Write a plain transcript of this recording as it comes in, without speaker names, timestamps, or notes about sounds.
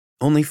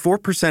Only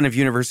 4% of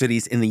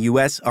universities in the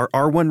U.S. are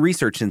R1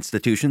 research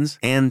institutions,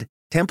 and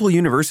Temple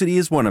University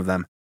is one of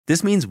them.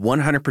 This means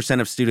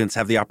 100% of students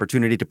have the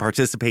opportunity to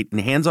participate in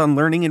hands-on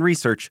learning and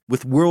research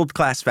with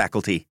world-class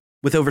faculty.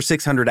 With over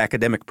 600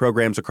 academic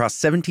programs across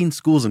 17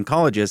 schools and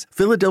colleges,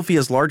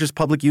 Philadelphia's largest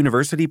public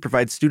university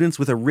provides students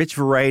with a rich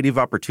variety of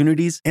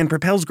opportunities and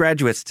propels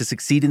graduates to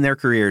succeed in their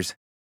careers.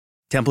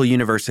 Temple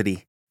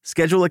University.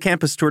 Schedule a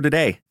campus tour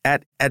today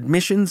at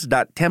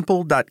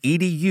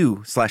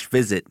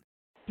admissions.temple.edu/visit.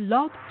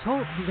 Blog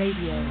Talk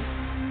Radio.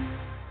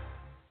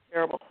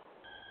 Terrible.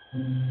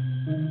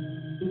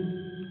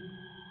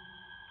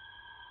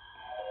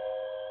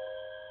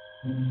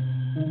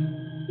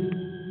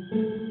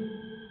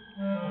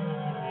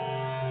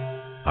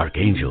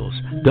 Archangels,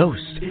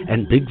 ghosts,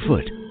 and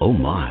Bigfoot, oh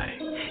my.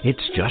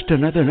 It's just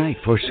another night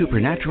for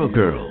Supernatural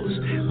Girls.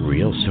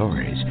 Real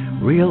stories,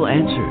 real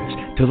answers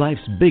to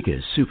life's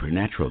biggest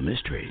supernatural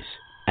mysteries.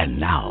 And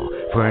now,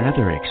 for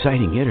another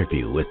exciting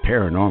interview with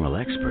paranormal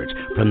experts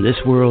from this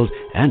world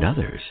and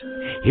others.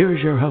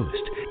 Here's your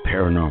host,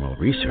 paranormal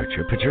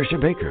researcher Patricia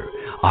Baker,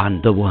 on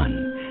the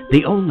one,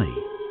 the only,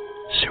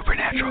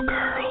 Supernatural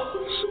Girls.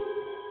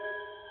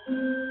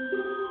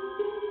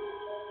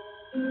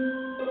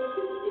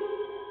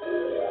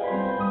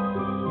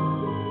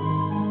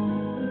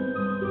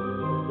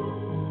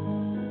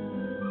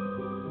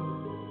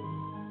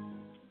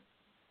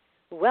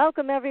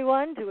 Welcome,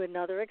 everyone, to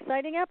another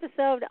exciting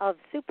episode of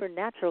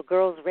Supernatural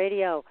Girls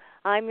Radio.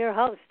 I'm your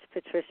host,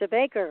 Patricia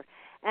Baker,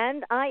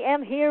 and I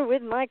am here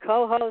with my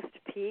co-host,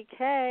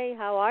 PK.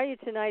 How are you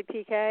tonight,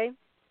 PK?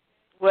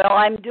 Well,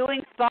 I'm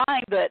doing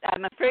fine, but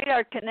I'm afraid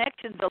our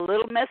connection's a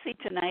little messy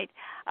tonight.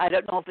 I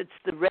don't know if it's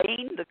the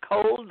rain, the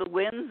cold, the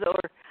winds, or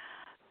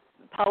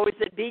powers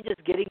that be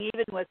just getting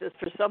even with us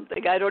for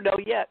something. I don't know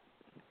yet.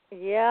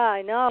 Yeah,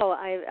 I know.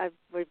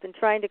 We've been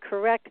trying to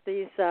correct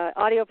these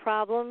audio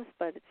problems,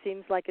 but it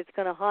seems like it's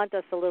going to haunt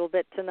us a little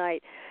bit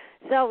tonight.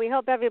 So we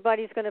hope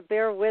everybody's going to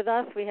bear with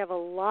us. We have a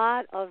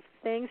lot of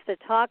things to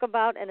talk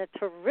about and a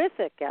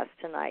terrific guest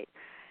tonight.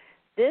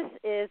 This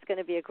is going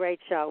to be a great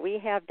show. We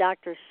have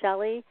Dr.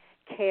 Shelley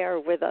Kaehr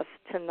with us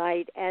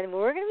tonight, and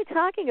we're going to be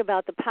talking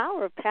about the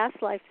power of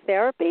past life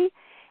therapy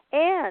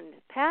and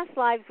past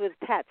lives with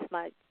pets,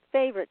 my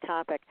favorite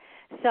topic.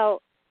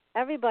 So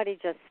everybody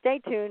just stay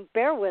tuned,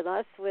 bear with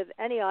us with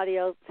any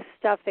audio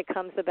stuff that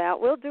comes about.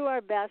 We'll do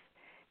our best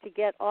to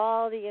get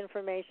all the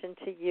information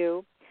to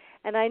you.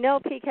 And I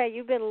know, PK,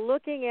 you've been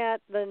looking at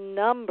the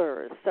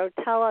numbers, so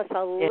tell us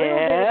a little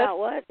bit about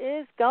what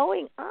is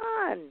going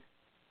on.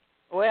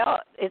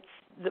 Well, it's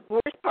the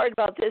worst part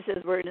about this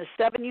is we're in a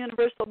 7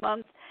 universal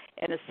month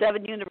and a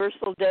 7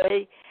 universal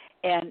day,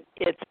 and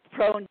it's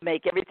prone to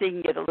make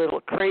everything get a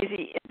little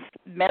crazy and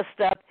messed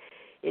up.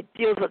 It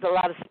deals with a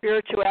lot of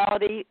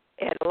spirituality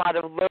and a lot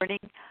of learning,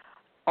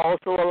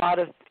 also a lot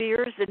of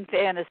fears and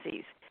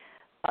fantasies.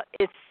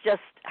 It's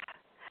just,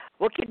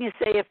 what can you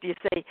say if you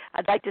say,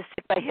 I'd like to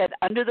stick my head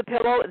under the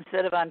pillow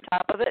instead of on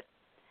top of it?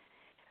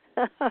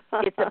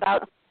 It's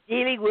about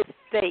dealing with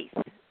faith,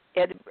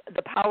 and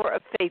the power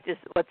of faith is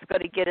what's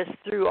going to get us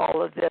through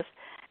all of this,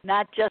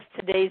 not just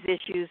today's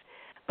issues,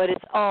 but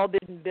it's all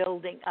been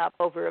building up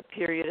over a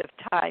period of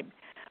time.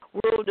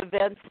 World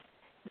events,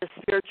 the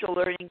spiritual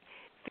learning,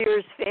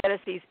 fears,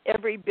 fantasies,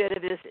 every bit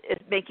of this is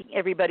making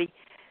everybody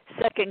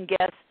second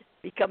guess,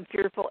 become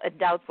fearful and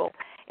doubtful.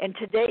 And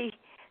today,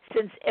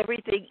 since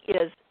everything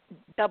is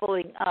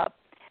doubling up,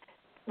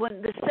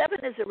 when the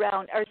 7 is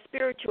around, our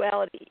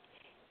spirituality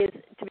is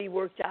to be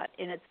worked on,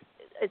 and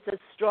it's a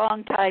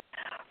strong time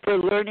for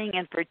learning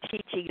and for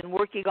teaching and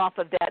working off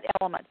of that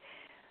element.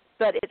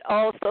 But it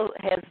also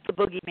has the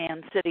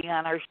boogeyman sitting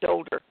on our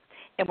shoulder,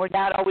 and we're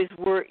not always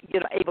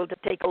able to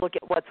take a look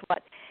at what's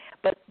what.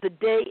 But the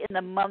day and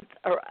the month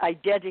are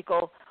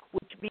identical,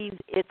 which means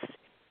it's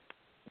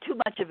too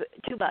much,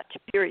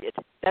 period.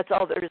 That's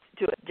all there is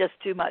to it, just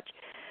too much.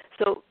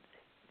 So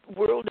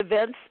world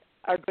events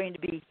are going to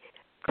be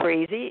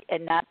crazy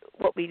and not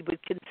what we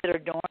would consider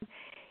norm,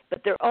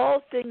 but they're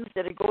all things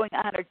that are going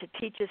on to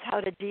teach us how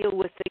to deal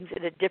with things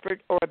in a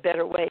different or a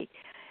better way,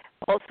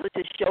 also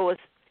to show us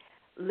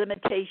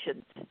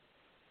limitations,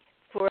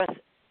 for us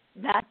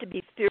not to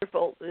be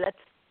fearful. Let's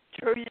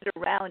turn it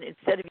around.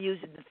 Instead of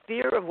using the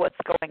fear of what's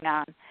going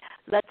on,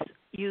 let's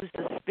use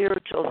the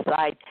spiritual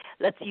side.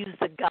 Let's use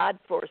the God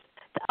force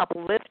to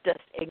uplift us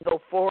and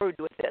go forward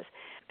with this,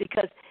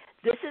 because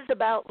this is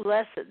about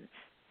lessons,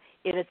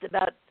 and it's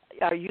about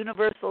our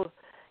universal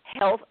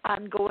health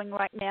ongoing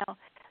right now.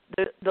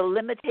 The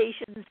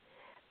limitations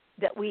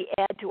that we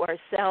add to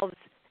ourselves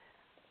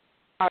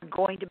are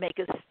going to make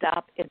us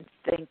stop and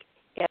think.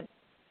 And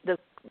the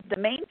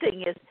main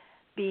thing is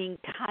being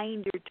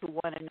kinder to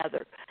one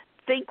another.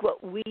 Think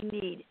what we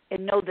need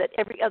and know that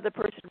every other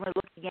person we're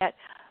looking at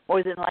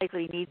more than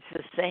likely needs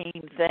the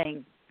same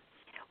thing.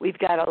 We've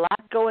got a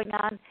lot going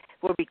on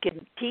where we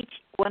can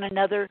teach one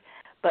another,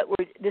 but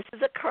this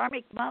is a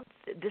karmic month.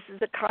 This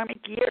is a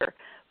karmic year.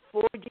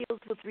 4 deals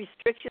with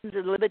restrictions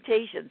and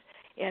limitations,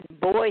 and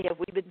boy, have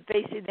we been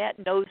facing that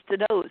nose to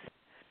nose.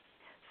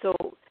 So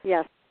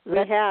yes,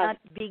 Let's not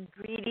be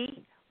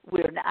greedy.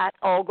 We're not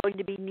all going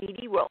to be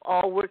needy. We'll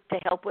all work to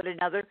help one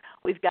another.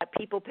 We've got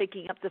people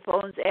picking up the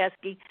phones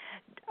asking,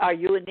 are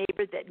you a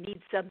neighbor that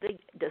needs something?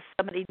 Does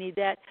somebody need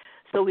that?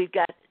 So we've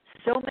got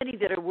so many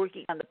that are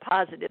working on the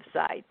positive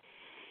side.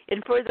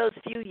 And for those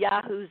few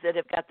yahoos that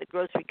have got the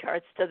grocery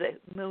carts to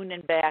the moon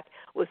and back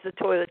with the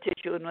toilet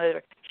tissue and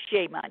whatever,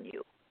 shame on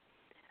you.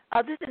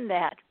 Other than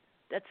that,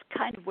 that's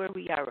kind of where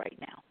we are right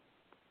now.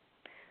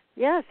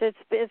 Yes,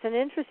 it's an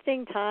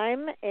interesting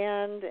time,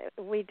 and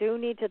we do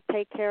need to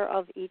take care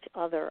of each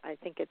other. I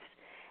think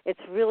it's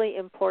really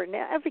important.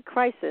 Every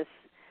crisis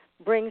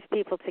brings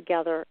people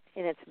together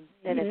in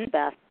its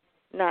best,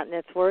 not in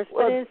its worst,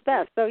 but in its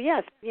best. So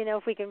yes,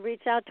 if we can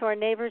reach out to our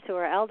neighbors who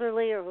are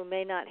elderly or who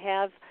may not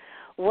have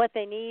what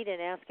they need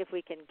and ask if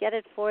we can get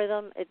it for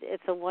them,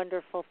 it's a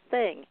wonderful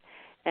thing.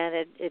 And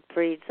it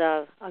breeds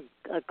a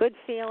good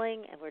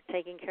feeling, and we're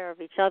taking care of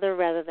each other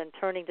rather than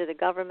turning to the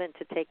government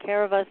to take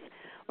care of us.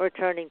 We're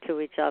turning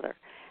to each other.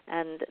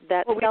 And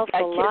that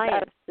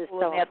self-reliance is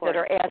so important. That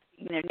are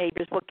asking their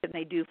neighbors what can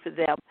they do for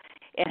them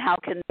and how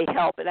can they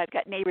help. And I've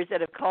got neighbors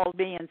that have called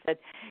me and said,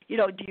 do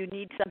you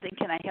need something?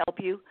 Can I help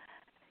you?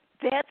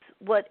 That's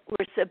what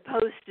we're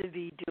supposed to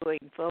be doing,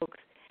 folks.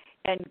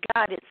 And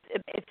God,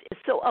 it's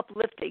so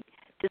uplifting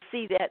to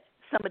see that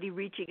somebody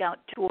reaching out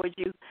towards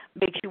you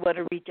makes you want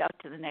to reach out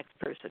to the next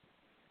person.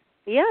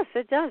 Yes,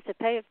 it does, to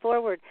pay it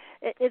forward.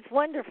 It's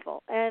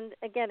wonderful. And,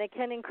 again, it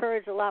can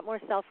encourage a lot more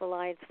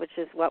self-reliance, which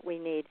is what we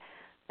need.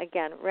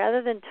 Again,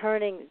 rather than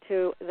turning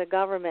to the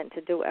government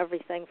to do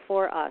everything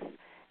for us,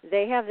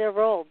 they have their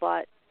role,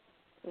 but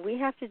we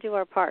have to do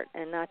our part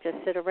and not just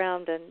sit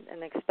around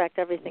and expect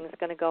everything's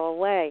going to go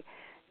away.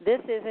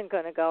 This isn't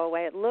going to go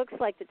away. It looks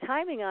like the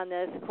timing on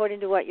this, according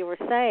to what you were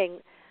saying,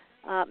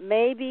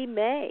 maybe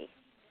May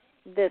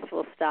this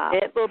will stop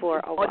for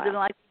a while. More than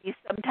likely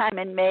sometime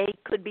in May,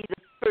 could be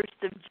the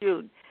 1st of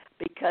June,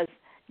 because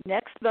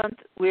next month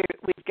we've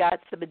got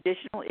some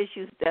additional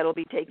issues that will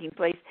be taking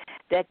place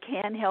that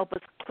can help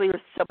us clear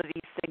some of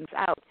these things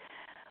out.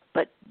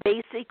 But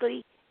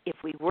basically, if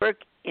we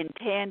work in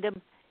tandem,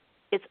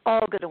 it's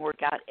all going to work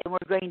out, and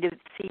we're going to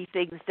see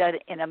things done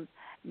in a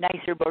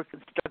nicer, more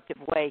constructive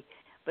way.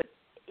 But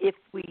if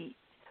we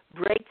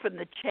break from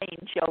the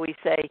chain, shall we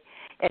say,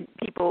 and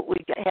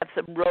we have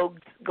some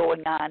rogues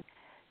going on,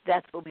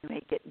 that's when we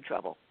may get in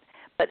trouble.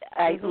 But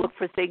I look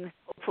for things,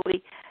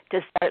 hopefully,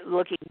 to start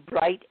looking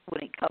bright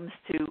when it comes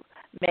to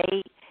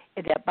May,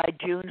 and that by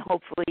June,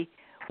 hopefully,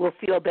 we'll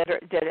feel better,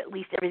 that at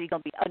least everything will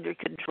be under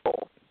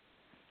control.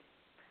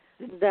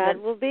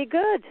 That will be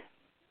good.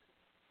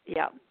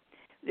 Yeah.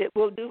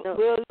 We'll do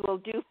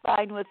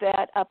fine with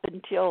that up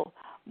until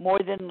more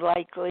than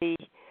likely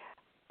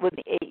when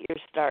the 8 year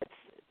starts.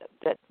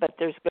 But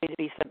there's going to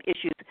be some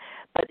issues.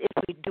 But if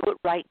we do it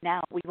right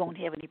now, we won't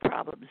have any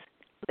problems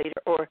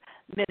later, or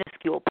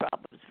minuscule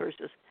problems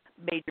versus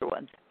major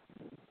ones.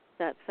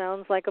 That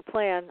sounds like a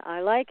plan.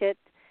 I like it.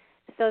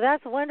 So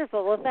that's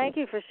wonderful. Well, thank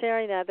you for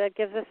sharing that. That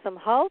gives us some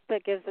hope.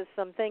 It gives us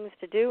some things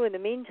to do in the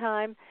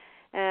meantime,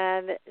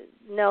 and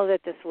know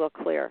that this will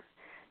clear.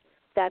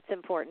 That's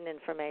important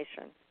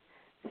information.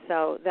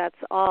 So that's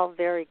all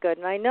very good.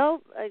 And I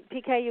know,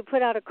 PK, you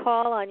put out a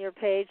call on your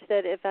page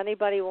that if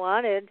anybody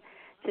wanted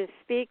to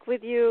speak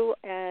with you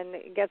and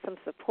get some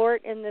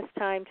support in this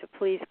time, to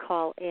please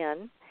call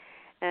in.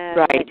 And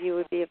that you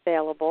would be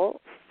available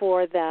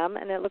for them.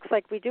 And it looks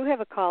like we do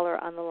have a caller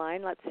on the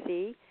line. Let's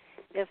see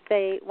if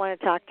they want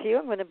to talk to you.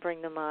 I'm going to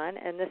bring them on.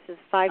 And this is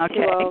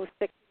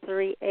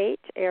 520-638,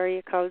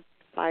 area code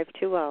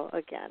 520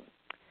 again.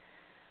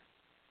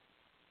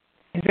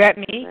 Is that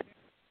me?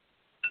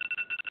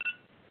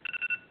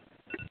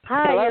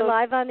 Hi, hello? You're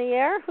live on the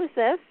air. Who's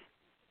this?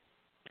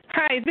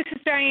 Hi, this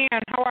is Diane.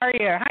 How are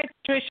you? Hi,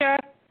 Patricia.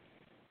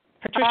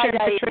 Hi,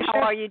 Diane. How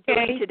are you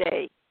doing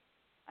today?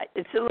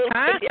 It's a little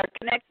crazy. Our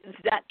connection's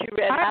not too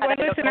red hot.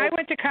 Well, listen, I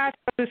went to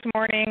Costco this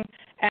morning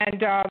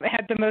and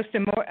had the most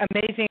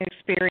amazing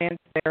experience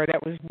there.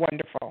 That was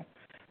wonderful.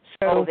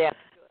 So that's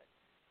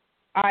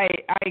good. I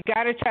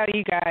got to tell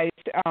you guys,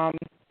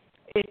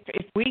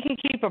 if we can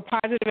keep a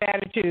positive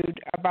attitude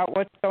about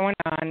what's going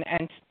on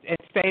and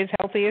stay as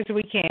healthy as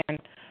we can,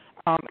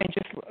 and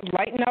just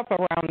lighten up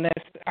around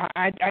this.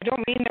 I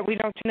don't mean that we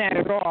don't do that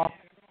at all,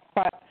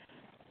 but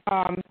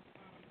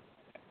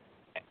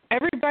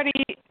everybody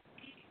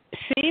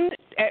seemed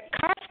at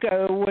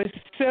Costco was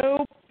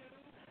so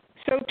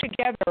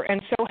together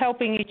and so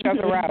helping each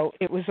other out.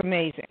 It was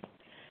amazing.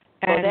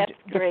 And that's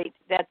great.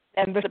 That's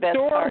and the the best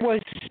store part.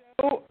 was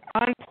so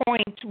on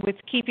point with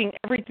keeping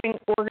everything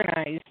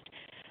organized.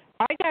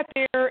 I got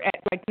there at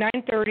like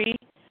 9:30.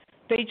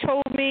 They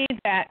told me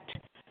that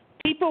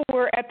people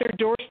were at their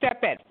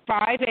doorstep at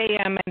 5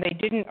 a.m. and they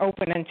didn't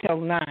open until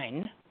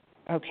 9.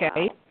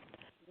 Okay.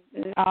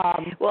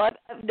 Wow. Well,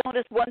 I've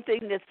noticed one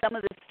thing, that some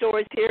of the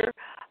stores here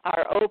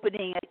are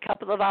opening a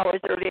couple of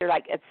hours earlier,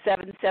 like at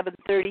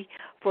 7:30,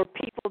 for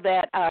people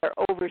that are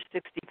over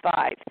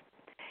 65.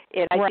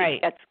 And I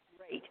think that's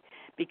great,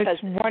 because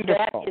it's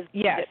wonderful. that is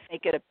going to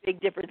make it a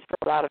big difference for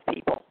a lot of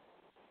people.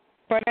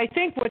 But I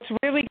think what's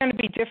really going to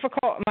be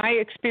difficult, in my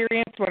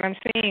experience, what I'm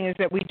seeing is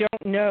that we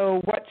don't know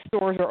what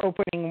stores are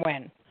opening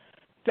when.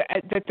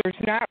 That there's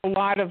not a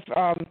lot of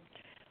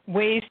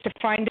ways to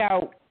find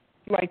out,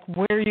 like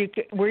where you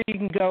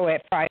can go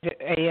at 5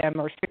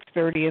 a.m. or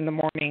 6:30 in the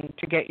morning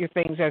to get your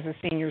things as a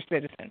senior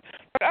citizen.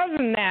 But other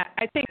than that,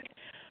 I think,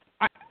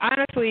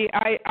 honestly,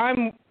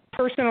 I'm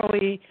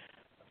personally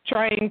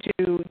trying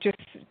to just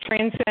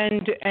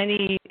transcend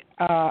any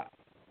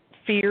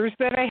fears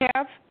that I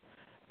have.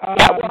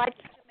 Yeah, well, I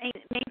think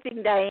the main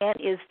thing, Diane,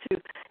 is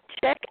to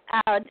check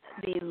out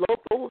the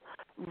local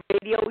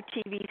radio,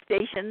 TV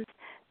stations.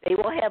 They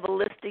will have a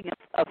listing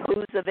of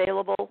who's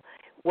available,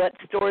 what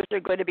stores are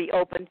going to be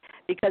open,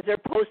 because they're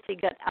posting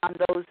it on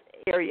those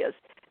areas,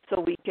 so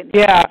we can.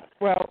 Yeah.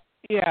 Well.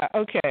 Yeah.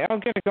 Okay. I'm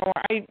going to go.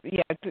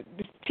 The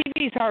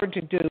TV is hard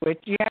to do.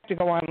 You have to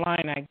go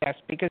online, I guess,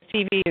 because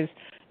TV is.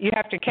 You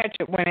have to catch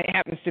it when it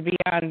happens to be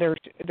on their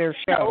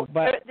show. No,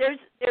 but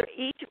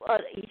each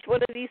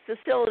one of these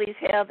facilities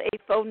have a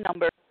phone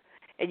number,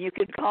 and you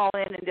can call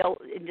in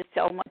and just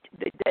tell them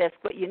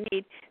what you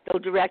need. They'll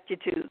direct you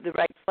to the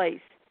right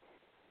place.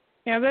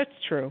 Yeah, that's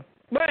true.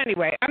 But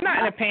anyway, I'm not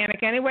in a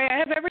panic anyway. I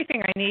have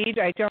everything I need.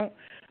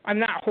 I'm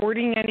not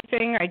hoarding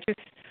anything.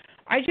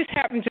 I just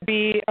happen to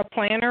be a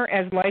planner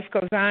as life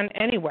goes on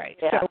anyway.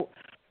 Yeah. So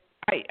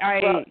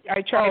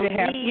I try to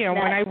have,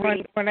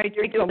 when I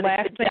take the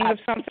last thing of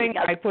something,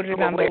 I put it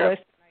on the list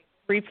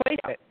and replace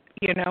it,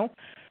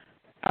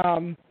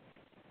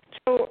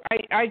 So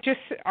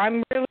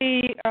I'm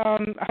really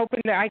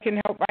hoping that I can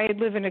help. I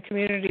live in a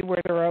community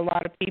where there are a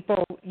lot of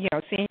people,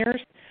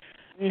 seniors,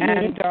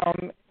 and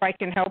if I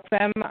can help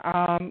them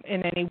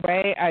in any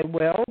way, I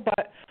will.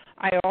 But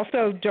I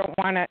also don't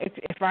want to,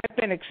 if I've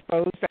been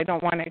exposed, I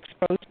don't want to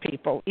expose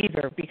people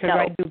either, because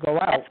I do go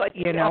out. That's what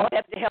you all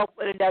have to help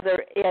one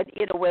another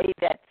in a way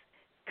that's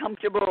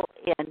comfortable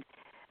and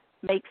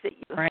makes it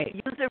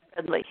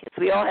user-friendly.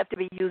 We all have to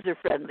be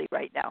user-friendly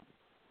right now.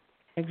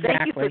 Exactly.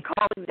 Thank you for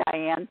calling,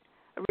 Diane.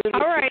 I really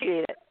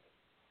appreciate it.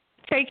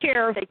 Take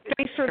care.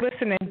 Thanks for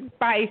listening.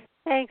 Bye.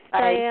 Thanks, Bye.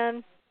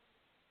 Diane.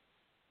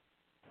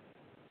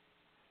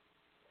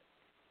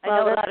 I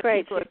know a lot of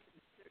people are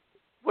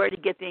where to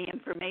get the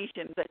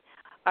information, but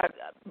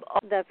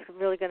that's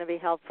really going to be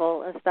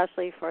helpful,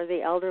 especially for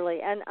the elderly.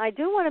 And I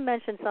do want to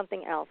mention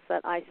something else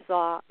that I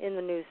saw in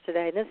the news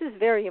today. This is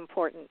very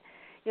important.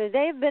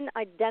 They've been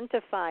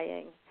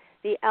identifying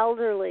the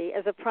elderly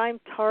as a prime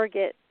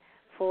target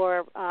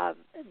for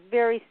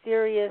very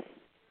serious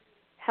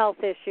health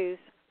issues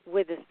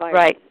with this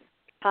virus,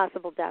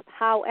 possible death.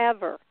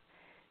 However,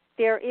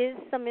 there is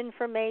some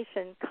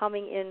information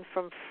coming in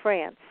from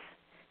France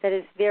that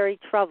is very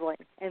troubling.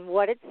 And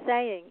what it's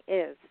saying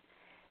is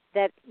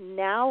that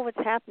now what's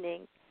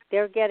happening,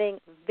 they're getting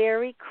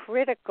very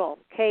critical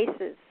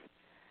cases.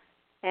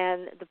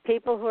 And the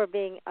people who are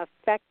being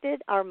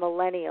affected are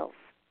millennials.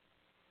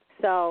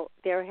 So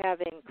they're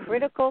having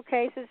critical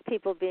cases,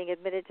 people being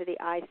admitted to the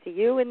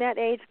ICU in that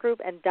age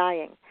group and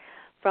dying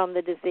from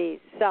the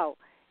disease. So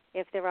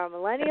if there are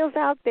millennials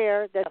out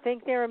there that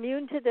think they're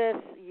immune to this,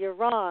 you're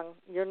wrong.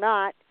 You're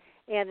not.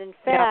 And in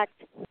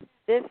fact,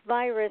 this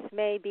virus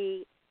may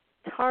be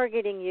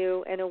targeting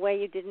you in a way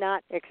you did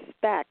not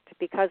expect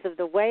because of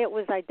the way it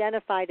was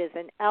identified as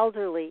an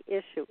elderly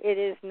issue. It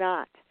is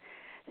not.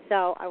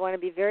 So I want to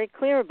be very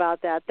clear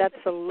about that. That's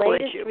the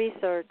latest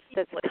research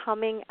that's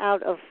coming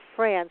out of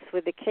France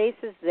with the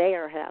cases they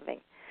are having.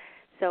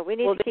 So we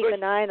need to keep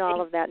an eye on all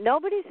of that.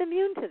 Nobody's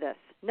immune to this.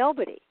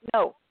 Nobody.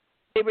 No.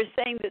 They were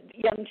saying that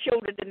young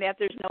children and that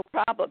there's no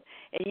problem.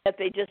 And yet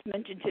they just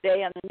mentioned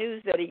today on the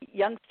news that a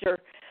youngster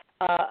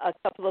a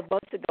couple of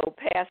months ago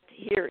passed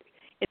here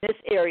in this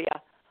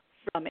area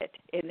from it,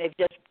 and they've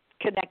just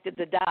connected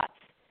the dots.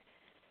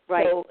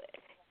 Right. So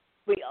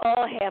we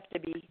all have to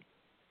be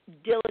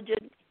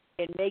diligent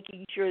in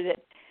making sure that,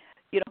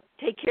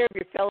 take care of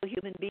your fellow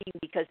human being,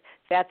 because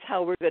that's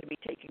how we're going to be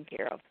taken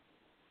care of.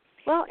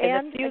 Well,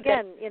 and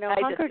again,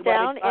 hunker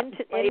down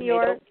in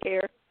your... They don't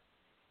care.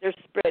 They're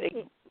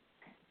spreading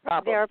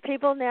problems. There are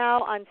people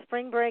now on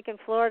spring break in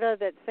Florida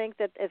that think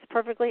that it's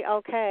perfectly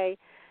okay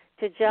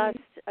to just,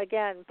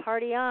 again,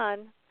 party on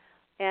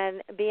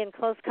and be in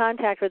close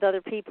contact with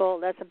other people.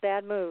 That's a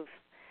bad move.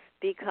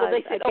 Because,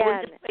 they said, again,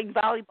 we're just playing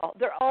volleyball.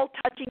 They're all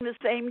touching the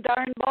same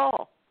darn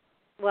ball.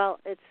 Well,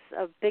 it's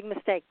a big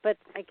mistake. But,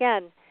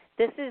 again,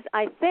 this is,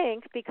 I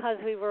think, because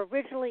we were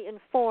originally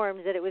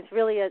informed that it was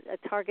really a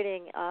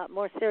targeting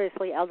more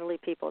seriously elderly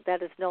people.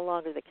 That is no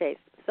longer the case.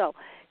 So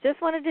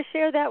just wanted to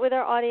share that with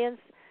our audience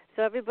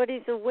so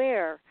everybody's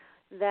aware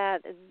that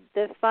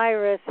this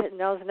virus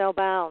knows no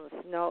bounds,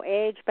 no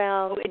age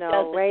bounds,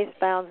 no race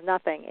bounds,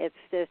 nothing.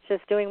 It's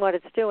just doing what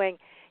it's doing.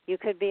 You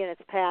could be in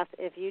its path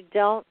if you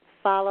don't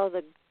follow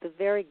the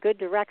very good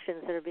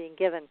directions that are being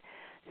given.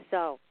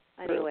 So,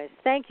 anyways,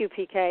 thank you,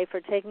 PK,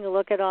 for taking a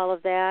look at all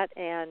of that,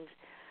 and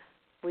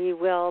we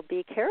will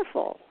be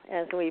careful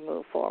as we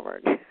move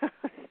forward.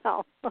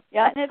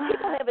 Yeah, and if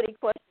people have any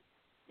questions,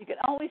 you can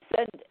always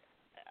send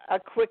a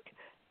quick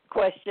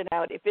question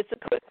out. If it's a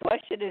quick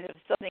question and if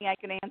it's something I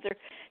can answer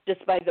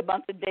just by the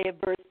month and day of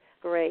birth.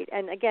 Great.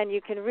 And again, you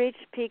can reach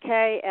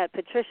PK at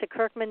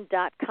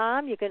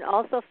patriciakirkman.com. You can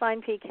also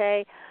find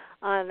PK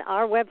on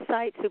our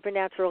website,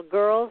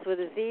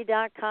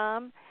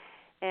 supernaturalgirls.com.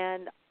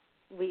 And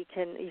you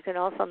can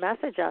also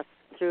message us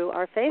through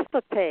our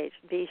Facebook page.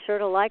 Be sure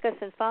to like us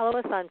and follow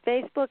us on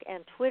Facebook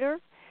and Twitter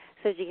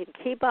so that you can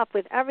keep up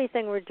with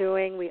everything we're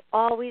doing. We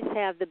always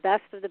have the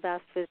best of the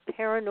best with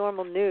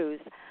paranormal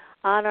news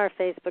on our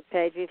Facebook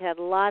page. We've had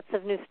lots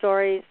of new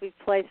stories we've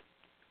placed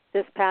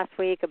this past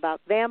week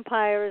about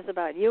vampires,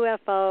 about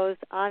UFOs,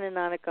 on and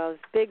on it goes,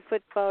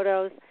 Bigfoot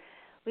photos.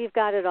 We've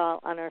got it all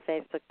on our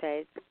Facebook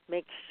page.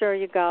 Make sure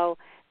you go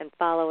and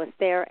follow us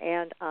there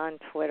and on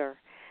Twitter.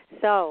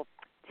 So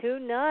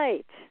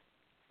tonight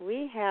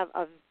we have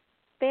a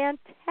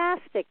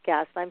fantastic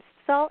guest. I'm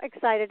so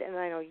excited, and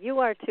I know you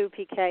are too,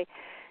 PK,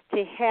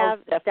 to have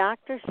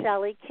Dr.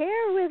 Shelley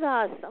Kaehr with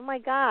us. Oh, my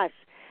gosh.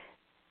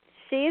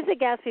 She is a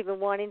guest we've been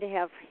wanting to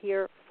have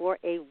here for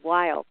a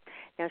while.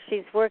 Now,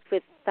 she's worked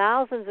with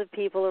thousands of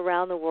people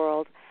around the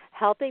world,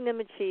 helping them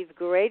achieve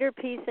greater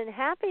peace and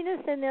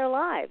happiness in their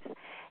lives.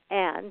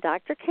 And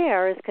Dr.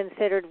 Kaehr is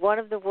considered one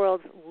of the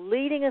world's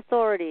leading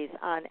authorities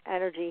on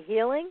energy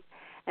healing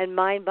and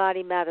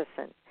mind-body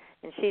medicine.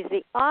 And she's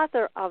the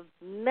author of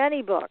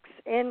many books,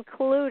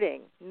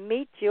 including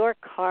Meet Your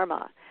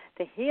Karma,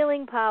 The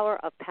Healing Power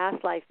of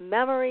Past Life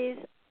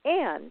Memories,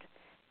 and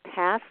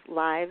Past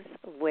Lives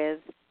with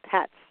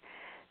Pets.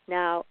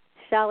 Now,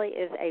 Shelley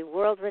is a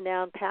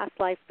world-renowned past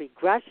life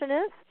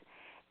regressionist,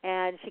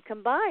 and she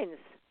combines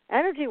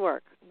energy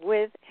work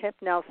with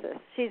hypnosis.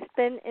 She's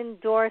been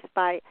endorsed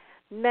by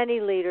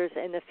many leaders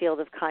in the field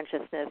of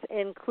consciousness,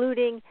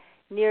 including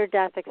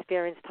near-death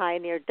experience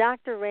pioneer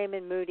Dr.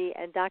 Raymond Moody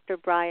and Dr.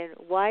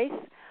 Weiss,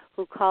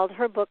 who called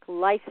her book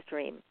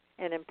Lifestream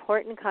an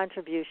important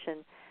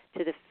contribution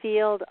to the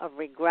field of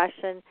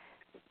regression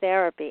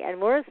therapy.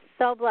 And we're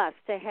so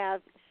blessed to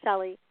have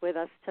Shelley with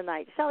us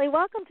tonight. Shelley,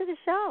 welcome to the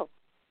show.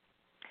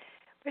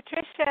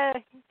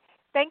 Patricia,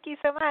 thank you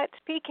so much.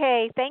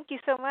 PK, thank you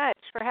so much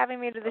for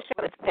having me to the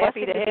show. It's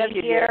happy to have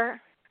you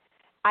here.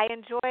 I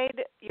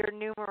enjoyed your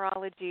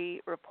numerology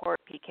report,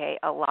 PK,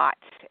 a lot,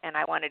 and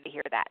I wanted to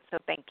hear that, so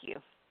thank you.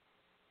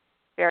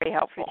 Very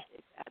helpful.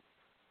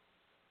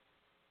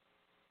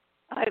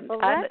 I'm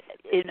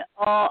in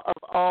awe of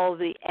all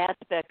the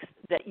aspects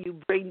that you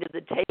bring to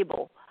the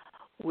table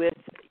with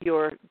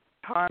your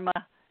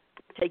karma,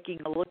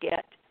 taking a look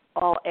at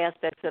all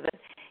aspects of it.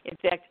 In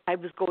fact, I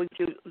was going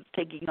through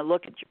taking a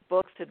look at your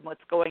books and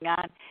what's going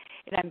on,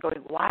 and I'm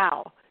going,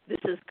 wow, this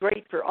is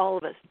great for all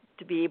of us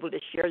to be able to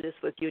share this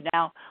with you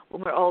now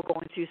when we're all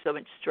going through so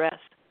much stress.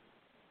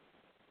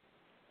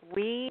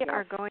 We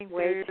are going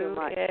through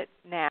it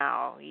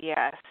now,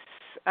 yes.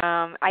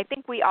 I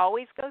think we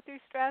always go through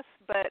stress,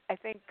 but I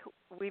think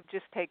we've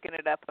just taken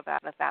it up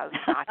about 1,000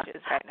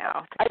 notches right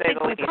now. I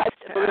think we've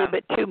touched a little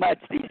bit too much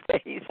these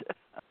days.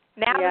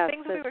 Now, the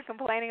things we were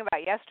complaining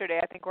about yesterday,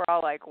 I think we're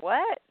all like,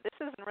 what? This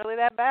isn't really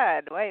that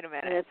bad. Wait a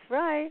minute. That's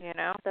right. You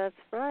know? That's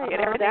right.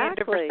 Get everything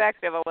into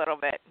perspective a little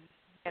bit,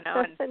 you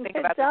know, and think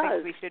about the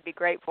things we should be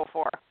grateful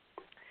for.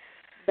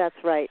 That's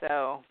right.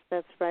 So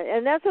that's right.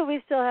 And that's what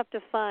we still have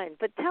to find.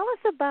 But tell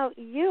us about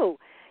you.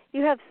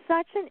 You have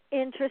such an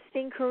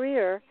interesting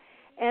career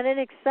and an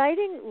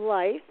exciting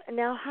life.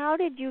 Now, how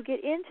did you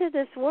get into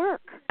this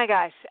work? Oh my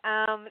gosh,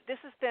 this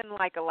has been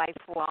like a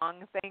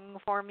lifelong thing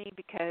for me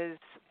because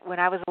when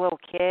I was a little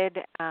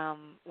kid,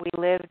 we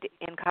lived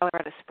in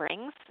Colorado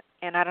Springs,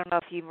 and I don't know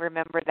if you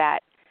remember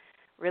that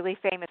really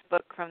famous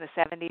book from the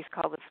 70s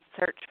called The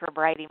Search for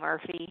Bridie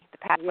Murphy, the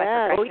Past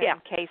Life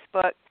Regression case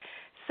book.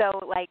 So,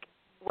 like,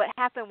 what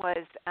happened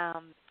was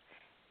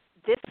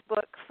this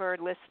book, for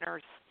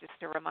listeners, just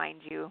to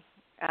remind you,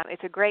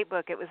 it's a great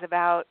book. It was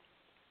about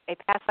a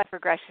past life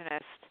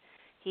regressionist.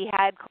 He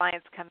had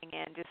clients coming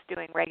in just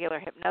doing regular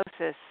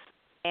hypnosis,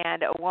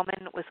 and a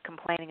woman was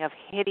complaining of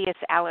hideous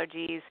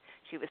allergies.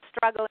 She was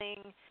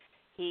struggling.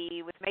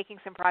 He was making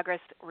some progress,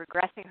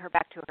 regressing her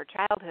back to her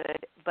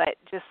childhood, but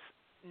just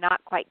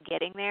not quite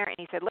getting there. And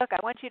he said, look, I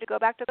want you to go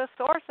back to the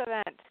source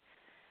event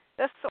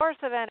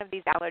of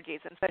these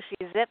allergies. And so she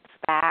zips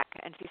back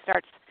and she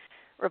starts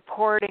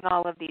reporting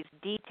all of these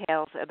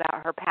details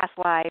about her past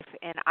life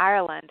in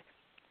Ireland,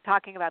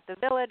 talking about the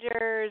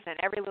villagers and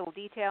every little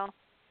detail.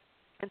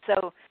 And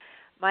so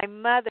my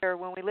mother,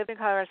 when we lived in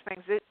Colorado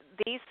Springs,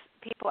 these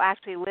people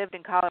actually lived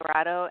in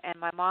Colorado, and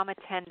my mom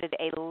attended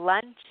a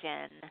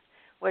luncheon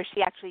where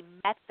she actually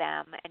met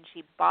them, and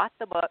she bought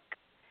the book.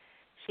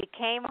 She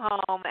came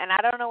home, and I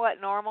don't know what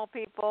normal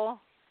people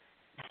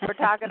were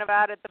talking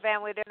about at the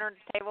family dinner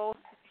table,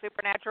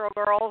 Supernatural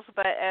Girls,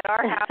 but at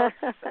our house,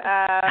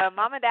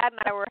 Mom and Dad and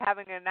I were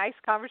having a nice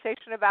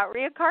conversation about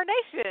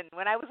reincarnation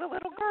when I was a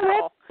little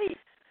girl.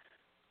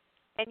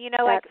 And, you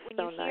know, like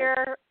when you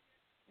hear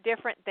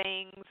different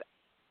things,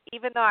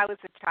 even though I was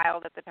a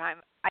child at the time,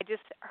 I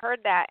just heard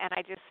that and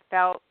I just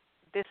felt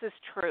this is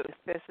truth.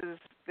 This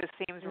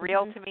seems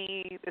real to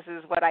me. This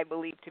is what I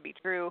believe to be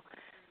true.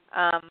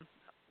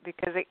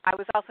 because I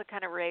was also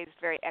kind of raised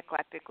very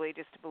eclectically,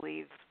 just to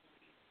believe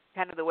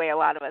kind of the way a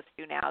lot of us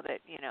do now, that,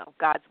 you know,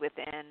 God's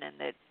within and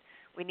that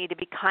we need to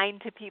be kind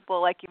to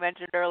people, like you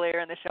mentioned earlier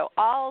in the show,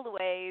 all the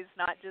ways,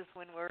 not just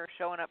when we're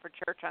showing up for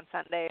church on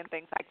Sunday and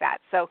things like that.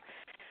 So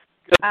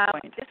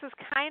this was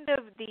kind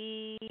of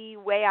the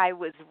way I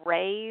was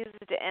raised.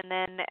 And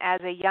then as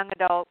a young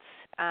adult,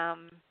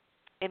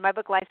 in my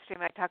book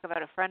Lifestream, I talk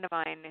about a friend of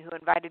mine who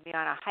invited me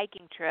on a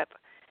hiking trip.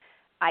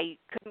 I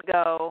couldn't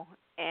go,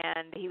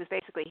 and he was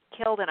basically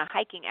killed in a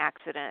hiking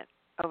accident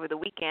over the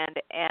weekend.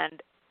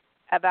 And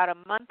about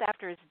a month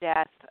after his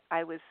death,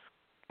 I was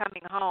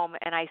coming home,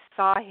 and I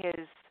saw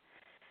his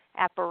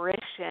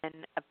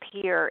apparition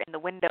appear in the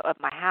window of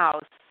my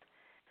house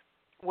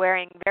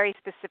wearing very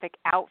specific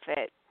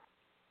outfit.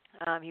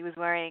 He was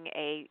wearing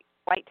a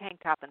white tank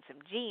top and some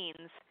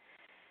jeans,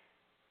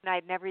 and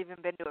I'd never even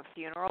been to a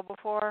funeral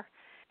before.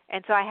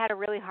 And so I had a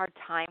really hard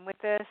time with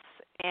this,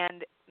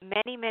 and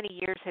many, many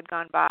years had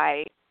gone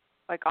by,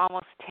 like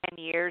almost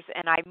 10 years,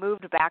 and I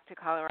moved back to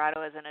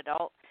Colorado as an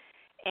adult.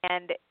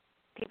 And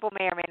people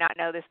may or may not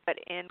know this, but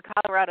in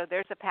Colorado,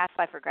 there's a past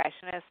life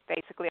regressionist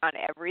basically on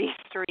every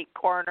street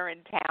corner in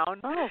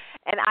town. Oh,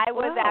 and I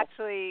was wow.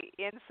 actually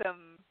in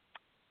some,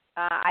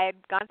 I had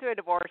gone through a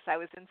divorce. I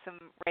was in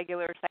some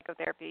regular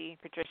psychotherapy.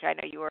 Patricia, I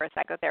know you were a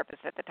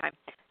psychotherapist at the time,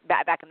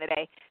 back in the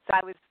day. So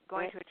I was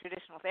going to a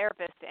traditional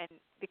therapist, and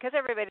because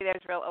everybody there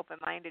is real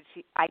open-minded,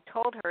 I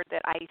told her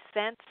that I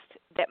sensed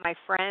that my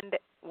friend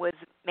was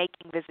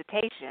making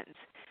visitations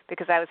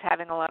because I was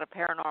having a lot of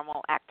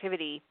paranormal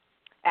activity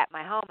at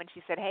my home, and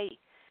she said, hey,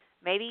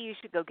 maybe you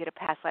should go get a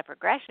past life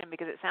regression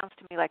because it sounds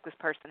to me like this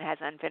person has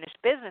unfinished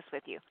business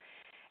with you.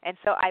 And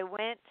so I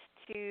went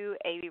to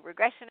a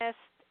regressionist,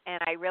 and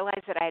I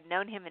realized that I had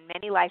known him in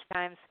many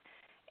lifetimes,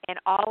 and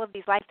all of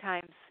these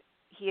lifetimes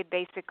he had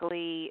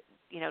basically,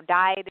 you know,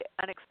 died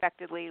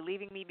unexpectedly,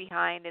 leaving me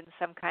behind in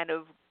some kind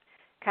of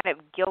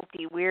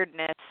guilty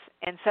weirdness.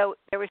 And so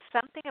there was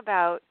something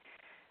about,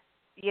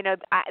 you know,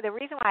 the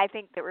reason why I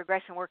think that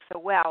regression works so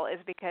well is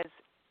because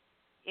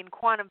in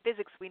quantum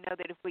physics, we know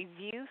that if we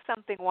view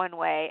something one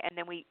way and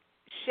then we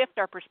shift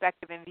our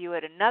perspective and view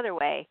it another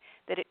way,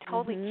 that it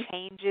totally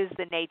changes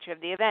the nature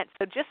of the event.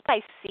 So just by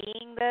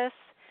seeing this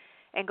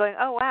and going,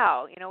 oh,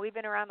 wow, you know, we've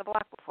been around the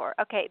block before.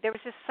 Okay, there was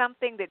just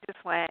something that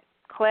just went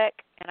click,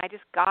 and I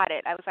just got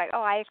it. I was like,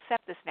 oh, I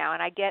accept this now,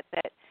 and I get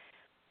that,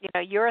 you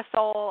know, you're a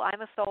soul,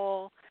 I'm a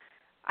soul.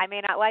 I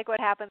may not like what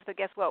happens, but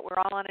guess what? We're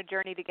all on a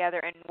journey together,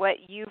 and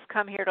what you've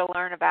come here to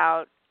learn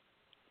about,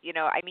 you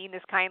know, I mean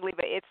this kindly,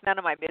 but it's none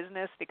of my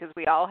business because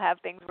we all have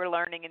things we're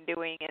learning and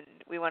doing, and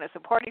we want to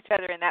support each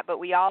other in that, but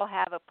we all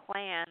have a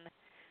plan,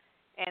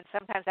 and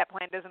sometimes that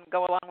plan doesn't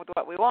go along with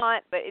what we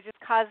want, but it just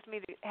caused me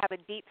to have a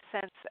deep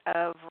sense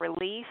of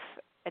relief,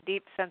 a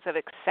deep sense of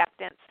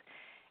acceptance,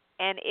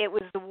 and it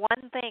was the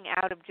one thing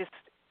out of just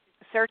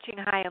searching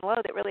high and low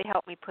that really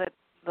helped me put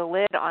the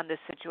lid on this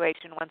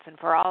situation once and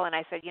for all, and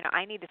I said, you know,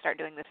 I need to start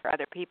doing this for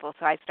other people,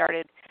 so I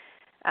started.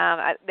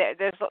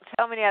 There's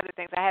so many other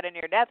things. I had a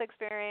near-death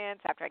experience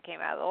after I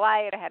came out of the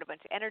light. I had a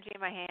bunch of energy in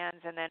my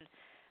hands, and then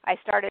I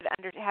started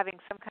having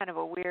some kind of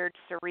a weird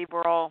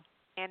cerebral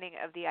understanding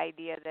of the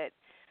idea that,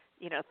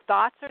 you know,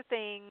 thoughts are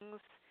things,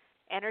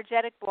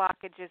 energetic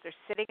blockages are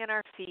sitting in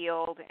our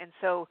field, and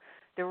so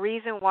the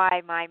reason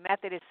why my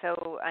method is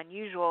so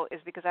unusual is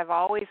because I've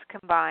always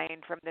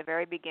combined from the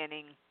very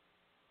beginning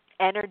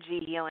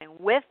energy healing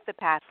with the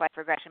past life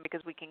regression,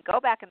 because we can go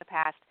back in the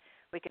past.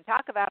 We can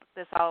talk about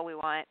this all we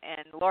want,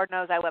 and Lord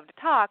knows I love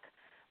to talk,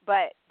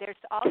 but there's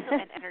also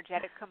an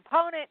energetic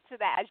component to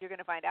that, as you're going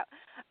to find out.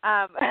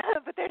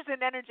 But there's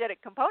an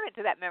energetic component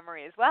to that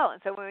memory as well.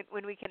 And so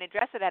when we can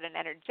address it at an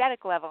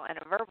energetic level and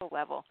a verbal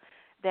level,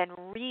 then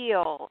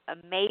real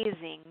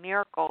amazing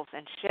miracles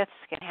and shifts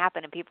can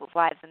happen in people's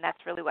lives, and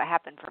that's really what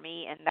happened for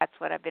me, and that's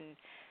what I've been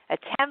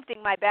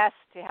attempting my best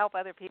to help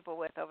other people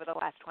with over the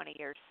last 20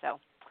 years. So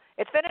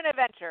it's been an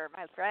adventure,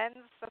 my friends.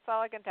 That's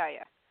all I can tell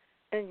you.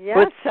 Yes.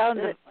 Well, it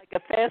sounded like a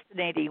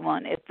fascinating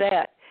one at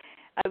that.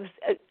 I was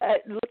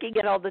looking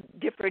at all the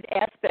different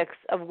aspects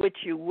of which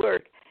you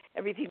work,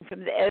 everything from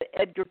the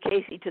Edgar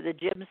Casey to the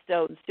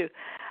gemstones to,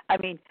 I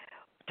mean,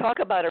 talk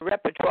about a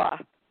repertoire.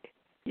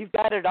 You've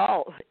got it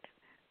all.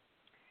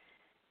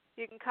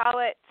 You can call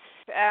it,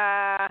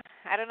 I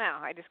don't know.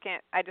 I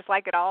just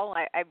like it all.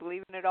 I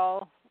believe in it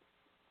all.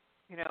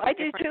 You know, I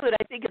do too, and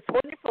I think it's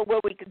wonderful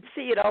where we can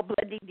see it all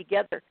blending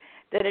together.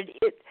 That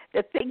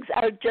that things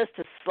aren't just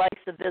a slice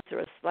of this or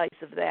a slice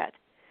of that.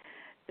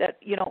 That,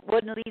 you know,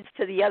 one leads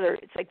to the other.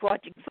 It's like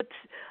watching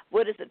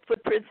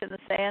footprints in the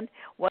sand.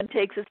 One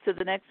takes us to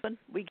the next one.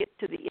 We get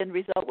to the end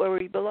result where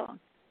we belong.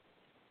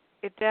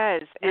 It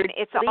does, and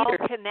it's all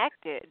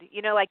connected.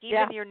 You know, like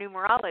even your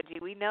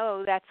numerology, we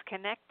know that's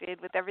connected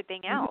with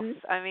everything else.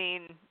 Mm-hmm. I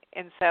mean,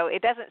 and so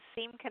it doesn't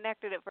seem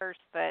connected at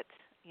first, but,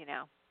 you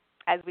know,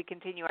 as we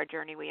continue our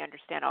journey, we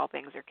understand all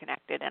things are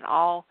connected, and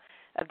all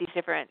of these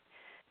different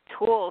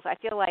tools. I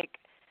feel like,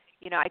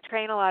 you know, I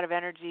train a lot of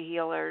energy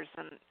healers,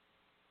 and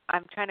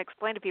I'm trying to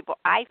explain to people,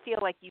 I feel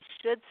like you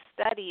should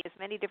study as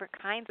many different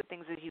kinds of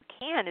things as you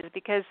can, is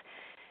because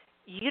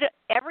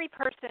every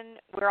person,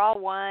 we're all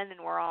one and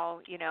we're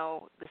all,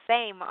 the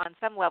same on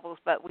some levels,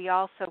 but we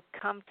also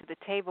come to the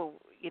table,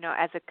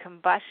 as a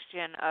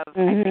combustion of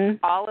I think,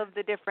 all of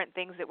the different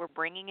things that we're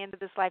bringing into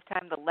this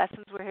lifetime, the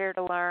lessons we're here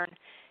to learn.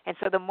 And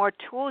so the more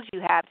tools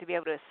you have to be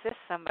able to assist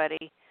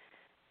somebody,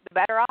 the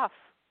better off.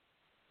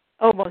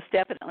 Oh, most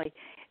definitely.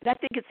 And I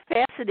think it's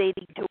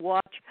fascinating to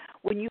watch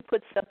when you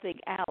put something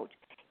out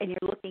and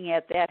you're looking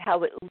at that,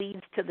 how it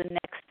leads to the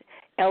next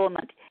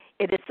element.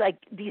 And it's like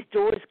these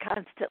doors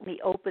constantly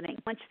opening.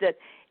 Much that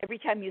every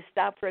time you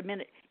stop for a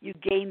minute, you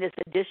gain this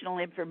additional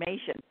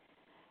information.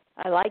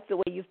 I like the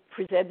way you've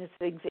presented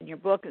things in your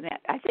book, and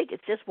I think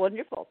it's just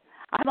wonderful.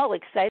 I'm all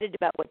excited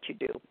about what you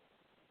do.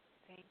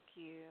 Thank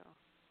you.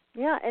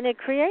 Yeah, and it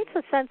creates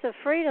a sense of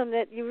freedom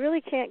that you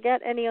really can't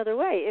get any other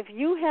way. If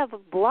you have a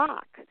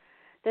block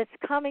that's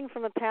coming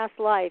from a past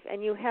life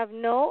and you have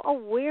no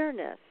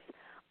awareness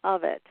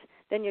of it,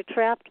 then you're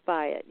trapped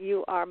by it.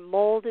 You are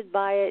molded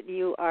by it.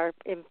 You are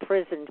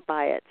imprisoned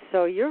by it.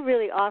 So you're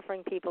really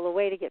offering people a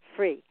way to get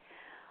free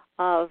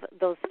of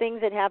those things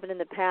that happened in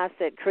the past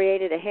that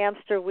created a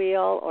hamster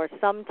wheel or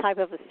some type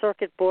of a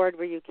circuit board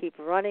where you keep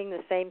running the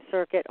same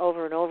circuit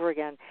over and over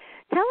again.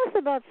 Tell us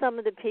about some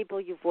of the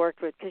people you've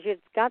worked with, because you've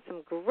got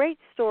some great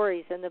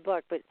stories in the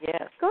book. But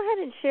yes, go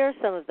ahead and share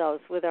some of those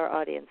with our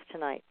audience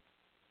tonight.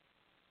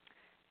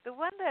 The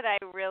one that I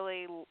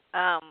really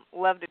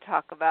love to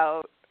talk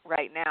about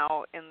right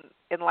now,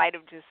 in light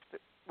of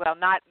just, well,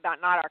 not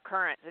our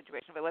current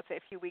situation, but let's say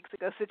a few weeks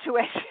ago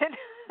situation.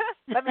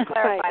 Let me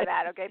clarify right.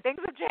 that, okay? Things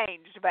have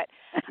changed, but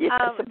yes,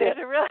 there's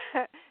a real,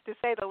 to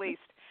say the least,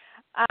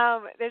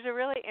 there's a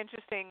really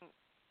interesting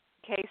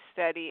case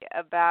study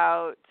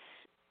about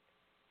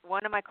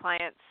one of my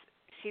clients.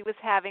 She was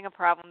having a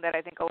problem that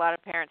I think a lot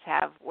of parents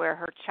have, where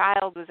her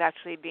child was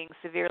actually being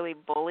severely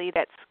bullied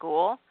at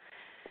school.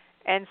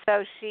 And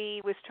so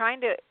she was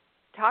trying to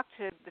talk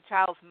to the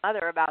child's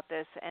mother about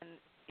this, and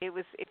it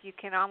was, if you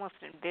can almost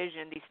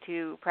envision these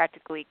two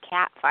practically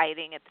cat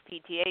fighting at the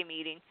PTA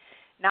meeting,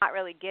 not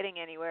really getting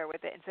anywhere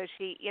with it. And so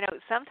she,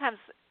 sometimes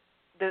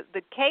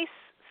the case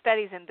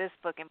studies in this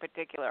book in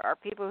particular are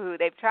people who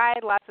they've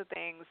tried lots of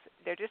things.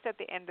 They're just at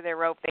the end of their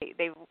rope.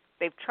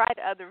 They've tried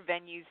other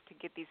venues to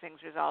get these things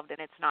resolved, and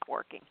it's not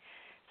working.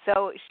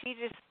 So she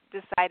just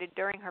decided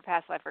during her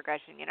past life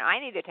regression, I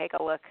need to take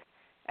a look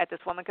at this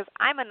woman because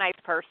I'm a nice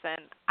person.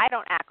 I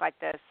don't act like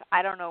this.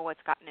 I don't know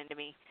what's gotten into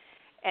me.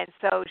 And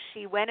so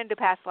she went into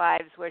past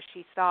lives where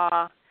she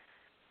saw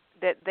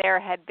that there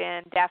had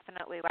been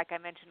definitely, like I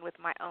mentioned with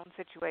my own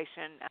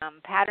situation,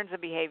 patterns of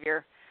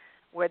behavior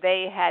where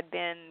they had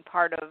been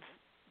part of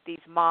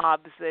these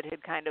mobs that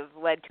had kind of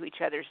led to each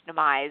other's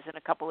demise in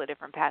a couple of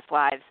different past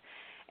lives.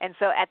 And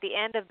so at the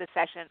end of the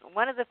session,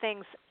 one of the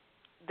things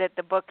that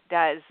the book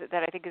does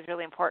that I think is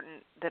really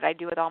important that I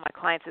do with all my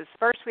clients is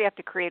first we have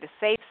to create a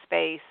safe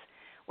space.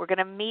 We're going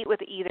to meet with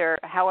either,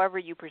 however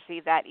you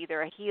perceive that,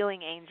 either a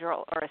healing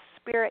angel or a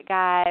spirit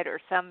guide or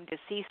some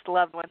deceased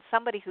loved one,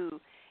 somebody who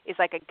is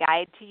like a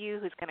guide to you,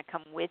 who's going to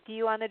come with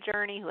you on the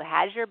journey, who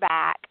has your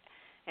back,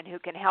 and who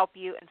can help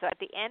you. And so at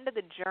the end of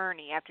the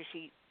journey, after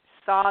she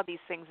saw these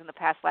things in the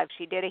past life,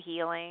 she did a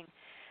healing.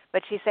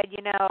 But she said,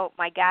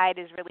 my guide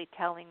is really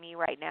telling me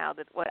right now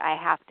that what I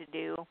have to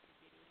do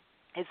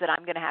is that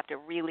I'm going to have to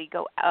really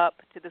go up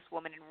to this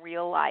woman in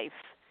real life,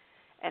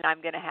 and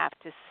I'm going to have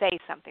to say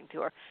something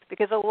to her.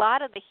 Because a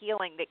lot of the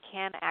healing that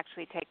can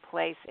actually take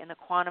place in the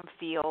quantum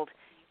field,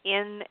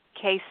 in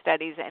case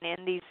studies and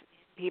in these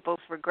people's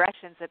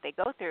regressions that they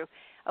go through,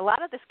 a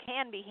lot of this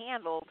can be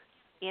handled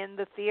in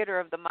the theater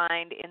of the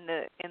mind, in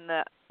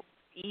the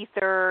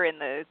ether, in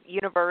the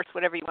universe,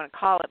 whatever you want to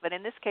call it. But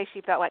in this case,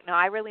 she felt like, no,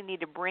 I really need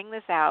to bring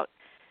this out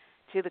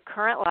to the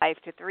current life,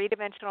 to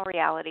three-dimensional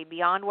reality,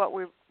 beyond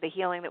the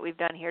healing that we've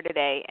done here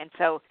today. And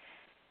so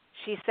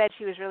she said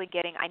she was really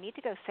I need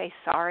to go say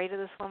sorry to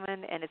this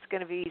woman, and it's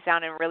going to be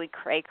sounding really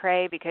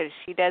cray-cray because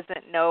she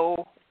doesn't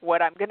know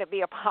what I'm going to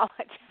be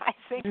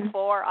apologizing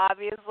for,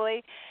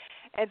 obviously.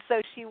 And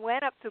so she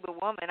went up to the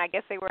woman. I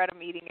guess they were at a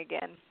meeting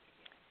again.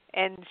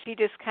 And she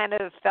just kind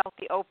of felt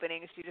the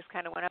opening. She just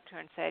kind of went up to her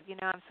and said,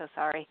 I'm so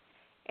sorry.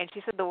 And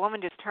she said the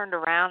woman just turned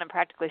around and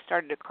practically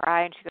started to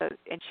cry.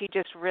 And she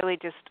just really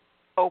just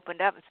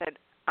opened up and said,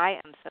 I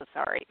am so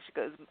sorry. She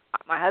goes,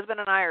 my husband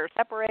and I are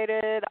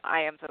separated.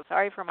 I am so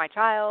sorry for my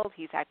child.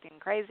 He's acting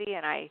crazy,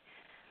 and I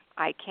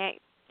can't,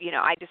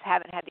 I just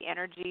haven't had the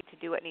energy to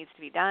do what needs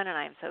to be done, and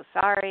I am so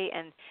sorry.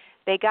 And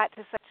they got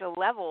to such a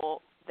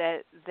level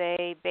that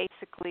they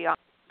basically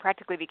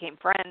practically became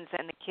friends,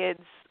 and the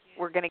kids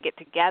were going to get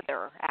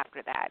together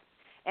after that.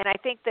 And I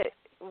think that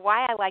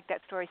why I like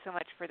that story so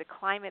much for the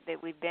climate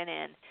that we've been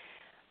in,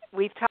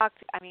 we've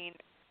talked,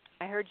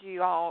 I heard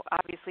you all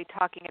obviously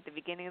talking at the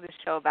beginning of the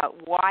show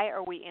about why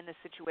are we in the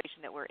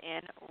situation that we're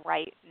in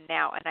right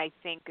now. And I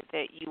think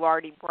that you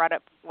already brought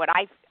up what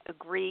I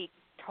agree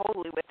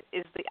totally with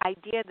is the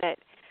idea that,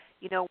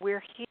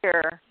 we're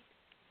here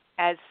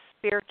as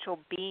spiritual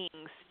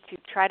beings to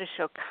try to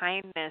show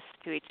kindness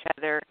to each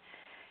other.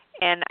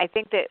 And I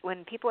think that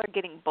when people are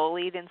getting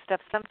bullied and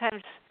stuff,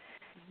 sometimes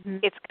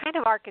it's kind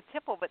of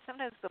archetypal, but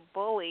sometimes the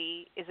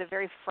bully is a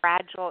very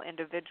fragile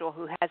individual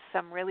who has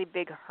some really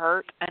big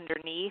hurt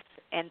underneath,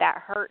 and that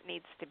hurt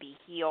needs to be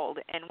healed.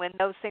 And when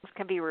those things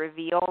can be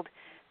revealed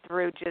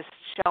through just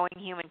showing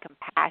human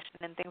compassion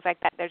and things like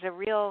that, there's a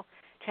real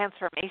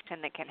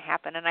transformation that can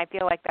happen. And I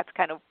feel like that's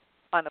kind of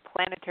on the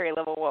planetary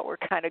level what we're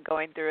kind of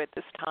going through at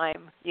this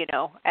time,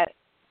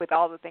 with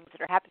all the things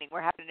that are happening.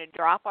 We're having to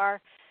drop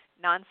our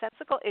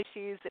nonsensical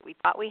issues that we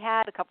thought we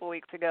had a couple of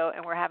weeks ago,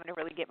 and we're having to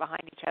really get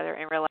behind each other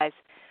and realize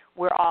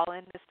we're all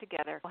in this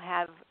together. We'll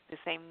have the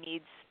same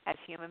needs as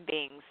human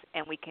beings,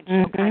 and we can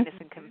show kindness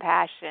and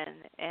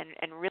compassion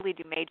and really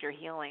do major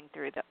healing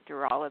through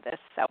all of this.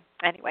 So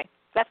anyway,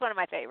 that's one of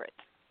my favorites.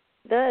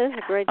 That is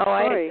a great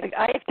story.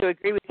 I have to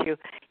agree with you.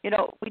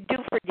 We do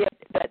forget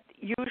that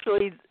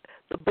usually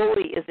the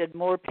bully is in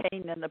more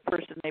pain than the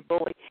person they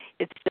bully.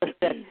 It's just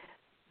that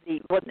the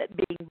one that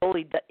being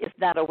bullied is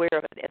not aware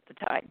of it at the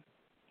time,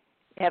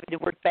 having to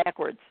work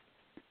backwards.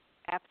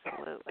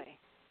 Absolutely.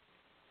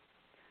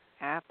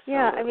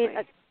 Yeah, I mean,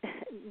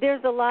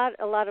 there's a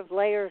lot of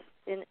layers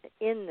in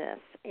this,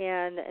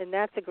 and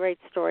that's a great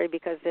story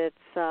because it's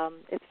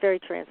very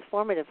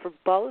transformative for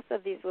both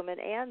of these women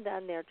and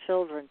then their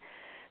children.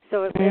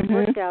 So it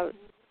worked out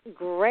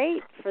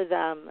great for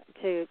them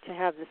to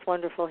have this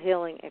wonderful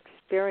healing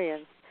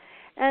experience.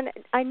 And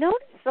I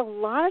noticed a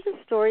lot of the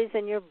stories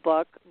in your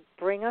book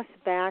bring us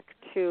back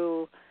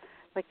to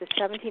like the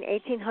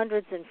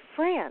 1800s in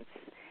France.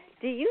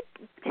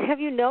 Have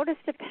you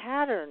noticed a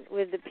pattern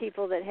with the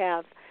people that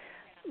have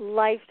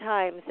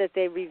lifetimes that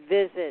they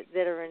revisit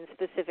that are in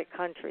specific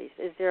countries?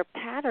 Is there a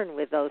pattern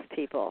with those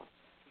people?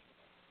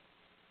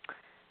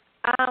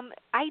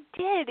 I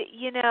did.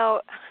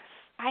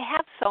 I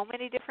have so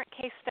many different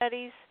case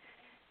studies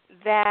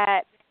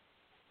that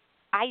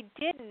I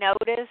did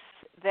notice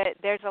that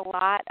there's a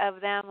lot of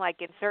them,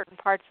 like in certain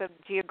parts of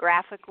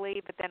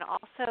geographically, but then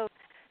also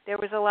there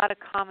was a lot of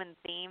common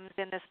themes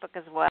in this book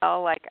as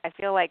well. Like I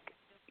feel like,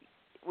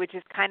 which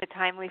is kind of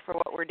timely for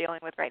what we're dealing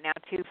with right now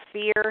too,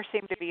 fear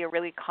seemed to be a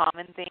really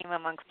common theme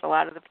amongst a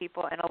lot of the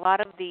people, and a lot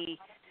of the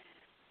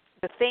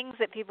things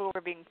that people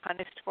were being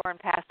punished for in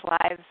past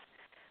lives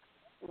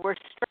were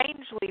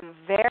strangely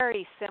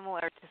very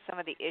similar to some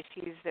of the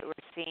issues that we're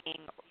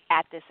seeing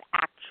at this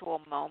actual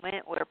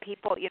moment where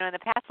people, in the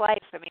past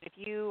life, I mean, if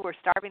you were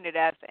starving to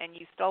death and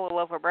you stole a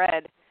loaf of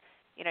bread,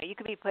 you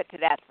could be put to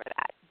death for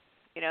that.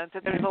 And so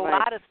there's a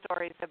lot of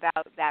stories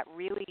about that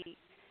really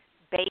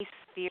base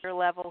fear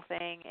level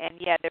thing. And,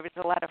 yeah, there was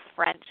a lot of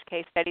French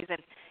case studies.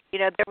 And,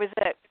 there was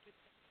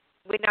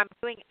when I'm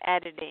doing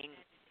editing,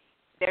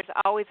 there's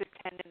always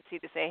a tendency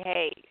to say,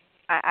 hey,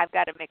 I've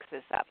got to mix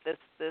this up. This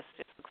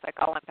just looks like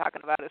all I'm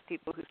talking about is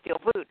people who steal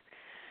food.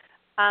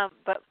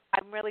 But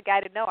I'm really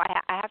guided. No,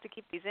 I have to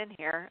keep these in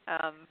here.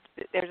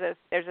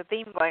 There's a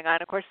theme going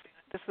on. Of course,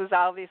 this was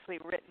obviously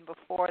written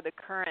before the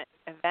current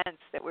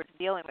events that we're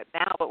dealing with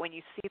now. But when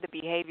you see the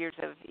behaviors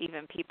of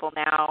even people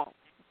now,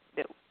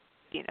 that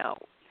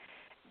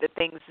the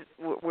things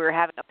we're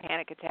having a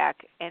panic attack,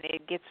 and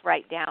it gets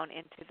right down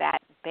into that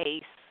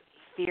base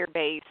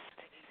fear-based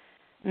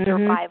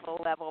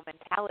survival level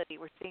mentality.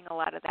 We're seeing a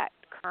lot of that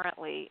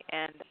currently,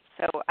 and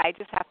so I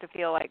just have to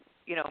feel like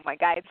my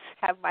guides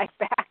have my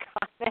back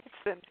on this,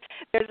 and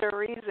there's a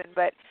reason.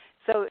 But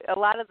so a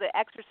lot of the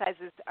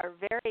exercises are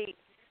very,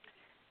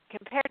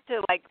 compared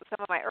to like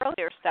some of my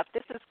earlier stuff,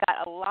 this has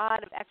got a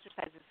lot of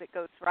exercises that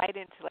goes right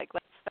into like,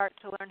 let's start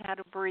to learn how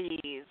to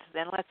breathe,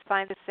 then let's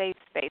find a safe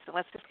space, and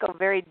let's just go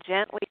very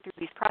gently through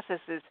these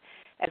processes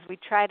as we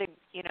try to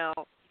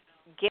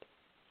get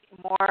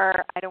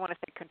more, I don't want to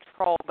say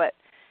control, but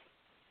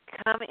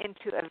come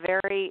into a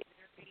very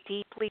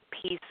deeply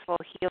peaceful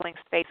healing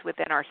space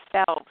within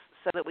ourselves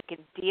so that we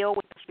can deal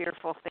with the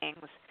fearful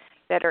things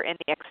that are in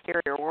the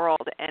exterior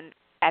world. And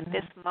at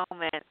this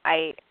moment,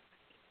 I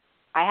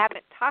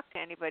haven't talked to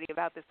anybody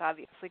about this,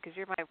 obviously, because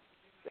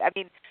I've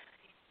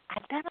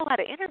done a lot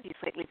of interviews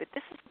lately, but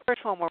this is the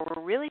first one where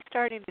we're really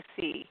starting to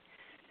see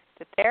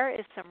that there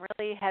is some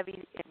really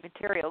heavy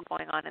material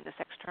going on in this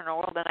external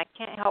world, and I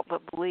can't help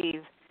but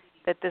believe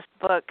that this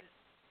book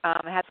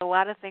has a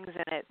lot of things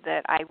in it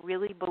that I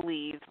really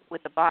believe from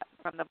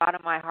the bottom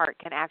of my heart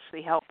can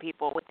actually help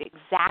people with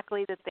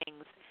exactly the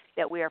things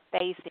that we are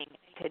facing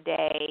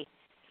today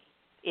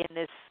in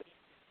this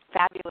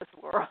fabulous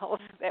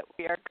world that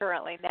we are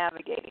currently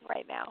navigating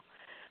right now.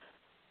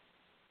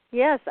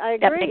 Yes, I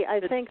agree. I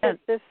think that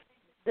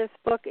this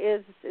book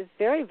is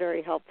very,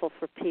 very helpful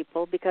for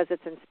people because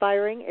it's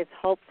inspiring, it's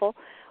hopeful.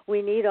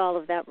 We need all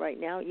of that right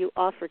now. You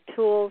offer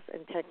tools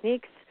and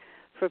techniques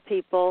for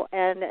people,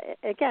 and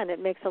again, it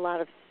makes a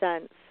lot of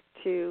sense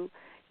to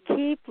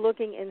keep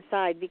looking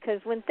inside because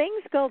when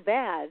things go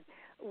bad,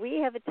 we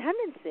have a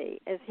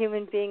tendency as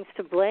human beings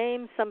to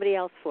blame somebody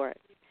else for it.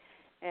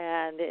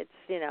 And it's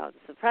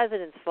the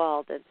president's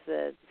fault, it's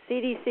the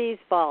CDC's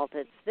fault,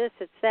 it's this,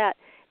 it's that.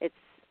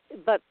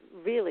 But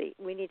really,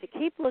 we need to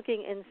keep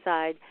looking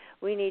inside.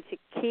 We need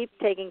to keep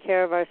taking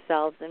care of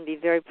ourselves and be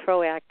very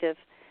proactive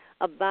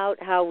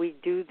about how we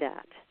do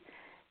that.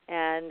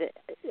 And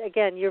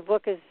again, your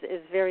book is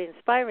very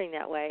inspiring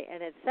that way,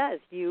 and it says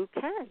you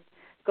can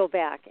go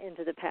back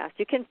into the past.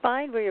 You can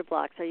find where your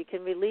blocks are. You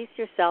can release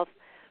yourself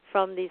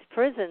from these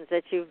prisons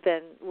that you've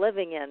been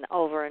living in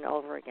over and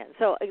over again.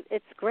 So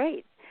it's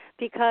great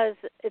because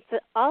it's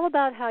all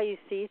about how you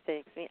see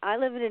things. I mean, I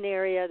live in an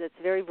area that's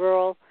very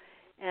rural,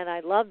 and I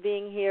love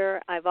being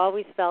here. I've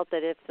always felt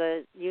that if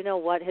the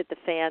you-know-what hit the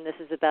fan, this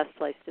is the best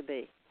place to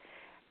be.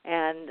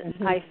 And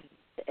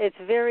it's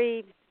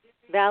very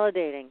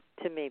validating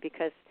to me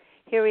because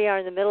here we are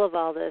in the middle of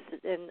all this,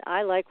 and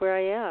I like where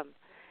I am.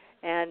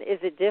 And is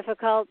it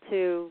difficult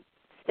to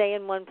stay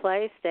in one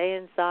place, stay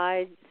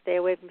inside, stay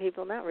away from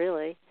people? Not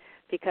really,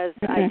 because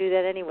I do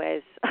that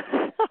anyways.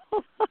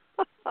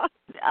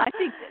 I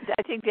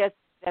think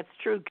that's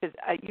true because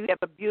you have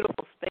a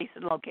beautiful space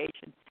and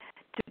location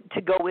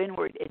to go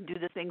inward and do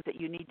the things that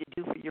you need to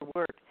do for your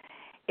work.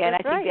 And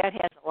That's I think right.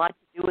 that has a lot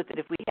to do with it.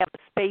 If we have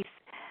a space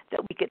that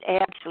we could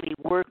actually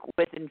work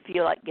with and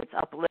feel like gets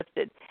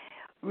uplifted.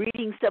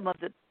 Reading some of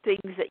the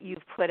things that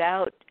you've put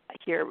out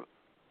here,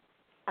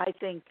 I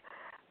think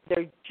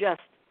they're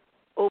just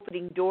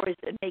opening doors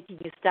and making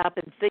you stop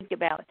and think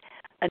about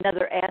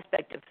another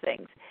aspect of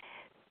things.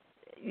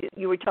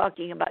 You were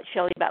talking about,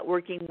 Shelley, about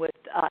working with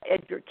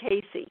Edgar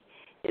Casey.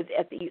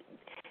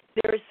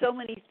 There are so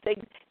many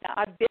things. Now,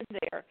 I've been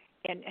there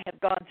and have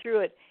gone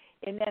through it,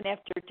 and then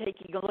after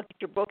taking a look at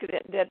your book,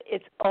 that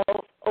it's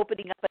all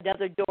opening up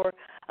another door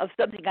of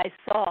something I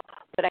saw,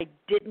 but I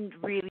didn't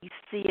really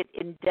see it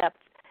in depth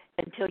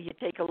until you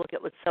take a look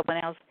at what someone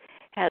else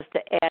has to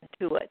add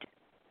to it.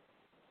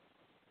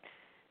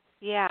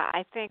 Yeah,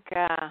 I think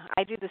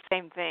I do the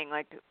same thing.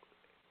 Like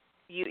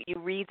you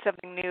read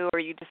something new, or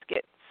you just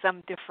get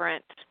some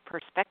different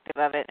perspective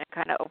of it, and it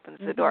kind of opens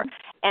the door.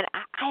 And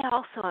I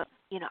also,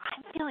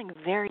 I'm feeling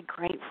very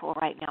grateful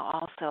right now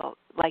also,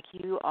 like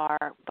you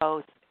are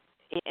both,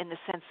 in the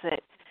sense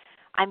that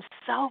I'm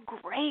so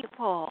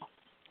grateful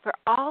for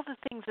all the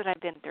things that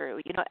I've been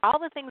through. All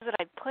the things that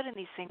I've put in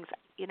these things,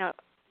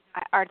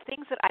 are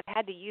things that I've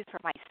had to use for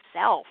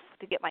myself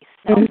to get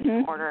myself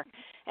in order.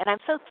 And I'm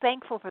so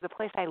thankful for the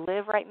place I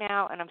live right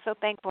now, and I'm so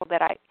thankful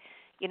that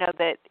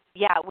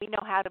we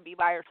know how to be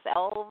by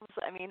ourselves.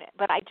 I mean,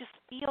 but I just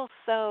feel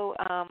so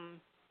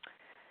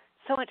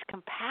much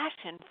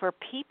compassion for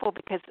people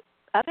because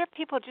other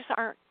people just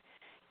aren't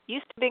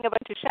used to being a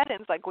bunch of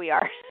shut-ins like we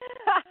are.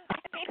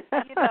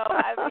 And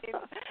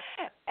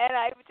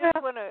I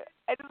just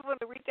want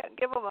to reach out and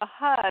give them a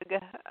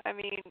hug. I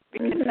mean,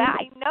 because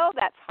I know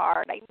that's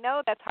hard.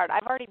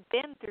 I've already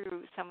been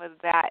through some of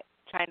that,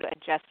 trying to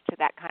adjust to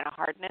that kind of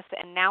hardness,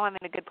 and now I'm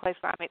in a good place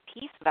where I'm at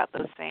peace about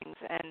those things,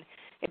 and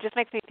it just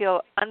makes me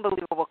feel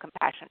unbelievable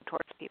compassion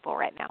towards people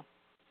right now.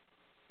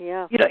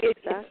 Yeah,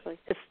 exactly.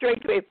 It's a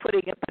strange way of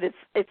putting it, but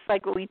it's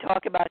like when we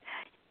talk about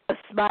a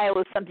smile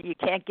is something you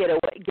can't give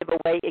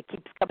away. It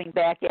keeps coming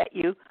back at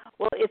you.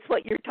 Well, it's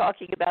what you're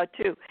talking about,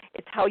 too.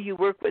 It's how you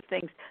work with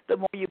things. The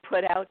more you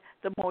put out,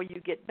 the more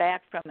you get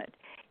back from it.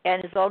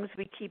 And as long as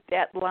we keep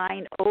that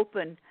line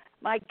open,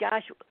 my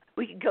gosh,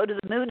 we can go to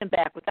the moon and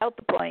back without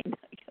the plane.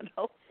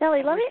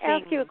 Shelley, let me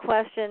ask you a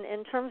question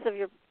in terms of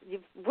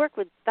you've worked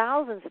with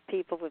thousands of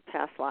people with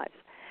past lives.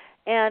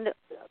 And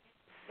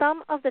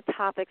some of the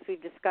topics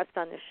we've discussed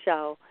on this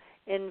show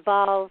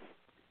involve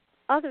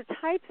other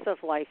types of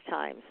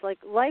lifetimes, like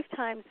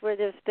lifetimes where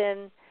there's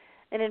been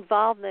an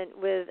involvement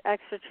with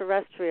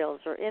extraterrestrials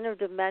or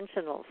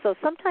interdimensional. So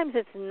sometimes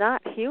it's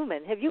not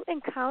human. Have you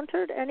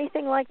encountered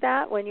anything like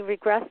that when you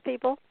regress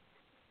people?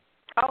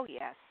 Oh,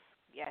 yes.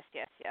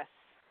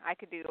 I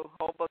could do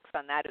whole books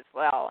on that as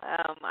well.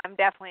 I'm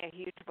definitely a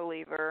huge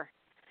believer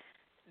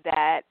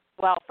that,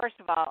 well, first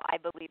of all, I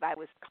believe I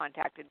was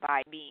contacted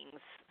by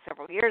beings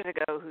several years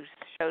ago who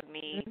showed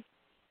me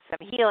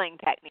some healing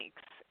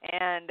techniques.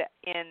 And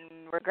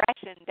in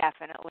regression,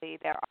 definitely,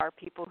 there are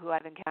people who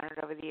I've encountered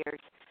over the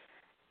years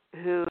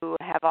who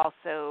have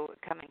also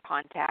come in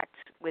contact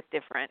with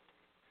different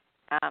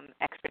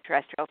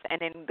extraterrestrials.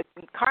 And in the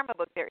Karma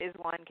book, there is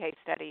one case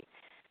study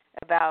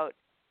about,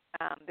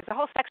 there's a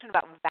whole section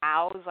about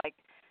vows, like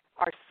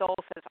our soul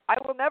says, I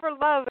will never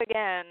love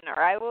again,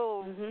 or I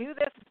will do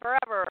this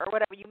forever, or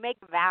whatever. You make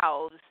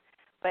vows,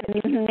 but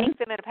if you make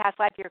them in a past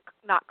life, you're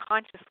not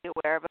consciously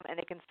aware of them, and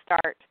they can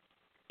start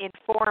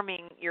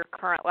informing your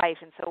current life.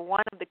 And so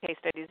one of the case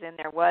studies in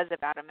there was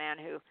about a man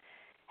who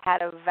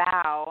had a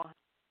vow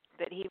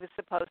that he was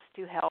supposed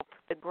to help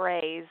the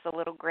grays, the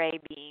little gray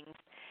beings.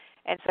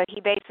 And so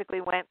he basically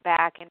went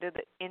back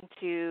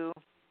into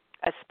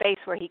a space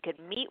where he could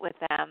meet with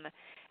them.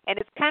 And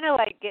it's kind of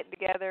like getting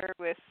together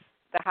with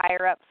the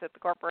higher-ups at the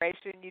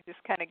corporation. You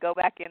just kind of go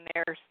back in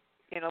there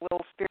in a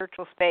little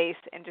spiritual space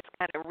and just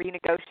kind of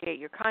renegotiate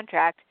your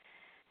contract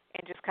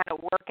and just kind of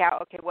work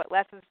out, okay, what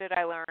lessons did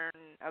I learn?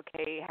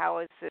 Okay, how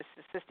is this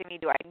assisting me?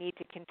 Do I need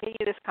to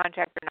continue this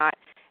contract or not?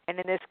 And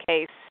in this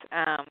case,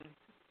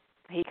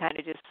 he kind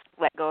of just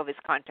let go of his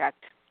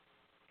contract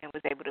and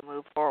was able to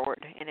move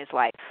forward in his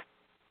life.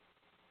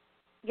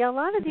 Yeah, a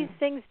lot of these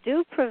things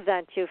do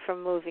prevent you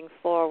from moving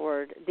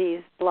forward,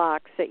 these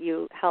blocks that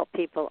you help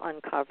people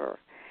uncover.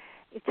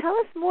 tell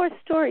us more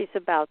stories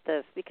about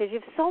this, because you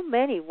have so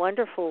many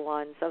wonderful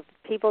ones of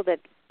people that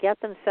get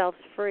themselves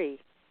free.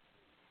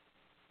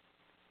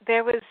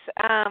 There was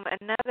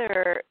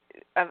another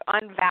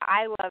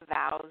I love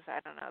vows. I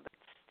don't know.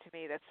 To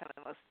me, that's some of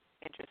the most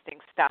interesting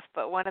stuff.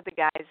 But one of the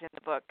guys in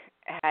the book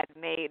had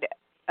made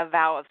a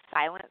vow of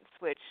silence,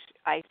 which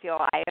I feel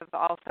I have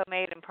also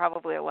made, and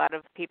probably a lot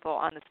of people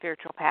on the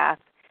spiritual path.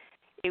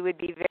 It would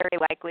be very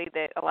likely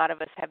that a lot of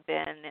us have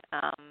been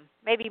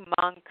maybe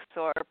monks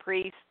or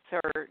priests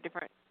or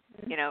different,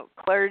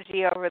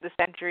 clergy over the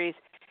centuries.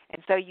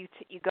 And so you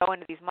go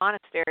into these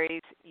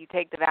monasteries, you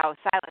take the vow of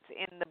silence.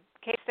 In the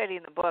case study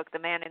in the book, the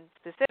man in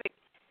specific,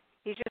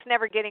 he's just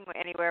never getting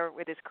anywhere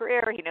with his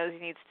career. He knows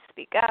he needs to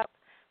speak up,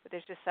 but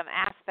there's just some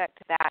aspect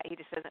to that he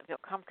just doesn't feel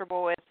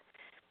comfortable with.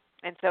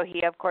 And so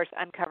he, of course,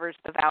 uncovers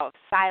the vow of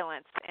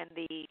silence. And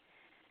the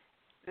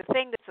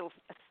thing that's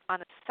on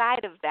the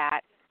side of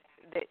that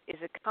is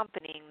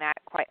accompanying that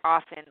quite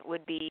often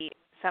would be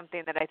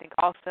something that I think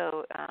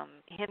also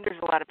hinders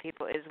a lot of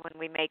people is when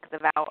we make the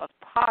vow of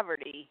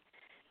poverty.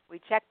 We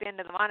checked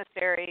into the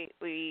monastery,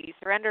 we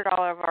surrendered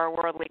all of our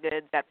worldly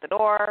goods at the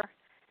door,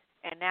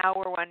 and now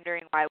we're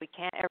wondering why we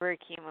can't ever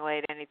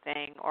accumulate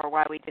anything or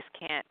why we just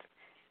can't,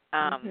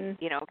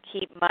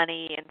 keep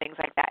money and things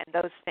like that.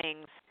 And those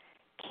things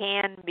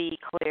can be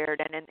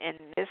cleared. And in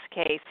this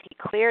case, he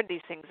cleared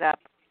these things up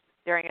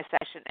during a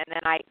session. And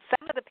then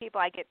some of the people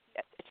I get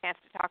a chance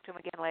to talk to him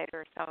again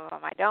later, some of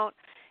them I don't.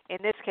 In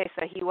this case,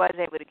 though, he was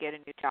able to get a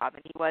new job,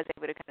 and he was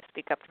able to kind of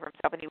speak up for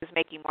himself, and he was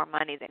making more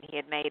money than he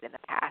had made in the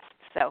past.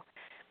 So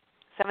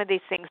some of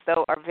these things,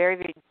 though, are very,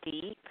 very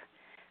deep,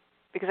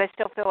 because I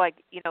still feel like,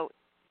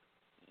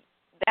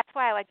 that's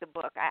why I like the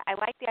book. I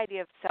like the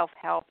idea of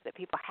self-help, that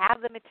people have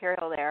the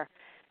material there.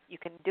 You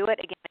can do it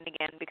again and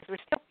again, because we're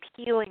still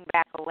peeling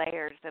back the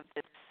layers of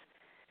this,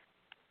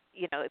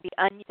 the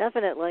onion.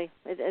 Definitely.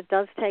 It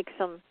does take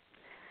some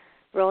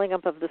rolling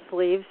up of the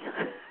sleeves,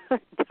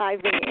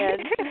 diving in.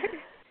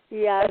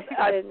 Yes,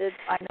 and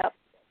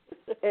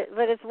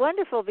but it's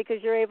wonderful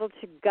because you're able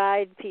to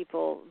guide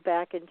people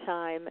back in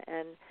time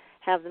and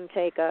have them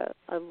take a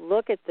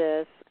look at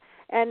this.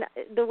 And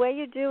the way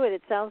you do it,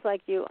 it sounds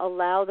like you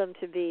allow them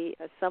to be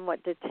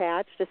somewhat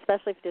detached,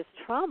 especially if there's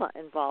trauma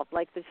involved,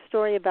 like the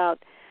story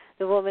about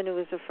the woman who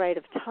was afraid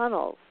of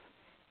tunnels.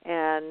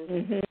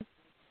 And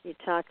you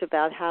talked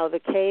about how the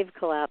cave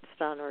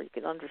collapsed on her. You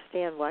can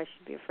understand why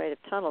she'd be afraid of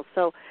tunnels.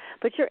 So,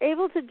 but you're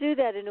able to do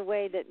that in a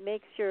way that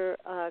makes your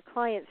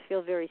clients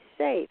feel very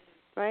safe,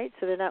 right?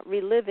 So they're not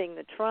reliving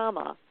the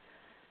trauma.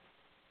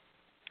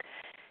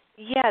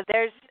 Yeah,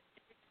 there's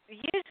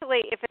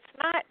usually, if it's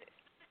not,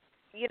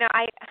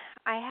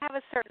 I have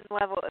a certain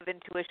level of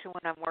intuition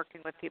when I'm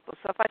working with people.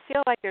 So if I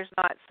feel like there's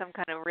not some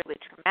kind of really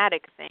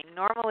traumatic thing,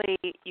 normally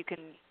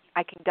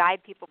I can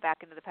guide people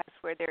back into the past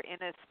where they're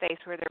in a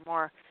space where they're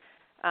more,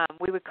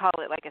 we would call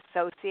it like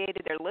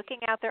associated. They're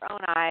looking out their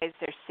own eyes,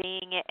 they're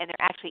seeing it, and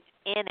they're actually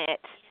in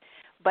it.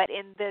 But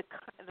in the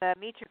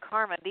Meet Your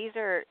Karma, these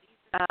are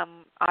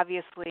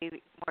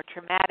obviously more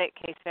traumatic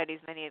case studies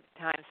many of the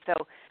times. So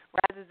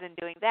rather than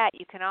doing that,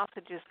 you can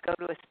also just go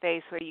to a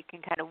space where you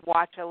can kind of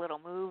watch a little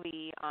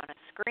movie on a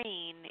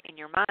screen in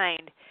your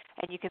mind,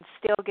 and you can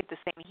still get the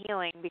same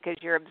healing because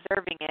you're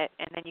observing it,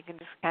 and then you can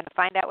just kind of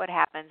find out what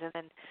happens. And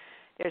then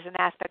there's an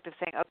aspect of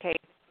saying, okay,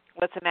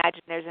 let's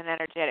imagine there's an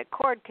energetic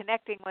cord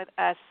connecting with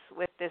us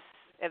with this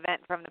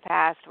event from the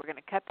past. We're going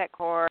to cut that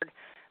cord,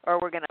 or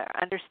we're going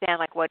to understand,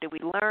 like, what did we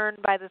learn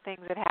by the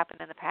things that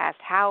happened in the past?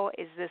 How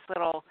is this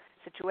little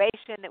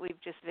situation that we've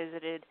just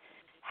visited,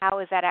 how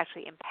is that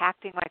actually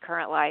impacting my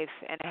current life,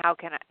 and how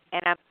can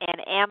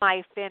am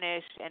I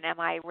finished, and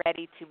am I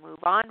ready to move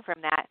on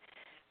from that,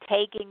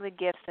 taking the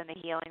gifts and the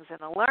healings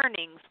and the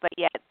learnings, but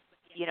yet,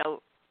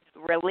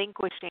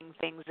 relinquishing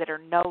things that are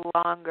no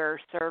longer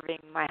serving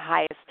my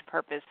highest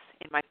purpose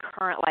in my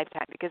current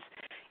lifetime. Because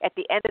at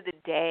the end of the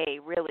day,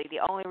 really, the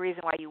only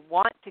reason why you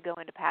want to go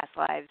into past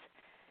lives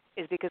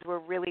is because we're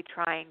really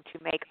trying to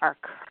make our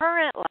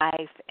current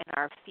life and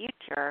our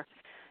future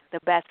the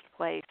best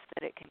place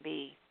that it can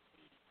be.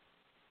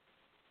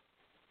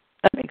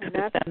 That makes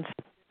good sense.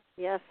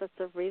 Yes, that's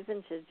a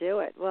reason to do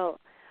it. Well,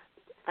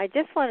 I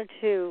just wanted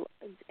to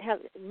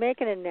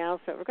make an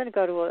announcement. We're going to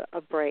go to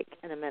a break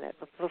in a minute.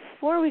 But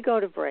before we go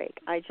to break,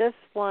 I just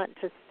want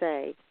to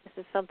say, this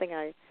is something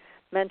I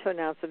meant to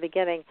announce at the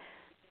beginning.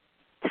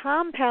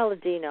 Tom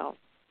Palladino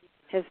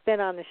has been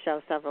on the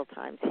show several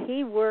times.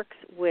 He works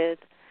with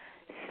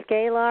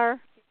Scalar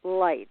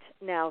Light.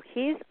 Now,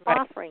 he's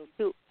offering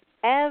to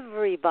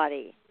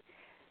everybody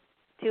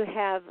to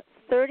have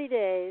 30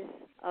 days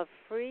of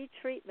free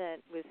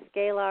treatment with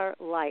Scalar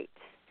Light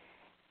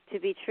to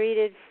be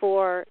treated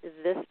for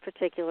this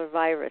particular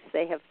virus.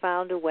 They have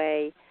found a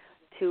way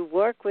to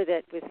work with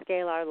it with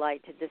Scalar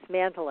Light to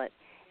dismantle it.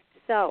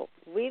 So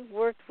we've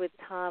worked with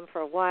Tom for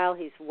a while.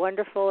 He's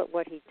wonderful at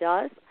what he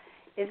does.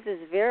 This is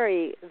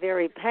very,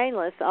 very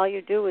painless. All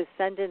you do is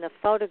send in a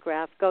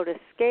photograph. Go to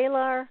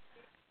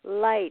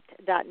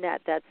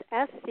scalarlight.net. That's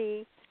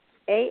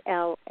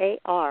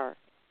SCALAR,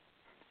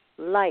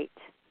 light.net.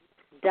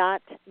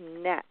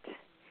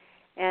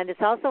 And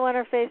it's also on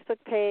our Facebook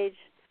page.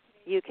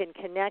 You can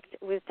connect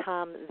with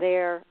Tom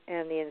there,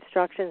 and the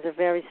instructions are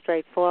very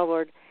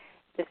straightforward.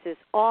 This is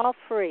all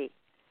free.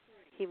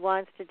 He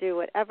wants to do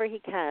whatever he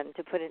can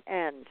to put an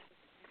end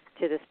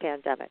to this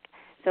pandemic.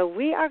 So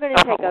we are going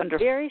to take a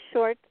very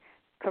short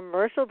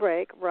commercial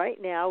break right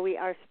now. We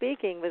are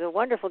speaking with a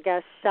wonderful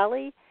guest,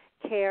 Shelley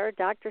Kaehr.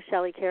 Dr.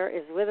 Shelley Kaehr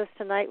is with us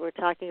tonight. We're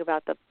talking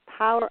about the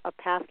power of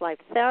past life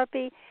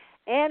therapy,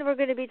 and we're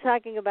going to be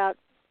talking about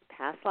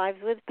past lives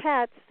with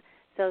pets.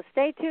 So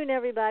stay tuned,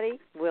 everybody.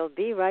 We'll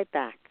be right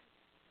back.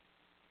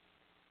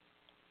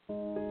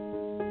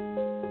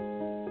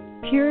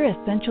 Pure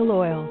essential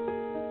oils,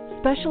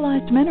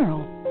 specialized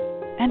minerals,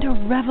 and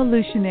a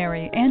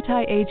revolutionary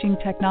anti-aging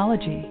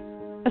technology.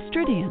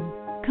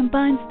 Astridian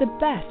combines the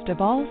best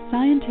of all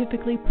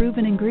scientifically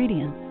proven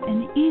ingredients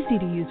in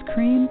easy-to-use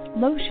creams,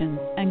 lotions,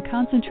 and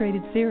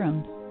concentrated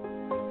serums.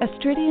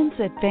 Astridian's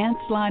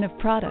advanced line of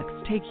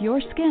products take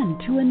your skin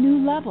to a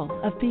new level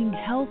of being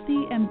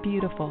healthy and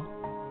beautiful.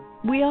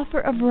 We offer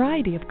a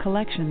variety of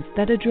collections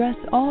that address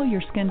all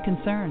your skin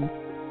concerns.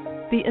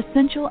 The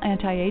Essential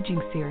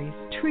Anti-Aging Series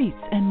treats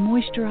and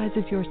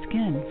moisturizes your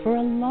skin for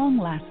a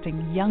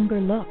long-lasting, younger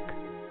look.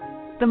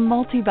 The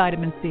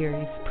Multivitamin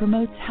Series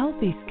promotes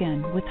healthy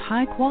skin with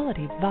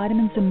high-quality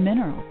vitamins and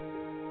minerals.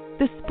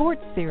 The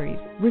Sports Series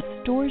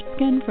restores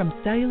skin from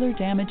cellular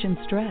damage and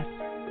stress.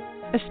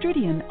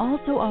 Astridian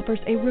also offers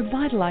a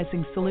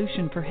revitalizing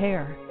solution for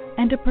hair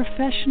and a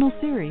professional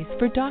series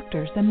for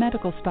doctors and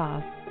medical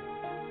spas.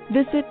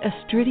 Visit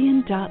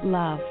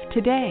astridian.love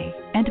today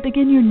and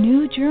begin your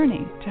new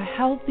journey to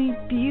healthy,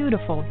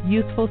 beautiful,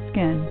 youthful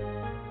skin.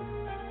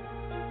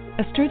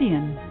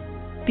 Astridian,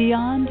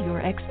 beyond your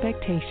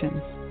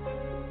expectations.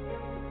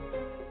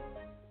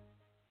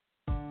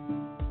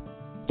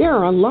 There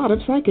are a lot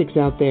of psychics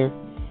out there.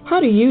 How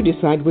do you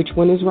decide which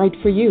one is right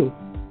for you?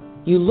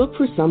 You look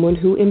for someone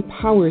who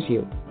empowers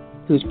you,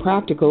 who's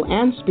practical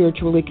and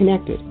spiritually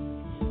connected,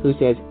 who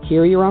says,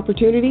 here are your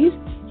opportunities,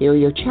 here are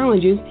your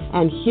challenges,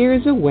 and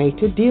here's a way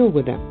to deal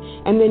with them,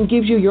 and then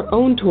gives you your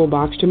own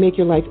toolbox to make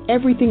your life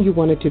everything you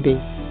want it to be.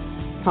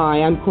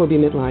 Hi, I'm Corby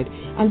Mitleid,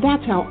 and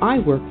that's how I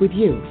work with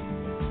you.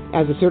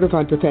 As a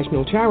certified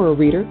professional tarot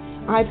reader,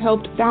 I've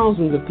helped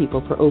thousands of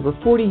people for over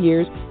 40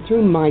 years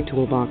through my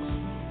toolbox.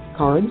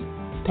 Cards,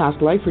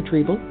 past life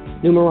retrieval,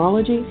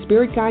 numerology,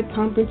 spirit guide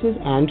conferences,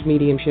 and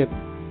mediumship.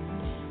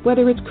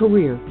 Whether it's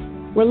career,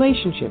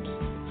 relationships,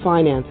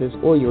 finances,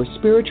 or your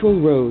spiritual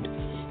road,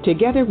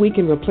 together we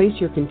can replace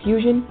your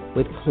confusion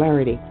with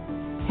clarity.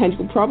 And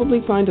you'll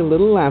probably find a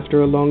little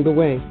laughter along the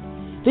way.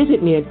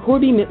 Visit me at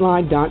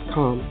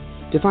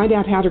CorbyMitleid.com to find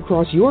out how to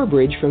cross your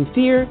bridge from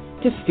fear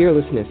to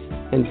fearlessness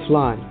and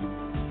fly.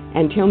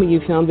 And tell me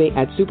you found me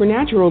at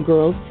Supernatural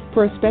Girls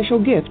for a special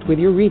gift with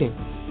your reading.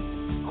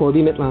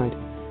 Corby Mitleid,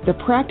 the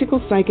practical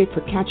psychic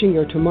for catching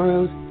your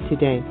tomorrows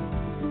today.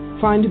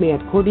 Find me at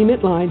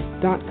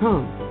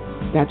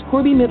CorbyMitleid.com. That's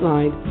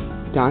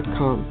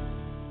CorbyMitleid.com.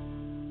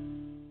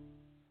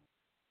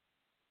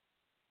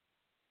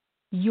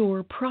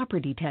 Your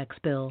property tax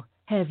bill.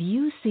 Have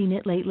you seen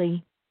it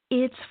lately?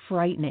 It's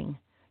frightening.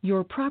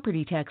 Your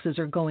property taxes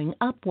are going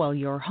up while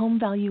your home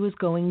value is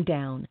going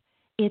down.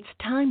 It's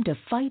time to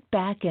fight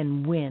back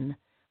and win.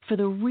 For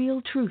the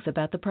real truth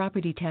about the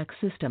property tax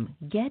system,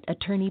 get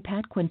attorney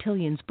Pat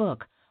Quintilian's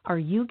book, Are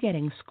You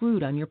Getting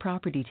Screwed on Your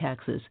Property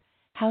Taxes?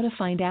 How to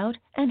Find Out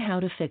and How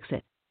to Fix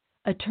It.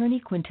 Attorney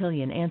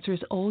Quintilian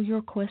answers all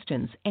your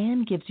questions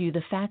and gives you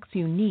the facts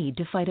you need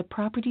to fight a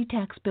property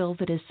tax bill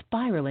that is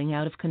spiraling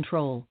out of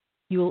control.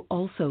 You'll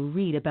also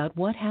read about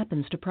what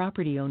happens to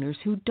property owners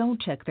who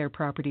don't check their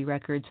property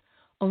records,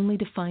 only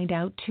to find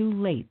out too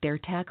late they're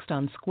taxed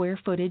on square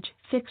footage,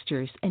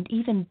 fixtures, and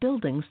even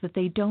buildings that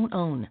they don't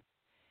own.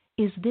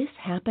 Is this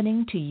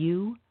happening to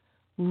you?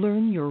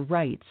 Learn your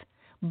rights.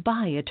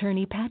 Buy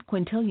attorney Pat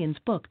Quintilian's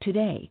book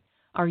today.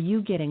 Are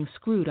You Getting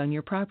Screwed on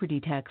Your Property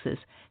Taxes?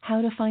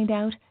 How to Find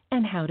Out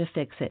and How to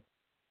Fix It.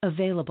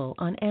 Available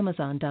on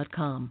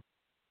Amazon.com.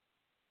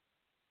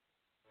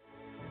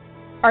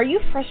 Are you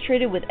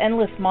frustrated with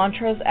endless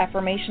mantras,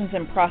 affirmations,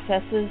 and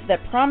processes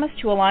that promise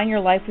to align your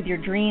life with your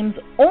dreams,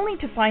 only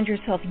to find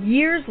yourself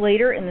years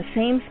later in the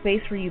same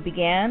space where you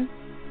began?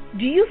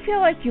 Do you feel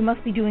like you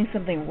must be doing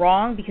something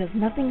wrong because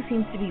nothing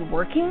seems to be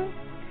working?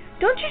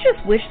 Don't you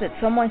just wish that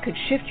someone could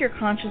shift your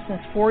consciousness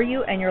for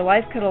you and your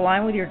life could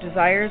align with your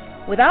desires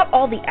without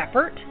all the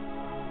effort?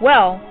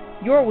 Well,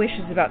 your wish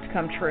is about to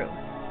come true.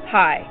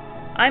 Hi,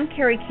 I'm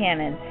Carrie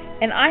Cannon,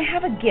 and I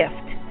have a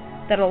gift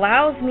that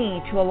allows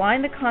me to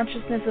align the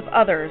consciousness of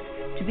others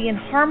to be in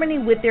harmony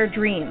with their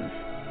dreams.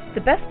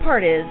 The best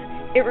part is,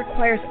 it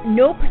requires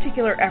no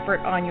particular effort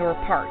on your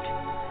part.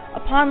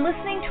 Upon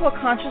listening to a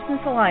consciousness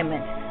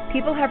alignment,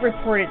 people have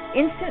reported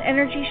instant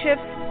energy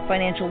shifts,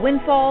 financial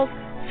windfalls,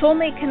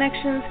 soulmate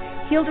connections,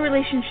 healed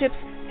relationships,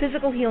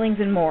 physical healings,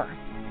 and more.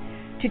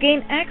 To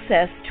gain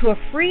access to a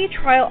free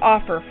trial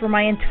offer for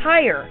my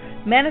entire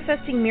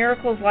Manifesting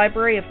Miracles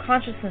library of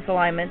consciousness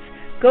alignments,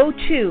 go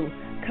to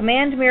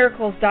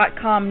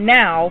commandmiracles.com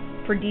now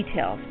for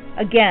details.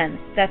 Again,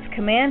 that's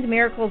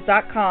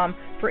commandmiracles.com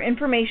for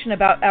information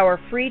about our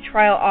free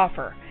trial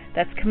offer.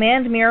 That's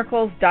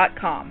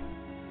commandmiracles.com.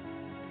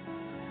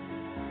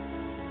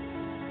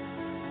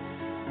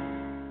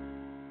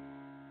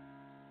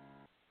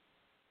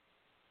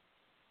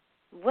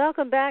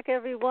 Welcome back,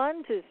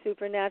 everyone, to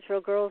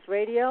Supernatural Girls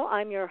Radio.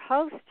 I'm your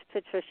host,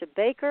 Patricia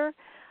Baker.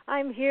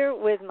 I'm here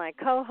with my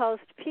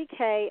co-host,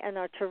 PK, and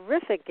our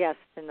terrific guest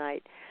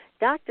tonight,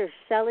 Dr.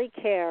 Shelley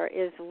Kaehr,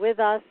 is with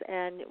us,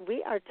 and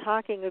we are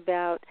talking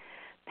about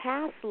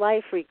past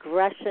life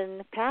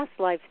regression, past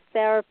life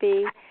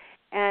therapy,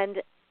 and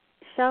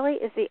Shelley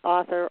is the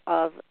author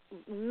of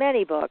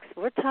many books.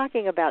 We're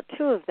talking about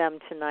two of them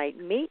tonight,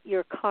 Meet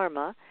Your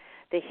Karma,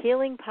 The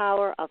Healing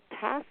Power of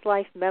Past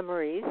Life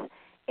Memories,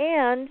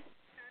 and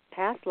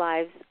Past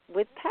Lives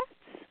with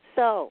Pets.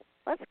 So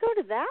let's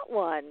go to that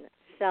one,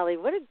 Shelley.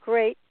 What a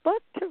great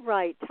book to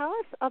write. Tell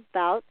us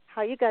about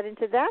how you got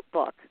into that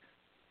book.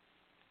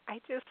 I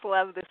just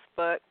love this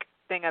book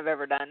thing I've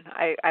ever done.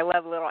 I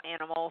love little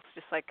animals,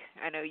 just like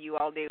I know you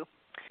all do.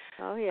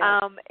 Oh, yeah.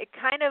 It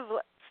kind of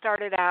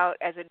started out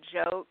as a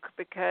joke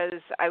because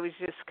I was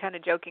just kind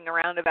of joking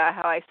around about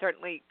how I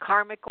certainly,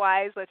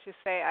 karmic-wise, let's just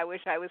say, I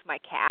wish I was my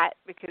cat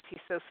because he's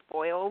so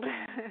spoiled.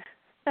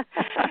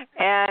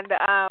 And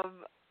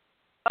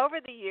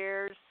over the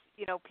years,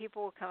 you know,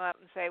 people will come up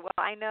and say, well,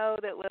 I know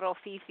that little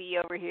Fifi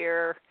over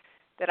here,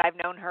 that I've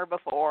known her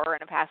before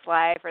in a past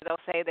life, or they'll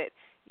say that,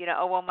 you know,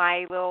 oh, well,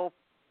 my little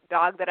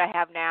dog that I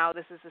have now,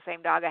 this is the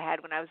same dog I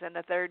had when I was in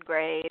the 3rd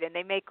grade, and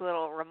they make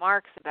little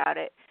remarks about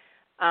it.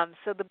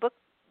 So the book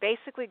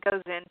basically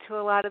goes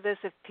into a lot of this.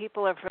 If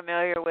people are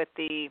familiar with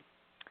the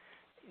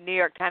New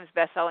York Times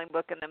bestselling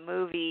book and the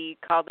movie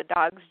called The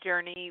Dog's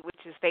Journey,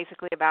 which is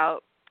basically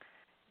about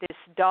this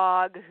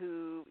dog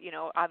who, you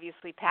know,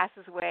 obviously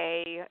passes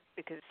away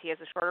because he has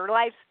a shorter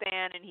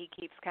lifespan and he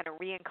keeps kind of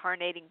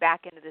reincarnating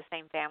back into the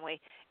same family.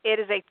 It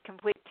is a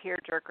complete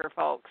tearjerker,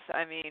 folks.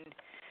 I mean,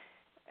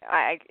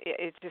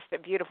 it's just a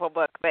beautiful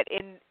book. But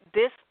in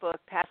this book,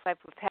 Past Life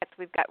with Pets,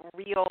 we've got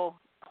real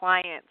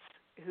clients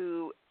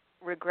who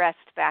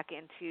regressed back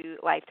into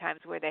lifetimes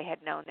where they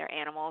had known their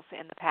animals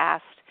in the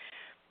past.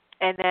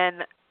 And then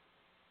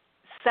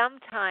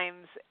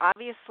sometimes,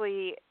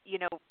 obviously, you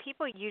know,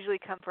 people usually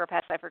come for a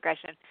past life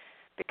regression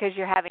because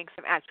you're having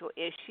some actual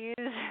issues.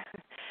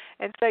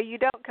 And so you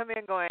don't come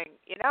in going,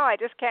 you know, I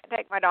just can't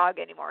take my dog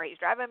anymore. He's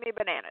driving me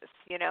bananas,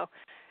 you know.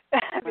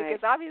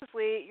 Because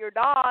obviously your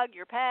dog,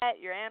 your pet,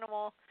 your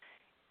animal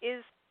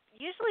is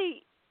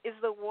usually is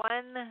the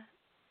one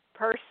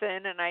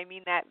person, and I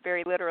mean that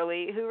very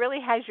literally, who really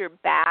has your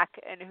back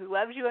and who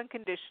loves you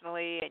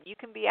unconditionally, and you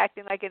can be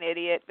acting like an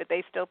idiot, but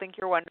they still think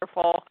you're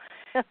wonderful.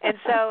 And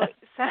so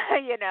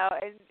you know,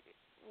 and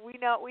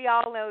we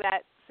all know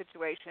that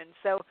situation.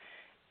 So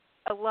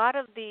a lot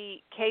of the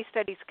case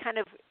studies kind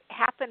of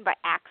happen by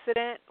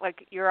accident,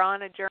 like you're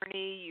on a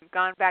journey, you've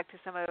gone back to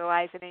some other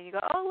lives, and then you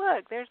go, oh,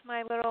 look, there's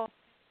my little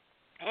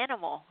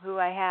animal who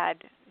I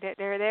had.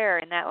 They're there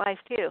in that life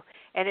too.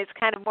 And it's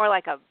kind of more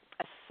like a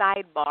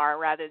sidebar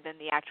rather than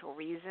the actual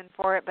reason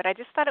for it. But I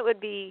just thought it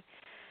would be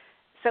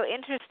so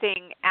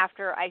interesting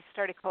after I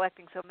started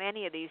collecting so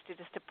many of these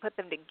to put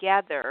them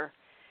together.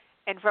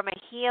 And from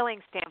a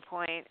healing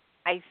standpoint,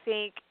 I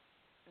think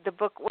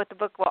what the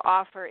book will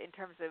offer in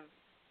terms of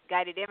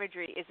guided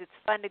imagery is it's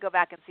fun to go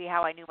back and see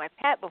how I knew my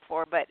pet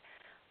before. But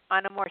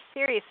on a more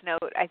serious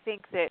note, I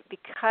think that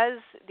because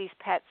these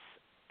pets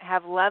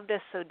have loved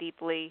us so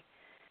deeply,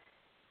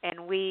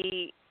 and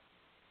we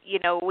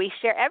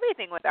share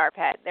everything with our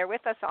pet. They're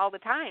with us all the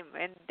time,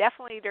 and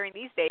definitely during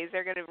these days,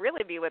 they're going to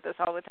really be with us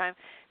all the time,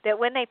 that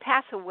when they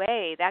pass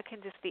away, that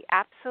can just be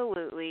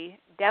absolutely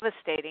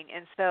devastating.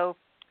 And so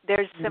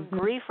there's some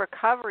grief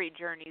recovery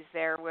journeys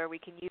there where we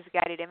can use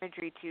guided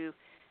imagery to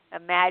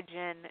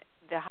imagine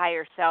the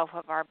higher self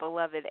of our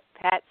beloved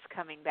pets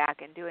coming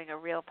back and doing a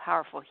real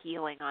powerful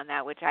healing on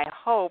that, which I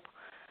hope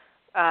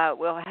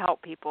will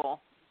help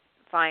people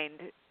find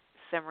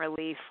some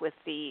relief with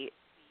the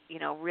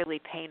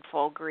really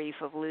painful grief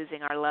of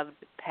losing our loved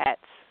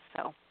pets.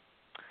 So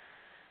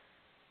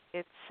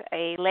it's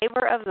a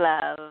labor of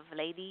love,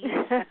 ladies.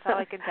 That's all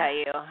I can tell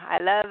you. I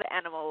love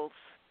animals.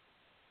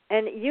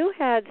 And you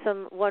had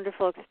some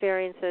wonderful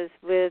experiences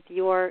with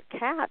your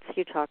cats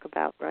you talk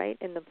about, right,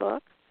 in the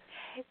book?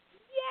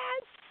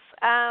 Yes.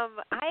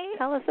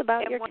 Tell us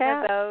about your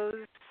cat.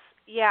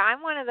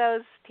 I'm one of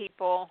those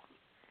people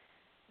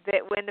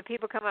that when the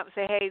people come up and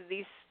say, hey,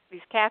 these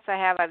cats I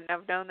have,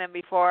 I've known them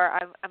before,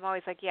 I'm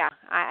always like, yeah,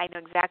 I know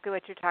exactly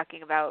what you're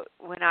talking about.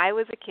 When I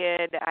was a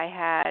kid, I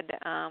had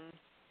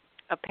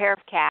a pair of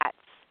cats,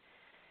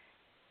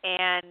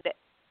 and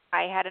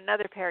I had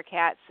another pair of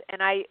cats,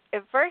 and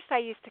at first I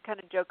used to kind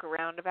of joke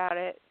around about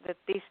it, that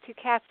these two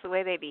cats, the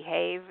way they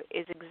behave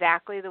is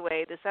exactly the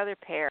way this other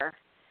pair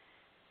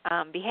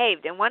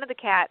behaved. And one of the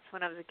cats,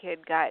 when I was a kid,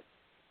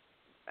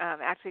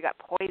 actually got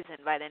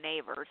poisoned by the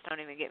neighbors. Don't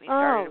even get me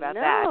started about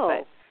that.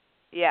 But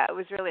yeah, it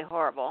was really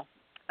horrible.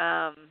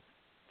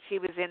 She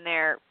was in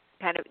there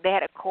they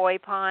had a koi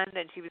pond,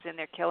 and she was in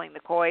there killing the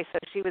koi. So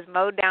she was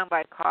mowed down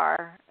by a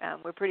car,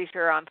 we're pretty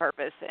sure on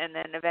purpose, and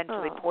then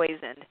eventually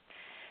poisoned.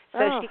 So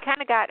she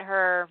kind of got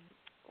her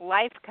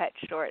life cut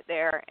short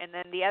there. And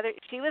then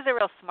she was a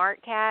real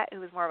smart cat who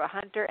was more of a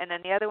hunter, and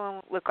then the other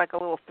one looked like a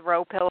little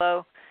throw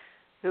pillow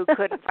who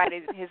couldn't find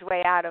his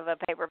way out of a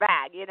paper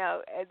bag,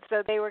 And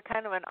so they were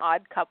kind of an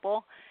odd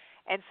couple.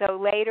 And so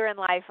later in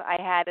life, I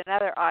had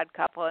another odd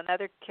couple,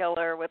 another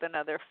killer with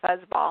another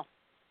fuzzball.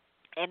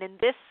 And in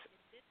this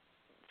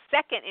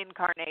second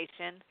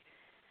incarnation,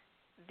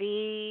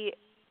 the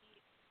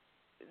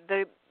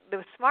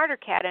smarter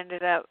cat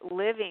ended up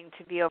living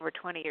to be over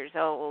 20 years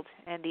old,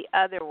 and the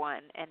other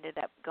one ended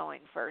up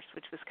going first,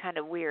 which was kind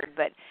of weird.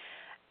 But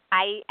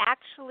I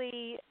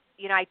actually,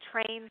 I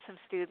trained some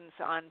students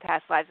on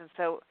past lives, and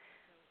so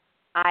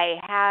I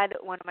had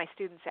one of my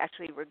students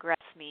actually regress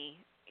me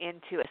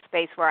into a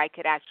space where I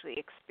could actually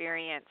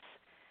experience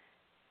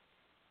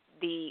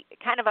the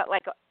kind of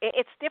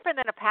it's different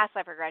than a past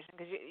life regression,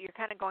 because you're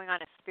kind of going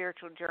on a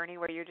spiritual journey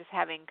where you're just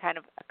having kind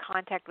of a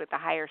contact with the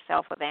higher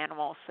self of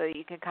animals, so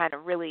you can kind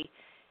of really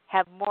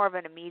have more of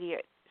an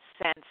immediate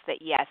sense that,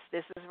 yes,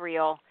 this is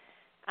real.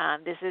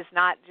 This is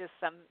not just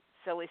some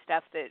silly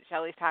stuff that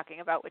Shelley's talking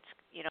about, which,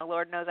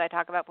 Lord knows I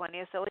talk about plenty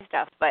of silly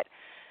stuff, but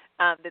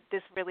that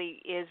this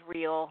really is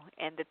real,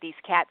 and that these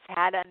cats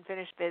had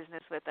unfinished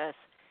business with us.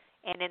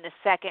 And in the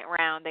second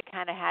round, they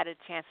kind of had a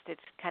chance to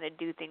kind of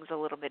do things a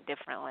little bit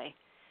differently.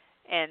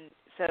 And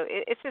so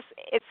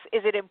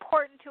is it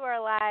important to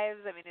our lives?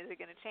 I mean, is it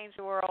going to change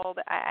the world?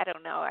 I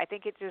don't know. I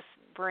think it just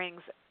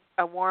brings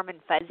a warm and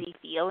fuzzy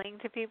feeling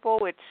to people,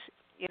 which,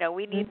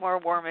 we need more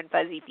warm and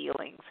fuzzy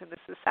feelings in the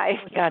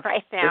society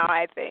right now,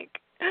 I think.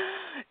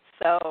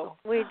 So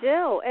we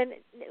do.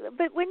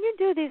 But when you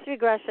do these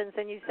regressions,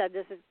 and you said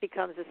this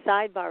becomes a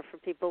sidebar for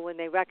people when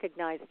they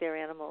recognize their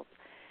animals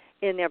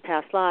in their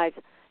past lives,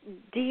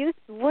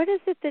 what is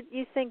it that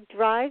you think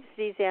drives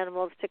these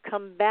animals to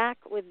come back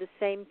with the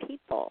same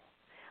people?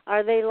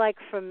 Are they like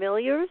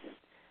familiars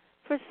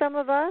for some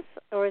of us,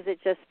 or is it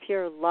just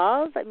pure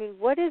love? I mean,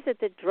 what is it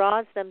that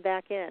draws them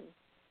back in?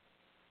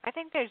 I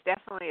think there's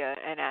definitely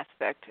an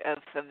aspect of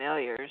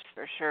familiars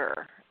for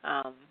sure.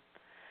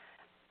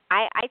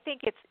 I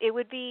think it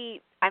would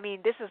be,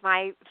 this is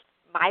my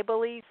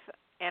belief,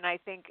 and I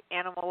think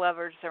animal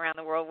lovers around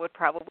the world would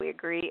probably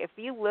agree. If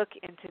you look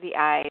into the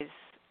eyes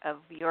of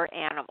your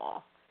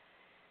animal,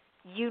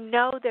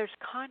 there's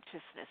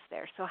consciousness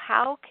there. So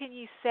how can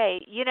you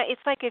say,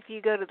 it's like if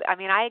you go to,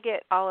 I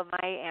get all of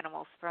my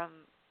animals from,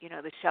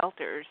 the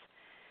shelters,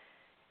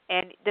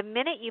 and the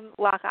minute you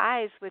lock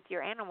eyes with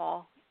your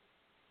animal,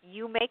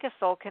 you make a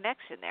soul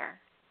connection there.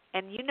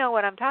 And you know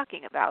what I'm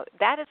talking about.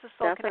 That is a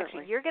soul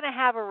connection. You're going to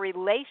have a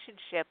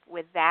relationship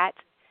with that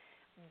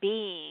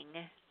being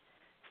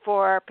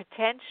for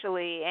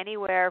potentially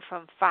anywhere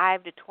from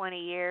 5 to 20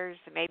 years,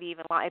 maybe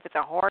even if it's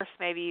a horse,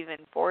 maybe even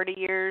 40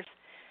 years.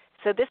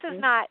 So this is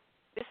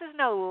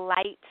no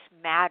light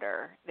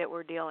matter that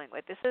we're dealing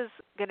with. This is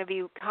going to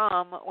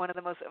become one of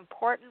the most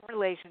important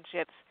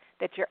relationships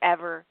that you're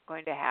ever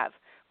going to have,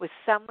 with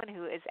someone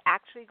who is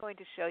actually going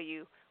to show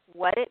you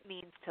what it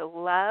means to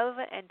love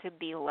and to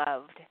be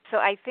loved. So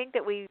I think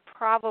that we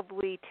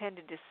probably tend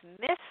to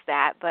dismiss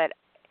that, but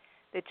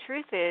the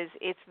truth is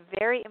it's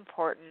very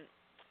important.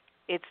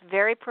 It's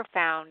very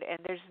profound, and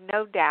there's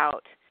no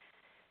doubt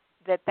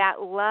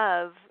that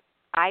love,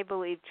 I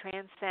believe,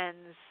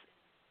 transcends,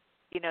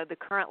 the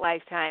current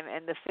lifetime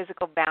and the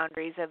physical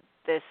boundaries of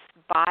this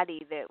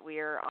body that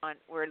we're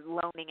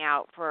loaning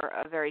out for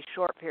a very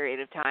short period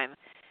of time.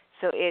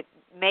 So it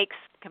makes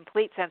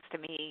complete sense to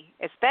me,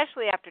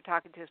 especially after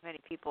talking to as many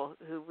people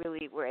who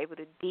really were able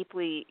to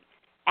deeply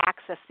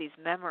access these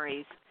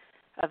memories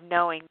of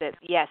knowing that,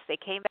 yes, they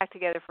came back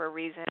together for a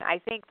reason.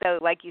 I think, though,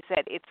 like you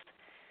said,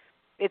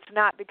 it's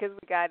not because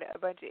we got a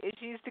bunch of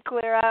issues to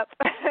clear up,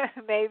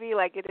 maybe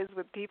like it is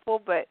with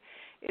people, but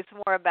it's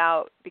more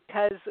about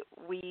because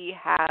we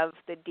have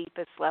the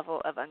deepest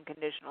level of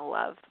unconditional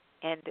love,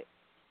 and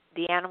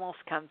the animals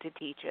come to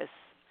teach us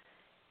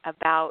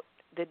about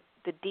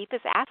the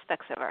deepest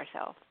aspects of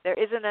ourselves. There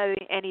isn't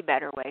any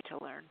better way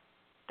to learn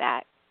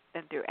that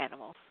than through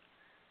animals.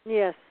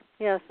 Yes,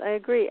 I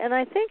agree. And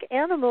I think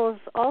animals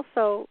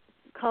also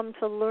come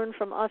to learn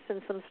from us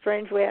in some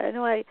strange way. I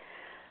know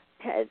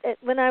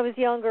when I was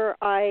younger,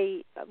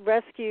 I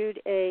rescued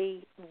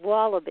a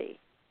wallaby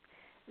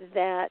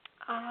that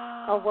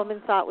a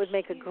woman thought would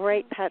make a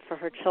great pet for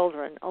her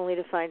children, only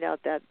to find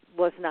out that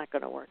was not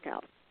going to work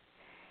out.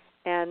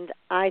 And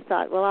I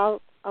thought,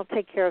 well, I'll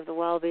take care of the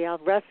wallaby. I'll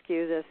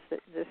rescue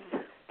this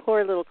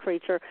poor little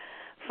creature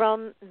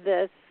from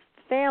this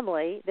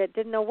family that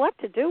didn't know what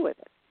to do with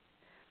it.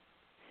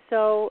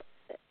 So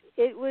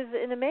it was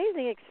an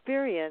amazing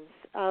experience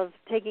of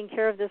taking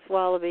care of this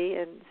wallaby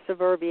in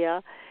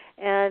suburbia,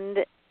 and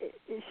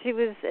she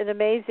was an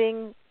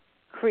amazing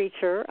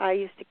creature. I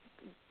used to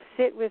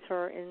sit with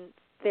her in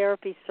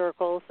therapy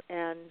circles,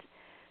 and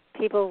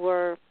people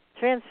were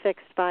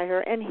transfixed by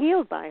her and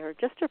healed by her,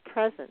 just her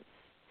presence.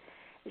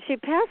 She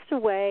passed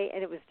away,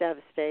 and it was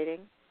devastating.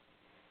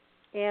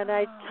 And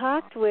I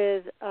talked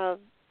with an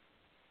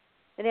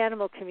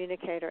animal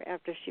communicator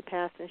after she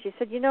passed, and she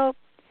said, you know,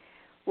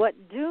 what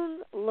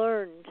Dune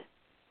learned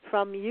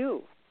from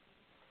you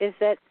is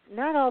that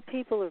not all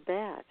people are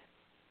bad.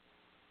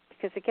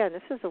 Because, again,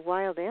 this is a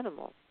wild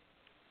animal.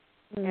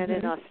 Mm-hmm. And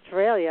in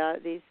Australia,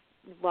 these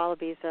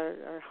wallabies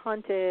are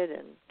hunted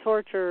and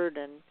tortured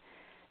and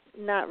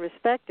not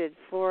respected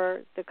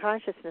for the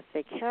consciousness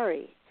they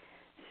carry.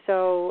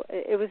 So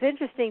it was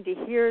interesting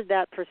to hear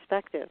that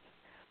perspective,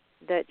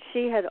 that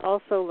she had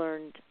also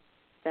learned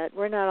that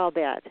we're not all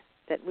bad,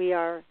 that we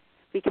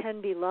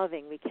can be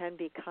loving, we can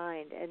be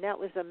kind. And that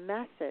was a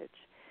message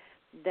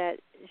that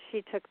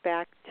she took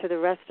back to the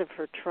rest of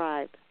her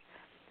tribe.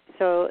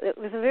 So it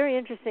was a very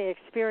interesting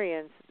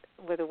experience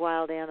with a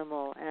wild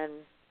animal and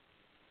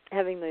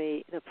having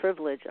the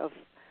privilege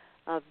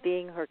of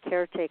being her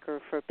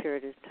caretaker for a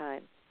period of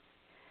time.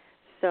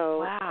 So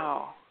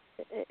wow.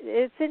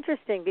 It's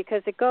interesting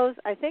because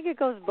I think it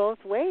goes both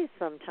ways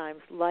sometimes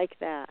like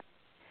that.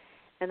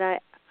 And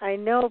I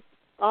know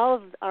all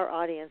of our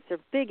audience are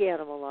big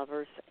animal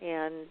lovers,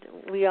 and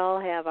we all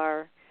have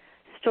our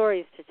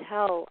stories to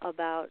tell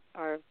about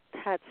our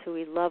pets who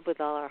we love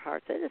with all our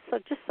hearts. It is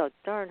just so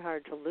darn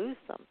hard to lose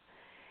them.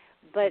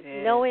 But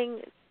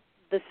knowing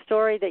the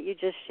story that you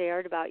just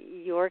shared about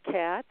your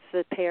cats,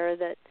 the pair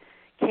that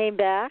came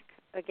back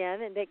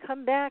again, and they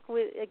come back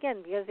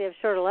because they have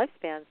shorter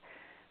lifespans,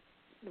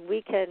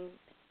 we can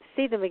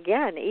see them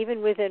again,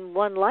 even within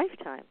one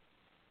lifetime.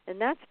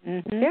 And that's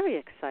very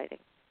exciting.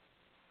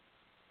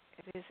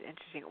 It is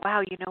interesting.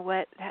 Wow, you know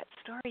what? That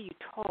story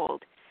you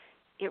told,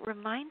 it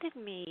reminded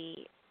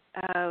me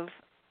of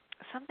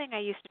something I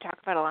used to talk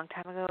about a long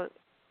time ago,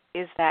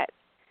 is that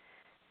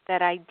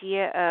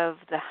idea of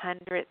the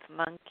 100th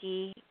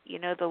monkey, you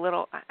know, the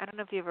little, I don't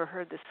know if you ever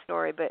heard this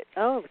story, but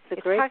it's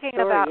a great talking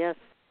story, about yes.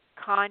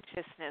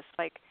 consciousness.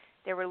 Like,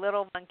 there were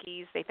little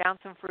monkeys, they found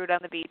some fruit on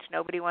the beach,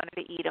 nobody wanted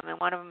to eat them, and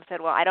one of them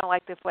said, well, I don't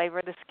like the flavor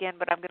of the skin,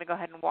 but I'm going to go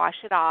ahead and wash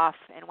it off.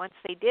 And once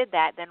they did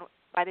that, then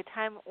by the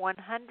time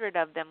 100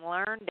 of them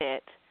learned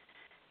it,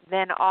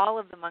 then all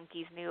of the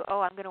monkeys knew,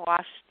 I'm going to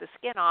wash the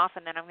skin off,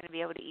 and then I'm going to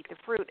be able to eat the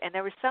fruit. And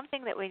there was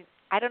something that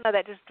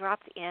that just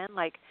dropped in,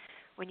 like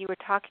when you were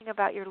talking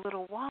about your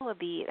little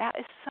wallaby, that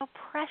is so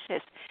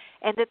precious.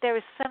 And that there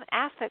was some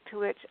aspect to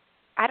which,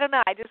 I don't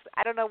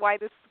know why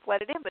this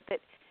flooded in, but that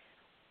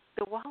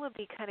the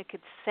wallaby kind of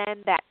could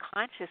send that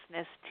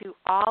consciousness to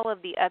all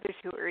of the others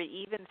who are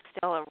even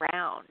still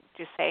around,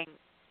 just saying,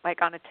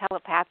 like on a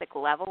telepathic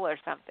level or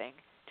something,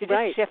 to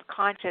just shift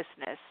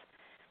consciousness,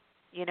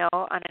 you know,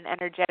 on an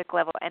energetic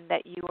level, and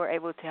that you were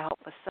able to help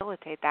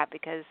facilitate that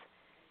because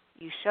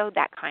you showed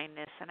that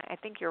kindness. And I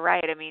think you're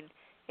right. I mean,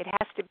 it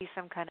has to be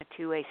some kind of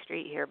two-way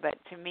street here, but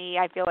to me,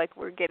 I feel like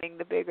we're getting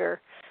the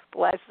bigger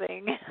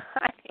blessing.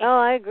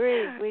 I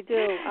agree. We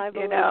do. I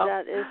believe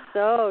that is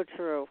so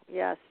true.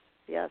 Yes,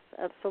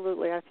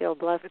 absolutely. I feel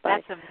blessed by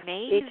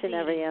each and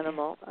every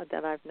animal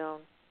that I've known.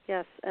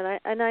 Yes,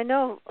 and I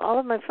know all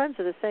of my friends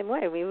are the same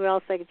way. We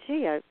all say,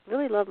 gee, I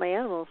really love my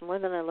animals more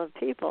than I love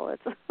people.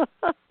 It's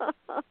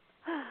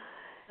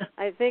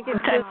I think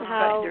it's just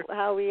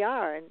how we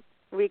are, and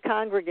we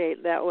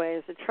congregate that way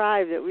as a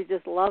tribe, that we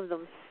just love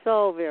them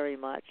so very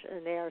much,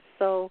 and they are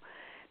so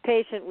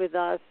patient with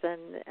us,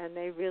 and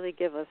they really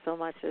give us so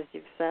much, as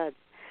you've said.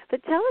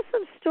 But tell us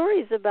some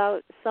stories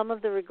about some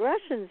of the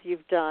regressions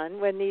you've done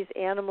when these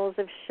animals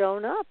have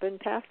shown up in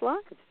past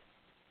lives.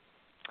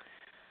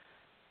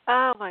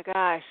 Oh, my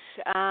gosh.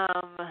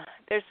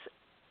 There's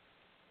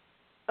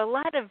a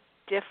lot of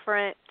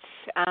different,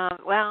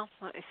 let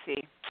me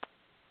see.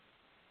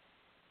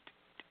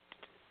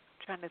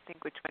 I'm trying to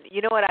think which one.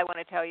 You know what I want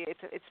to tell you?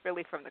 It's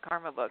really from the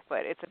Karma book,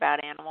 but it's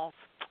about animals.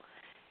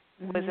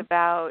 It was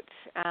about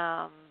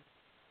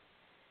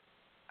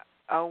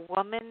a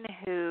woman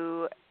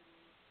who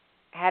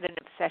had an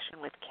obsession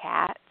with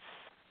cats.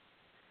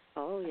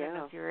 Oh, yeah. I don't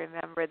know if you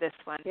remember this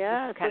one.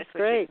 Yeah, this is kind of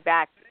switching great.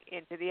 back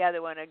into the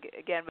other one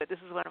again, but this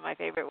is one of my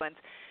favorite ones.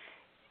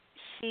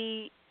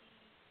 She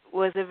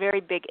was a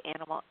very big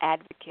animal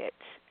advocate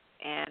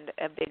and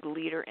a big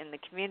leader in the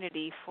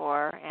community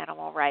for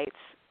animal rights,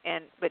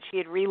 but she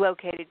had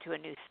relocated to a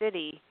new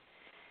city,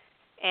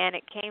 and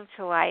it came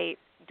to light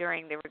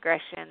during the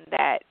regression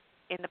that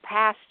in the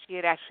past she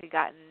had actually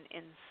gotten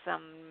in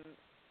some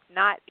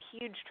not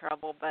huge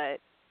trouble, but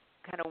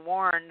kind of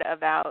warned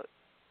about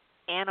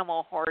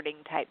animal hoarding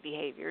type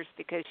behaviors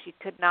because she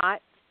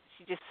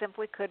just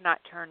simply could not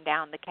turn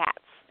down the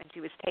cats, and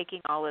she was taking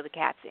all of the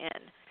cats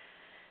in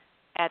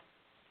at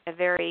a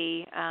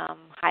very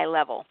high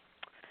level.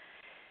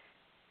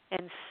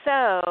 And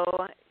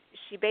so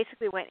she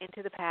basically went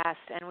into the past,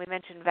 and we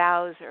mentioned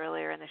vows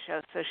earlier in the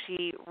show, so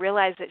she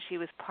realized that she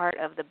was part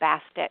of the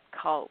Bastet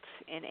cult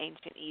in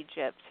ancient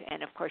Egypt,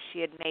 and of course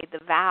she had made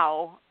the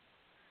vow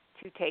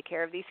to take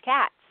care of these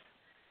cats.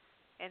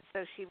 And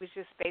so she was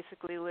just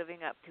basically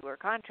living up to her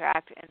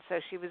contract. And so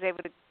she was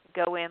able to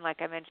go in,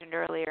 like I mentioned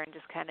earlier, and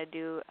just kind of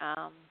do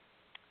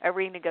a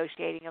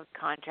renegotiating of the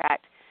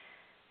contract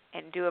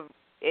and do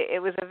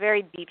it was a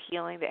very deep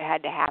healing that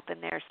had to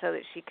happen there so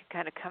that she could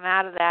kind of come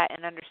out of that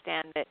and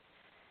understand that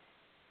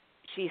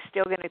she's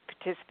still going to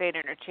participate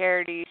in her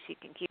charity. She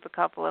can keep a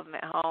couple of them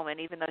at home, and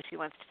even though she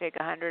wants to take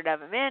 100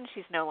 of them in,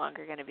 she's no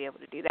longer going to be able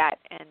to do that.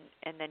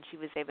 And then she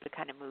was able to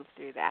kind of move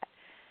through that.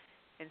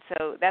 And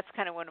so that's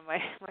kind of one of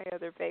my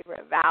other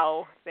favorite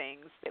vow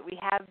things, that we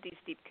have these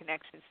deep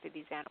connections to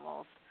these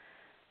animals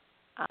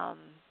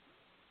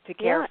to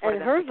care for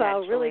them. And her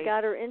vow really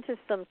got her into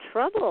some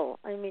trouble.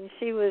 I mean,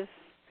 she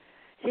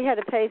had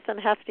to pay some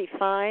hefty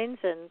fines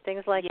and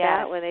things like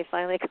that when they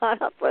finally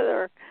caught up with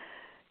her.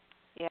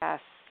 Yes.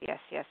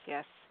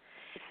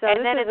 So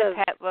and then in the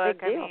pet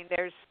book, I mean,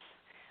 there's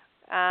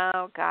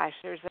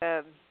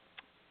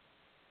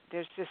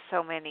just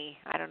so many.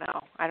 I don't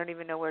know. I don't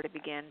even know where to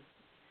begin.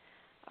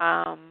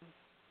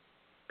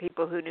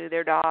 People who knew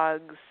their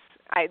dogs.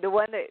 The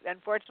one that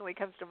unfortunately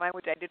comes to mind,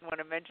 which I didn't want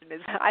to mention,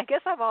 is I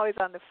guess I'm always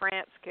on the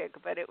France kick,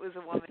 but it was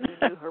a woman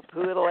who knew her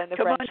poodle in the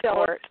French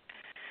court.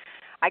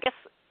 I guess,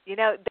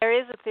 there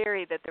is a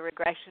theory that the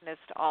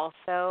regressionist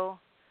also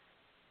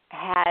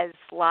has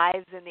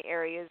lives in the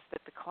areas that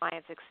the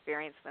clients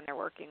experience when they're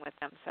working with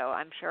them. So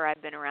I'm sure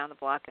I've been around the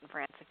block in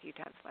France a few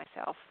times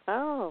myself.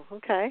 Oh,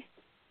 okay.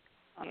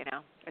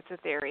 It's a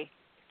theory.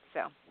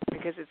 So,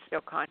 because it's still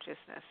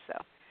consciousness. So,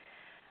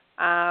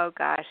 oh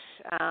gosh.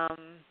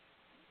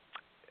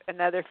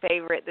 Another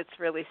favorite that's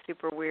really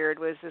super weird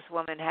was this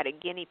woman had a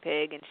guinea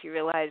pig, and she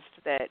realized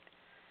that,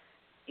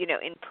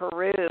 in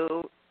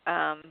Peru,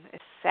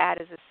 as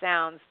sad as it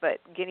sounds, but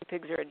guinea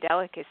pigs are a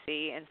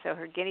delicacy, and so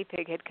her guinea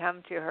pig had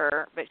come to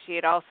her, but she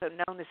had also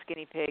known this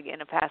guinea pig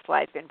in a past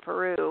life in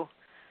Peru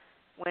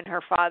when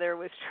her father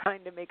was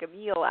trying to make a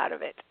meal out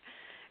of it.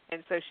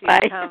 And so she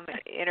had come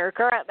in her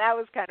current, that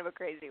was kind of a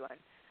crazy one.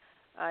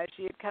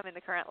 She had come in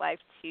the current life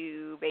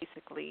to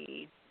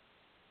basically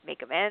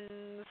make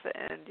amends,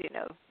 and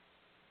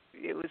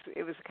it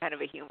was kind of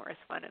a humorous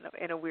one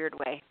in a weird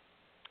way.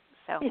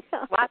 So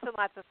lots and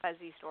lots of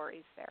fuzzy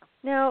stories there.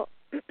 Now,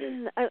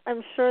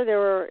 I'm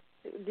sure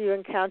you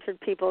encountered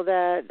people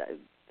that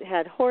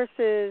had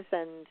horses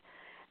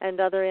and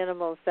other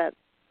animals that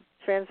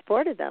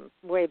transported them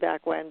way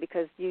back when,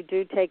 because you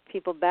do take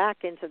people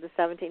back into the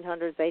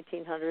 1700s,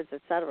 1800s,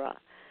 etc.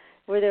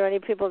 Were there any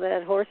people that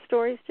had horse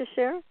stories to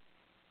share?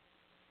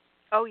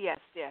 Oh, yes.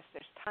 There's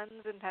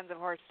tons and tons of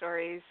horse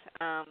stories.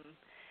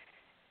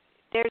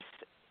 There's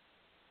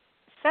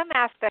some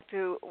aspect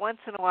to once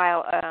in a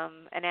while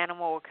an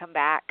animal will come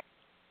back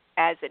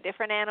as a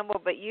different animal,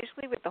 but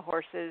usually with the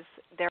horses,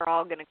 they're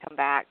all going to come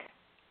back.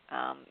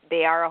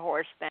 They are a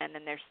horse then,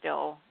 and they're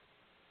still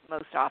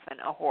most often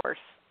a horse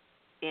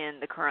in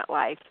the current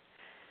life.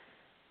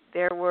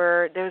 There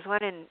was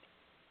one in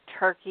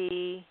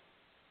Turkey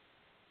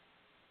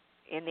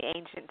in the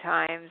ancient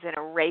times in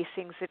a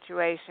racing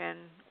situation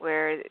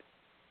where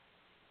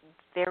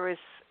there was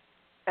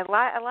a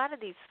lot of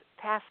these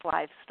past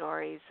life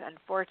stories,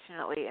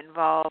 unfortunately,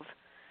 involve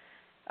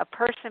a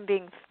person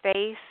being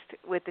faced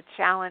with the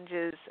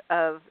challenges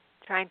of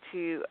trying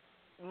to,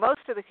 most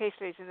of the case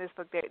studies in this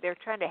book, they're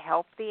trying to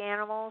help the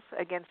animals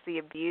against the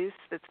abuse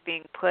that's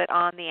being put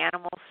on the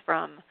animals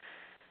from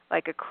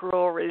like a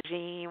cruel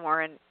regime,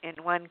 or in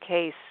one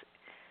case,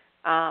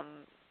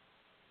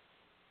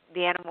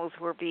 the animals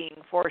were being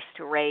forced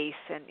to race,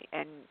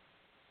 and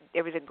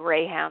there was a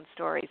greyhound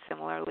story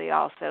similarly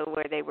also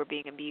where they were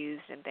being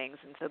abused and things,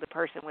 and so the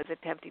person was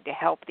attempting to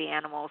help the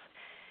animals.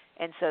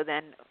 And so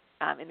then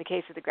in the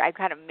case of I'm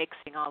kind of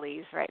mixing all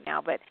these right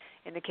now, but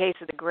in the case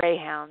of the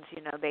greyhounds,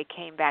 they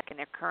came back in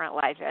their current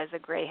life as a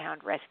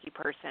greyhound rescue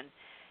person,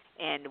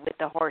 and with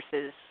the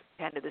horses,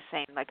 kind of the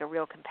same, like a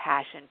real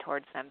compassion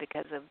towards them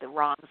because of the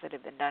wrongs that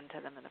have been done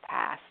to them in the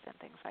past and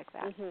things like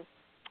that. Mm-hmm.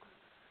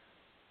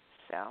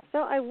 So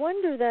I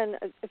wonder then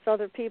if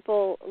other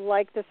people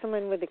like the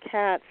woman with the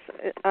cats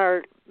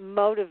are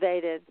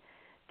motivated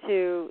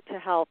to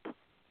help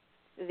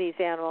these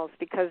animals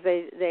because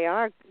they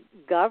are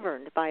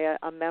governed by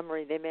a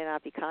memory they may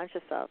not be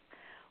conscious of,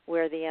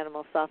 where the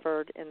animal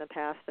suffered in the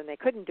past and they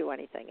couldn't do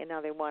anything, and now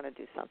they want to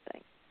do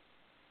something.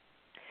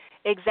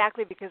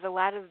 Exactly, because a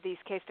lot of these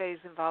case studies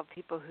involve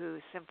people who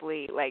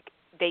simply,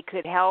 they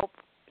could help,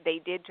 they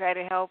did try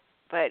to help,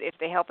 but if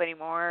they help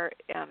anymore,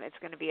 it's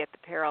going to be at the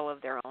peril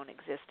of their own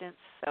existence.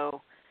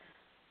 So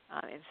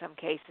in some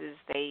cases,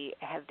 they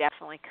have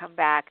definitely come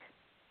back.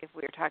 If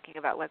we were talking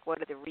about,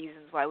 what are the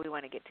reasons why we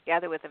want to get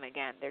together with them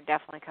again, they're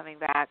definitely coming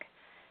back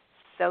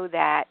so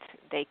that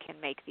they can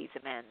make these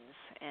amends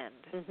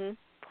and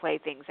play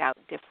things out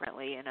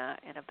differently in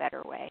a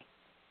better way.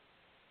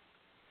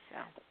 So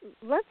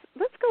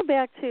let's go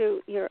back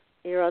to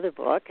your other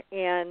book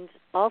and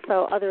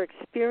also other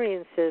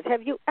experiences.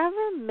 Have you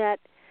ever met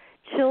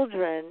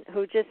children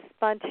who just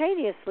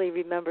spontaneously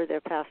remember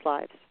their past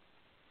lives?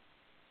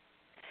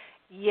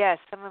 Yes,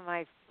 some of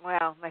my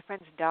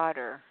friend's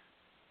daughter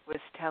was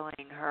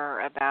telling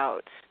her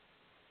about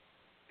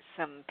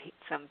some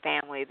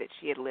family that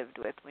she had lived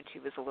with when she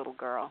was a little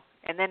girl.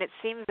 And then it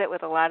seems that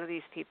with a lot of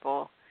these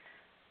people,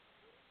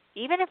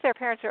 even if their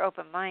parents are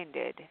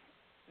open-minded,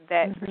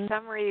 that for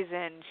some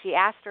reason she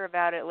asked her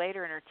about it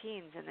later in her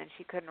teens, and then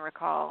she couldn't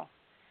recall,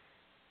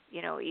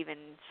 even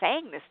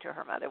saying this to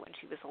her mother when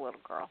she was a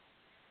little girl.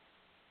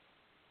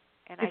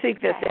 And I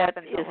think that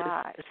happens is a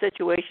lot. a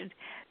situation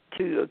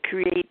to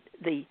create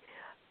the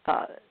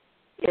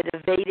it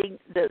evading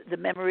the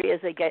memory as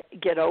they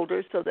get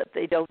older, so that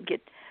they don't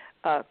get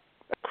a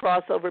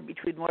crossover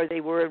between where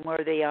they were and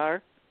where they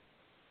are.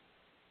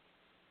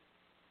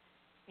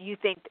 You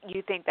think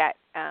that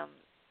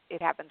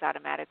it happens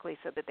automatically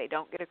so that they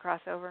don't get a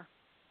crossover?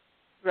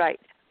 Right.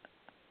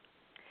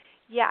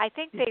 Yeah, I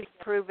think they've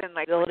proven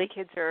when the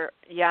kids are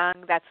young,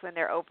 that's when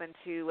they're open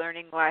to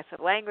learning lots of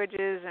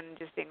languages and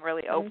just being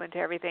really open to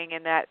everything,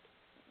 and that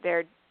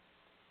their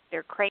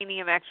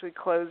cranium actually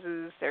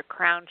closes, their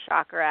crown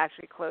chakra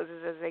actually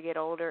closes as they get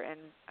older, and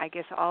I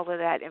guess all of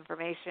that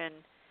information,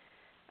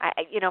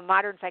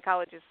 modern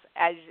psychologists,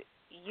 as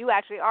you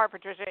actually are,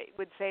 Patricia,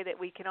 would say that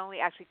we can only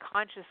actually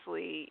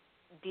consciously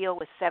deal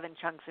with 7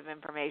 chunks of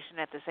information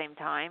at the same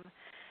time.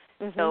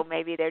 So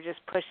maybe they're just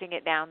pushing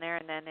it down there,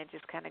 and then it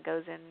just kind of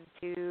goes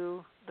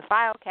into the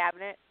file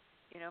cabinet,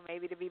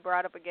 maybe to be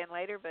brought up again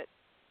later, but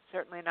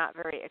certainly not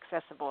very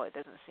accessible, it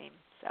doesn't seem.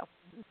 So.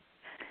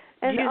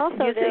 And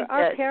also, there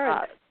are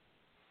parents.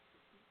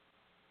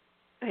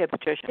 Go ahead,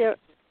 Patricia.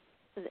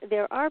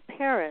 There are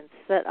parents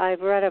that I've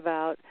read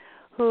about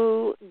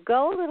who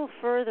go a little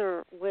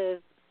further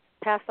with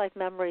past life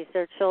memories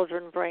their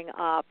children bring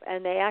up,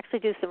 and they actually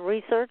do some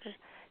research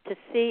to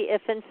see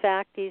if, in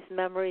fact, these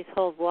memories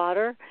hold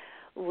water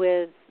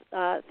with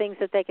things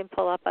that they can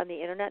pull up on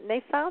the Internet. And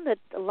they found that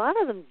a lot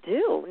of them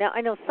do. Now, I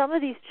know some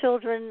of these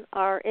children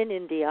are in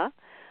India,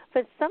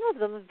 but some of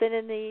them have been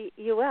in the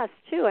U.S.,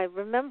 too. I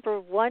remember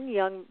one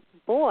young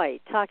boy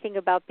talking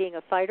about being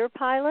a fighter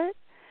pilot.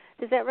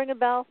 Does that ring a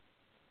bell?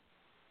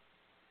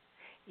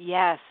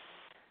 Yes.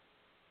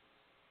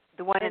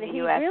 The one in the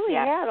U.S., he really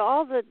had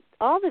all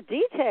the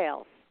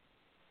details.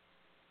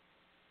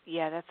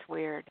 Yeah, that's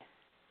weird.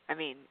 I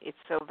mean, it's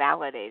so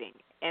validating.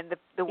 And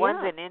the ones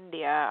in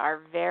India are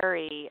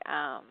very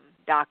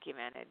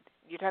documented.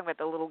 You're talking about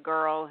the little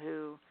girl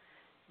who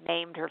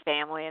named her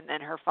family, and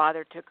then her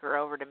father took her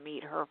over to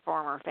meet her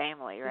former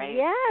family, right?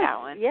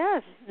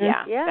 Yes.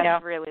 Yeah,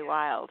 that's really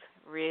wild.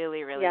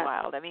 Really, really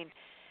wild. I mean,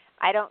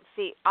 I don't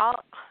see all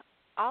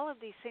of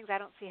these things. I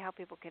don't see how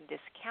people can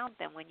discount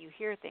them when you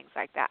hear things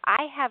like that.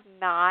 I have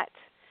not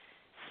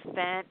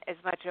spent as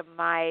much of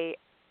my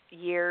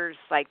years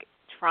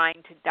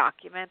trying to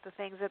document the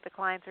things that the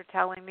clients are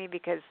telling me,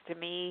 because to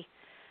me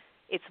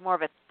it's more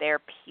of a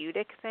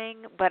therapeutic thing,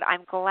 but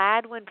I'm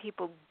glad when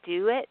people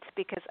do it,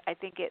 because I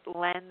think it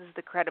lends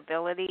the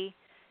credibility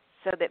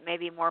so that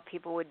maybe more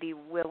people would be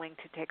willing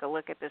to take a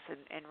look at this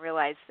and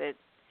realize that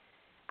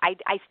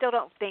I still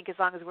don't think, as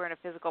long as we're in a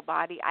physical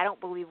body, I don't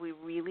believe we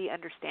really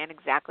understand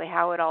exactly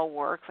how it all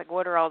works.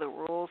 What are all the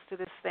rules to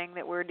this thing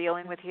that we're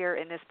dealing with here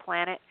in this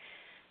planet?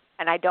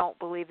 And I don't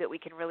believe that we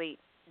can really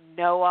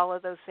know all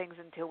of those things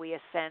until we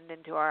ascend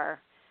into our,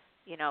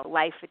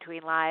 life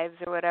between lives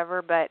or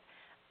whatever. But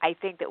I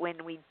think that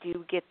when we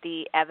do get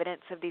the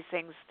evidence of these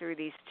things through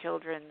these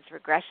children's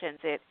regressions,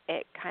 it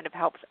kind of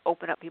helps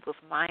open up people's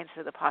minds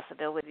to the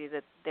possibility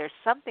that there's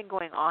something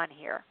going on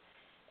here,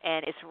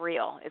 and it's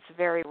real. It's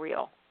very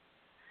real.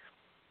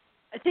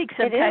 I think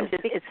sometimes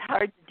it's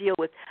hard to deal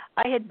with.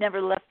 I had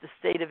never left the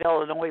state of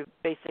Illinois,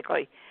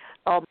 basically,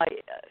 all my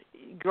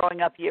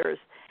growing up years.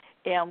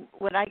 And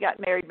when I got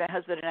married, my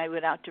husband and I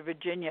went out to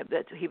Virginia,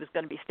 that he was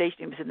going to be stationed.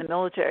 He was in the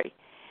military.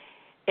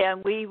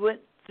 And we went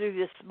through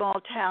this small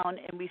town,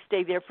 and we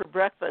stayed there for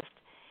breakfast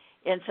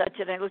and such.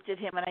 And I looked at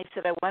him, and I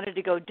said I wanted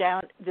to go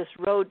down this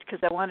road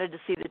because I wanted to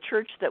see the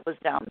church that was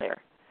down there.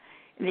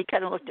 And he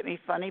kind of looked at me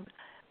funny.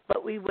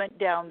 But we went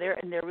down there,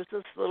 and there was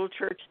this little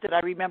church that I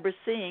remember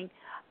seeing.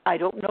 I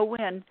don't know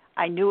when.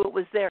 I knew it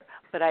was there,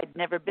 but I'd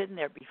never been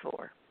there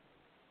before.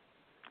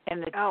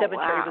 And the cemetery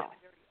was a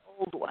very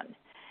old one.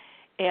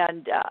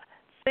 And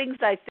things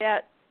like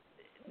that,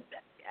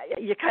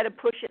 you kind of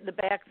push it in the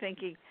back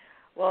thinking,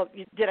 well,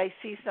 did I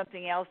see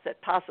something else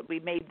that possibly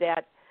made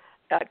that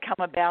come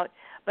about?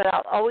 But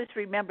I'll always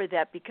remember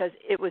that, because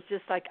it was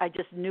just like I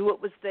just knew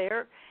it was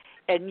there,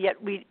 and yet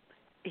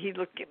he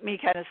looked at me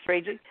kind of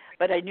strangely,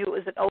 but I knew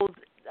it was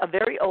a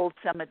very old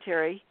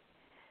cemetery,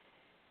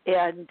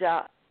 and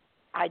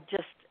I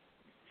just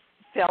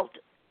felt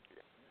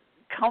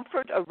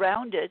comfort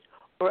around it,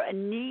 or a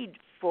need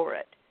for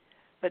it.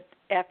 But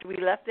after we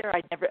left there,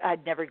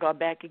 I'd never gone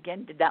back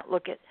again, did not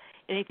look at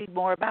anything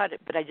more about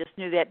it, but I just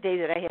knew that day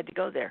that I had to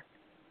go there.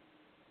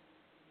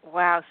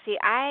 Wow. See,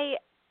 I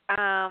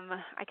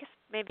guess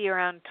maybe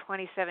around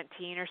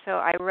 2017 or so,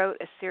 I wrote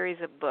a series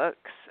of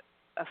books,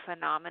 a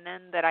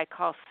phenomenon that I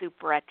call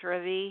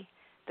Supretrovie,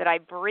 that I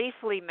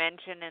briefly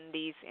mention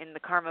in the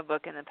Karma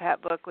book and the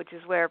Pet book, which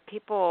is where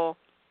people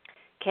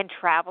can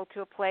travel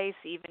to a place,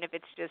 even if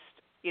it's just,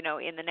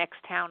 in the next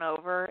town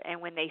over, and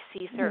when they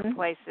see certain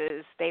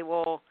places, they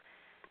will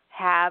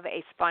have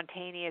a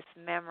spontaneous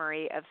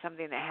memory of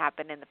something that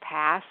happened in the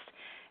past.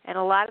 And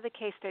a lot of the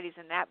case studies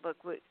in that book,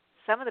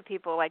 some of the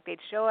people, they'd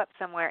show up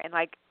somewhere, and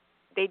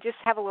they just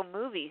have a little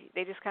movie.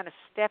 They just kind of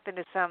step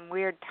into some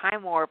weird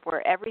time warp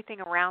where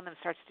everything around them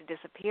starts to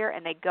disappear,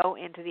 and they go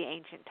into the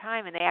ancient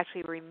time, and they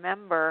actually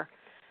remember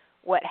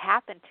what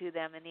happened to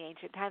them in the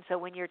ancient time. So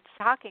when you're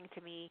talking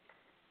to me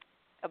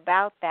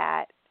about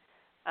that,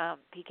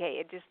 PK,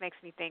 it just makes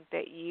me think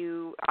that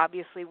you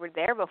obviously were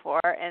there before,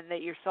 and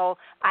that your soul,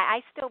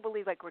 I still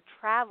believe like we're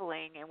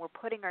traveling and we're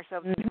putting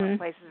ourselves in different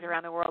places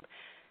around the world,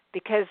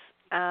 because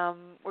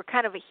we're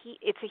kind of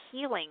it's a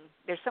healing.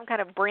 There's some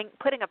kind of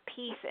putting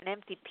an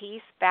empty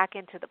piece back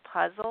into the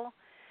puzzle.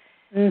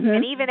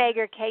 And even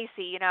Edgar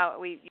Casey,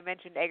 you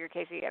mentioned Edgar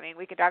Casey. I mean,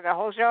 we could talk a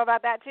whole show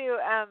about that too.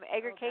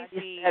 Edgar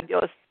Casey,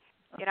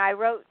 I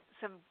wrote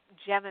some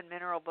gem and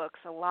mineral books,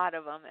 a lot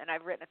of them, and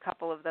I've written a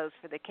couple of those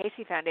for the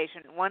Casey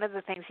Foundation. One of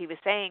the things he was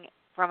saying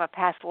from a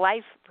past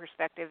life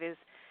perspective is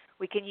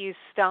we can use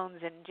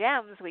stones and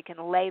gems, we can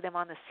lay them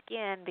on the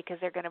skin because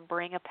they're going to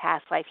bring a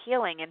past life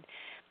healing. And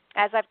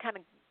as I've kind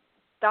of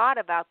thought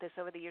about this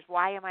over the years,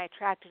 why am I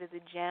attracted to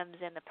the gems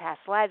in the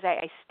past lives?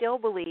 I still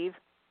believe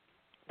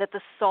that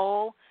the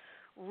soul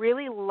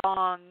really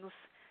longs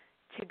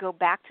to go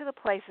back to the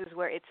places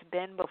where it's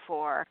been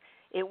before.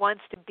 It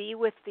wants to be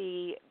with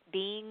the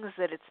beings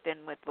that it's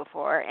been with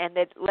before. And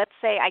that, let's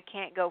say I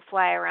can't go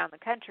fly around the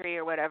country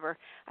or whatever,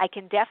 I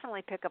can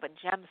definitely pick up a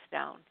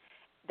gemstone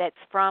that's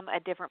from a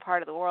different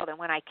part of the world. And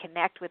when I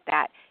connect with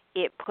that,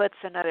 it puts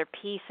another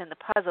piece in the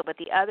puzzle. But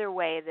the other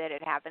way that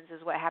it happens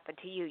is what happened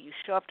to you. You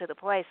show up to the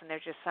place, and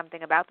there's just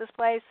something about this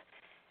place.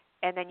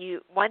 And then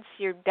once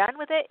you're done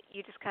with it,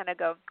 you just kind of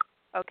go,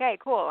 okay,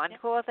 cool, I'm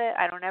cool with it.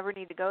 I don't ever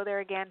need to go there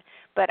again.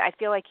 But I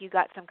feel like you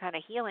got some kind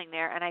of healing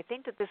there. And I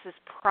think that this is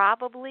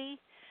probably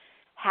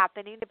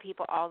happening to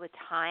people all the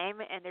time,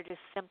 and they're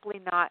just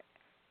simply not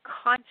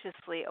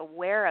consciously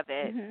aware of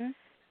it.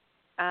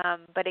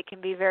 But it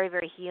can be very,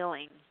 very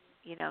healing,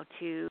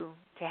 to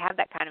have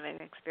that kind of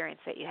an experience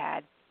that you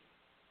had.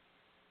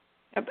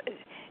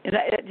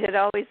 It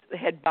always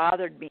had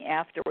bothered me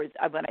afterwards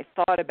when I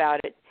thought about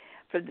it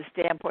from the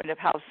standpoint of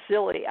how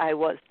silly I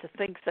was to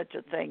think such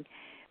a thing.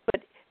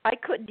 But I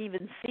couldn't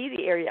even see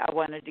the area I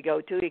wanted to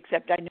go to,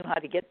 except I knew how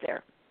to get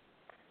there.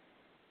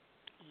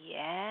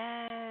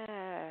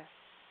 Yes.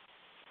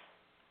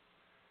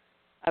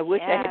 I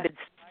wish I had been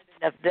smart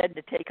enough then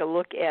to take a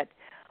look at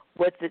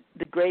what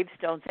the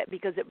gravestones had,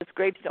 because it was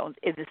gravestones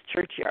in this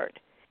churchyard.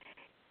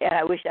 And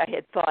I wish I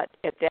had thought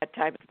at that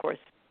time, of course,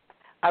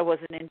 I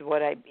wasn't into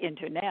what I'm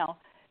into now,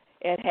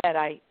 and had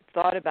I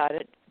thought about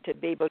it to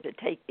be able to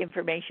take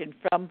information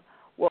from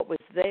what was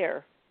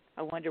there,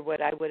 I wonder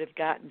what I would have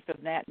gotten from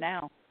that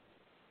now.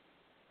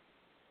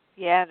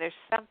 Yeah, there's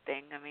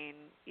something. I mean,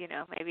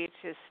 maybe it's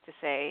just to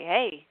say,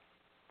 hey,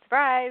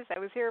 surprise, I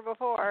was here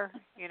before,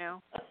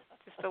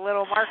 just a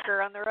little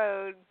marker on the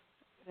road.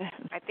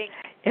 I think.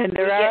 And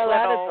there are a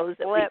lot of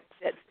those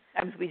that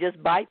sometimes we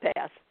just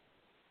bypass.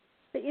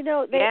 But,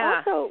 they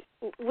also,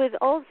 with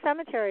old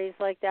cemeteries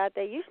like that,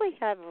 they usually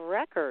have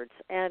records.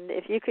 And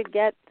if you could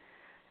get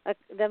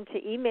them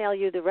to email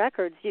you the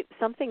records,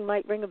 something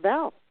might ring a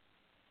bell.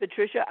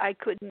 Patricia, I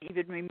couldn't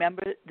even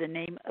remember the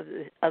name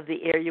of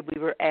the area we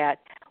were at.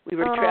 We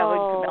were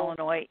traveling from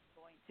Illinois,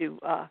 going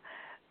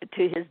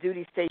to his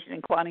duty station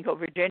in Quantico,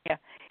 Virginia.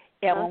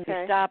 And when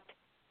we stopped,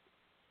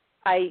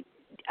 I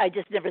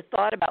just never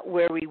thought about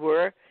where we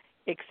were,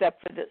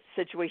 except for the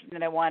situation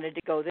that I wanted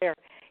to go there.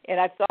 And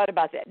I've thought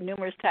about that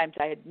numerous times.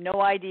 I had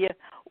no idea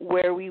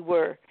where we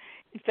were.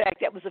 In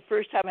fact, that was the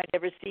first time I'd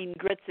ever seen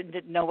grits and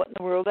didn't know what in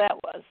the world that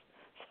was.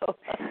 So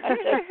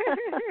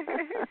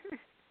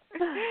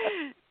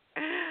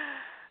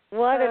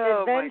what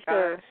an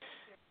adventure.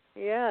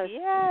 Yes.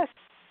 Yes.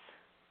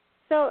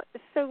 So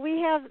we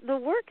have the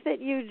work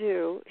that you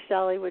do,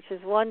 Shelley, which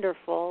is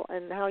wonderful,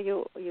 and how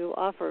you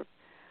offer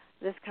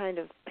this kind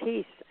of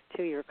peace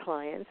to your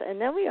clients. And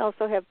then we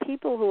also have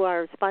people who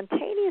are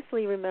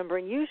spontaneously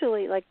remembering,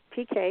 usually like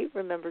PK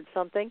remembered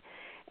something,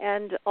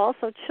 and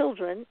also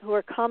children who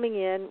are coming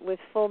in with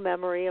full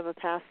memory of a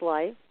past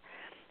life.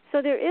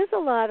 So there is a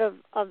lot of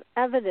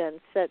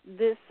evidence that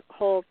this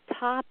whole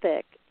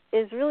topic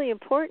is really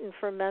important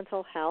for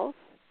mental health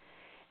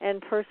and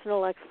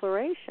personal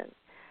exploration.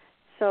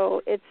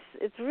 So it's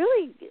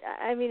really,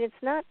 it's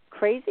not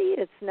crazy,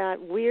 it's not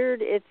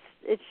weird, it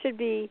should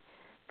be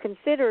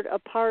considered a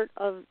part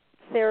of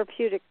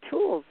therapeutic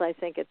tools, I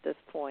think, at this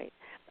point.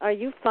 Are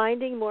you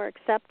finding more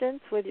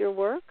acceptance with your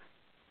work?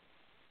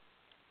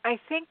 I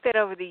think that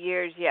over the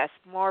years, yes,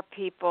 more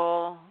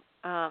people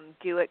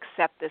do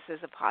accept this as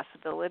a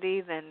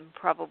possibility than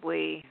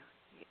probably,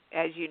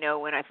 as you know,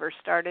 when I first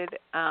started.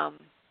 The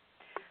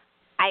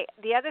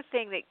other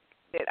thing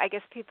that I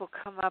guess people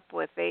come up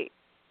with, they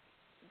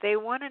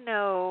want to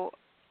know,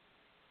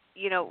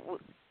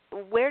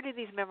 where do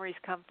these memories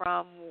come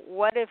from?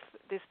 What if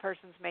this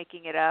person's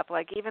making it up?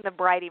 Like even the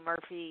Bridie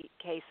Murphy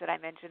case that I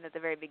mentioned at the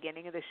very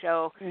beginning of the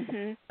show,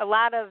 a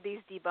lot of these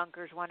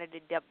debunkers wanted to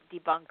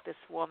debunk this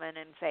woman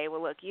and say,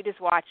 well, look, you just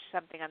watched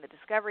something on the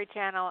Discovery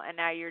Channel, and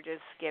now you're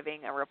just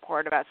giving a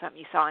report about something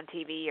you saw on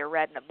TV or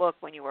read in a book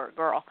when you were a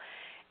girl.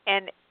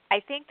 And I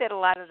think that a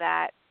lot of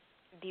that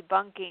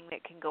debunking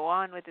that can go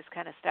on with this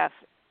kind of stuff,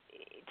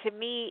 to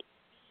me,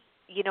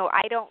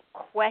 I don't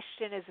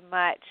question as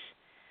much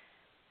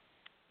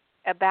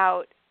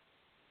about,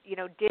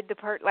 did the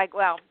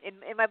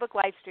in my book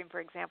Lifestream, for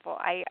example,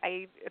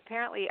 I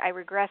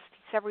regressed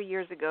several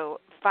years ago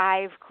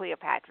 5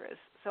 Cleopatras.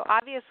 So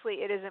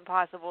obviously it isn't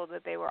possible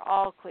that they were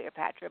all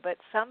Cleopatra, but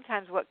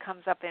sometimes what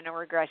comes up in a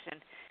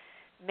regression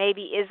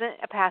maybe isn't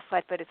a past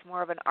life, but it's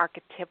more of an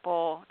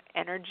archetypal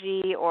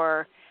energy,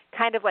 or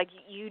kind of like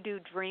you do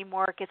dream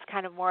work. It's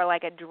kind of more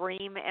like a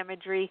dream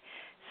imagery.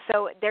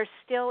 So there's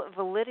still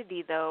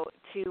validity, though,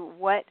 to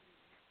what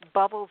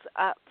bubbles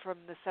up from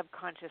the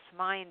subconscious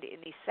mind in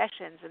these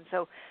sessions. And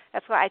so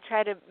that's why I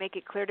try to make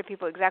it clear to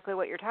people exactly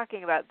what you're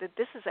talking about, that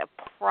this is a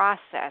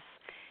process.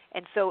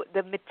 And so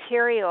the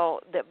material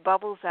that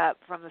bubbles up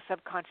from the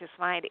subconscious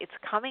mind, it's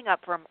coming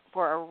up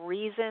for a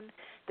reason,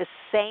 the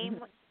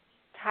same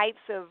types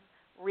of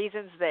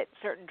reasons that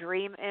certain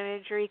dream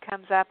imagery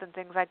comes up and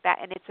things like that,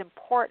 and it's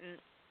important.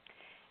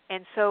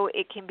 And so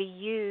it can be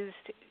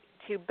used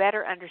to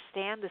better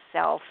understand the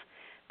self,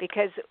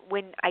 because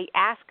when I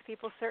ask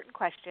people certain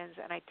questions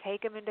and I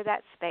take them into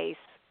that space,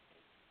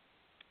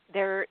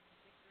 they're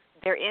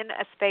in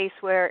a space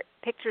where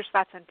pictures,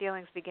 thoughts, and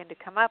feelings begin to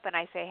come up, and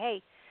I say,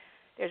 hey,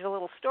 there's a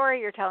little story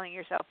you're telling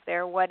yourself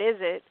there. What is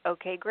it?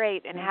 Okay,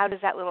 great. And how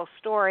does that little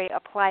story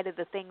apply to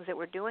the things that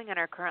we're doing in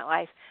our current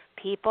life?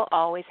 People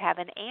always have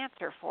an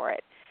answer for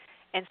it.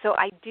 And so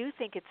I do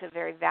think it's a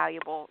very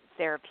valuable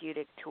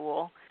therapeutic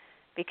tool,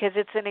 because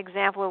it's an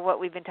example of what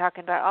we've been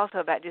talking about also,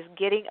 about just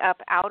getting up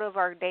out of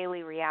our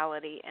daily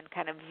reality and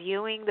kind of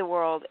viewing the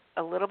world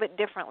a little bit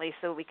differently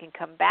so we can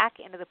come back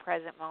into the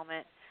present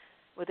moment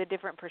with a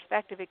different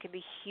perspective. It can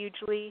be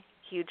hugely,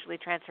 hugely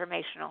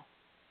transformational.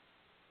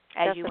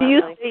 Do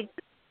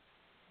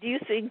you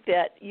think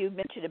that you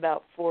mentioned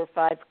about 4 or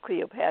 5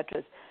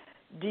 Cleopatras?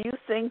 Do you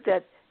think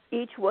that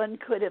each one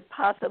could have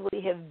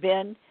possibly have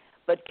been,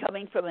 but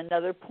coming from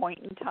another point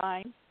in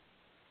time?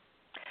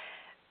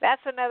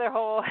 That's another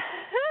whole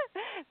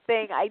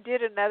thing. I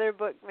did another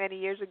book many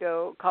years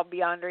ago called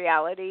Beyond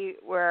Reality,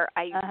 where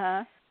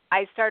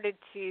I started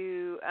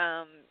to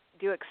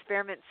do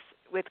experiments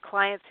with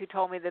clients who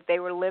told me that they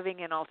were living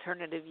in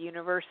alternative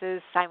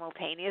universes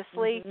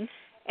simultaneously.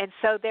 And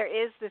so there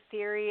is the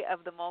theory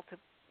of the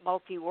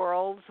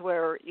multi-worlds,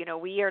 where,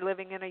 we are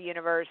living in a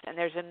universe and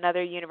there's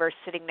another universe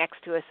sitting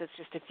next to us that's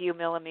just a few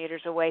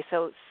millimeters away.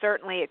 So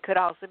certainly it could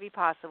also be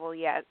possible,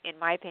 yes, in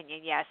my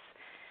opinion, yes,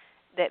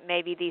 that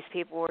maybe these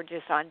people were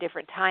just on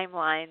different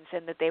timelines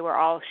and that they were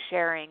all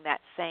sharing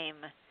that same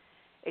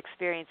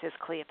experience as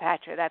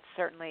Cleopatra. That's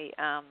certainly,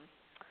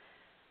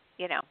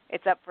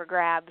 it's up for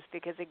grabs,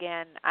 because,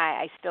 again,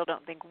 I still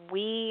don't think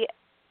we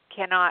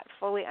cannot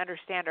fully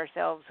understand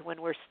ourselves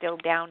when we're still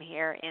down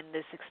here in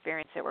this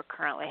experience that we're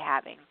currently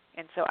having.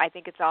 And so I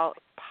think it's all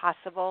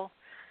possible,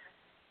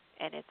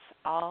 and it's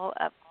all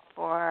up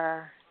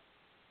for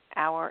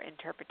our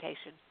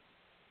interpretation.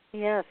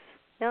 Yes.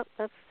 Yep,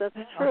 that's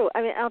true.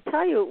 I mean, I'll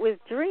tell you, with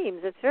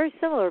dreams, it's very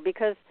similar,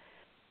 because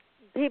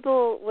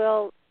people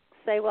will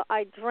say, well,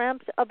 I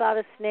dreamt about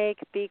a snake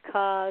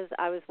because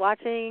I was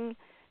watching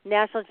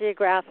National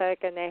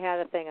Geographic and they had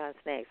a thing on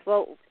snakes.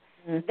 Well,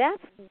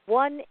 that's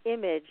one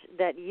image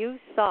that you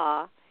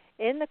saw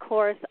in the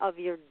course of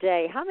your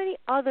day. How many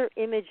other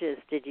images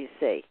did you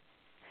see?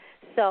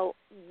 So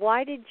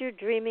why did your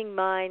dreaming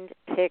mind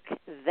pick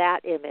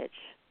that image?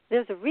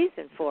 There's a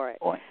reason for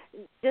it.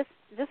 Just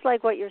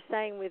like what you're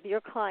saying with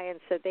your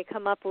clients, that they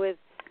come up with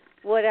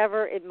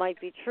whatever. It might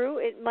be true.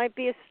 It might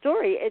be a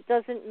story. It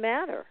doesn't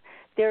matter.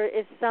 There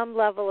is some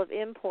level of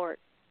import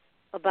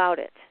about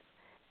it,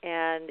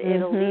 and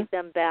it'll lead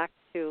them back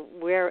to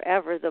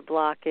wherever the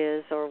block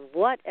is, or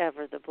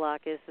whatever the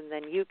block is, and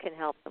then you can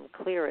help them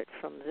clear it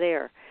from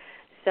there.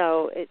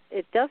 So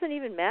it doesn't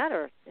even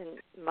matter, in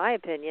my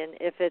opinion,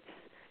 if it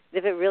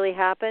really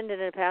happened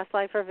in a past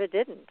life or if it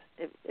didn't.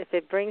 If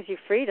it brings you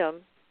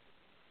freedom,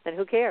 then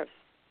who cares?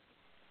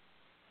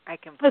 I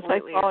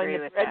completely agree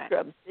with that.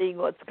 Seeing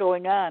what's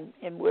going on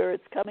and where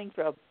it's coming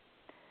from.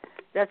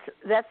 That's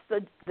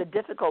the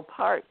difficult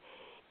part,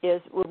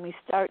 is when we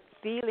start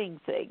feeling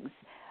things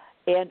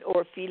and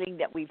or feeling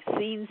that we've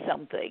seen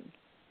something.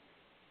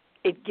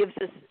 It gives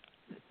us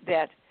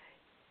that,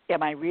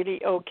 am I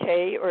really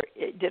okay, or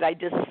did I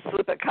just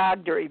slip a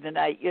cog during the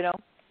night,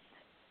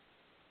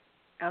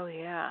 Oh,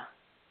 yeah.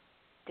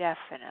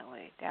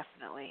 Definitely.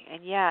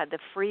 And, yeah, the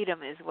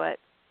freedom is what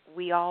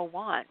we all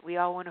want. We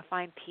all want to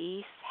find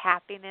peace,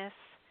 happiness,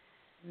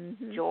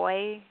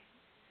 joy,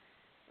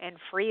 and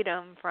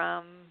freedom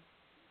from,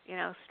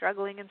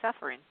 struggling and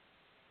suffering.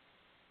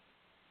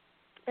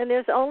 And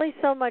there's only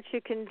so much you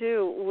can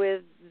do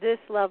with this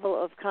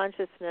level of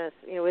consciousness,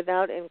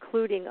 without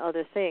including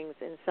other things.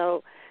 And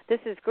so this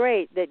is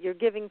great that you're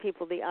giving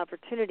people the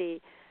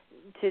opportunity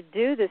to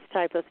do this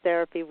type of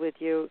therapy with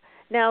you.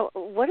 Now,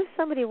 what if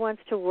somebody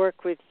wants to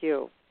work with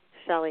you,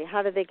 Shelley?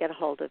 How do they get a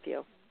hold of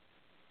you?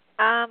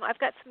 I've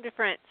got some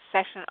different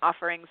session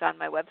offerings on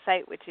my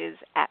website, which is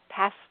at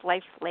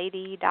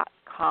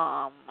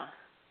pastlifelady.com.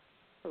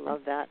 I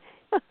love that.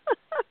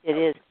 It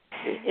is.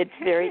 It's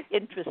very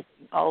interesting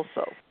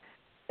also.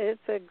 It's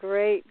a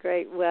great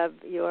web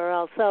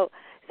URL. So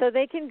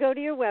they can go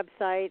to your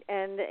website,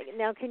 and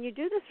now can you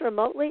do this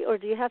remotely, or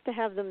do you have to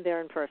have them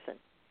there in person?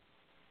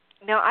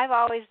 No, I've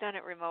always done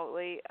it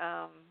remotely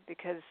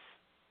because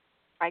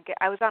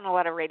I was on a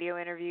lot of radio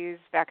interviews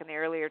back in the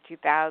earlier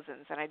 2000s,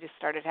 and I just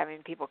started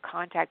having people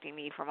contacting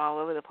me from all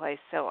over the place.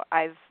 So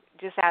I've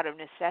just out of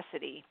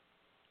necessity,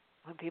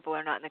 when people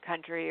are not in the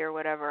country or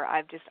whatever,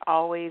 I've just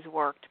always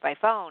worked by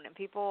phone. And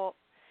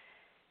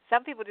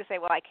some people just say,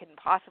 well, I couldn't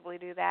possibly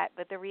do that.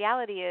 But the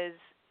reality is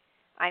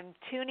I'm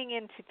tuning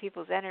into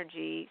people's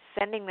energy,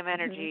 sending them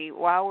energy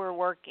while we're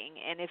working.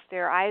 And if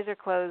their eyes are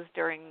closed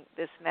during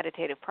this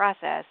meditative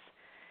process,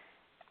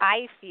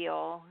 I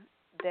feel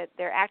that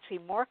they're actually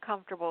more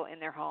comfortable in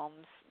their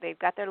homes. They've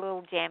got their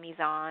little jammies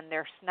on.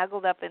 They're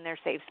snuggled up in their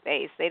safe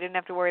space. They didn't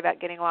have to worry about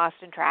getting lost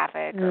in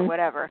traffic or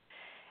whatever.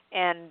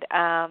 And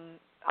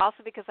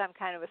also because I'm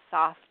kind of a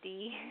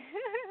softie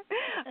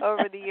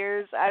over the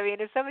years. I mean,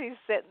 if somebody's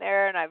sitting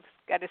there and I've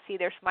got to see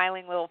their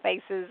smiling little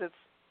faces, it's,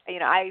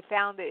 I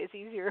found that it's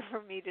easier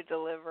for me to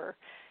deliver.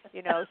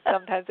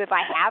 Sometimes if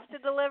I have to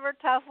deliver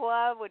tough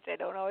love, which I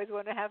don't always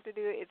want to have to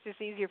do, it's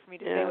just easier for me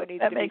to say what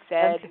needs to be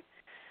said. Sense.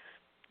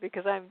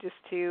 Because I'm just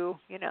too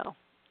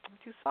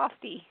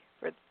softy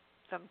for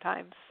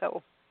sometimes.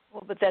 So,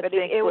 but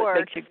it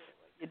works.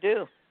 You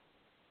do.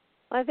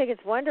 Well, I think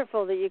it's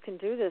wonderful that you can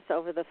do this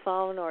over the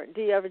phone, or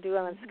do you ever do it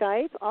on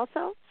Skype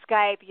also?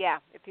 Skype, yeah.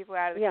 If people are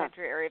out of the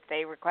country or if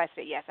they request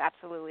it, yes,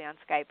 absolutely on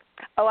Skype.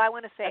 Oh, I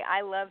want to say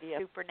I love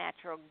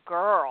Supernatural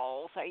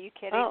Girls. Are you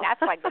kidding? Oh.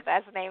 That's like the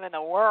best name in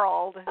the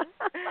world.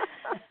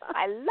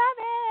 I love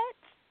it.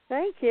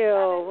 Thank you.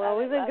 Love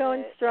we've been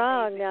going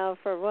strong now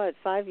for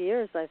 5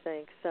 years, I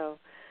think. So,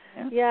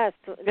 yes,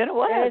 it's been a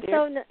while.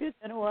 It's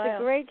been a while. It's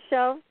a great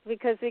show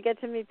because we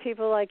get to meet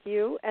people like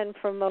you and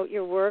promote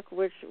your work,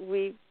 which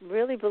we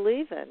really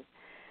believe in.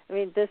 I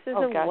mean, this is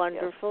a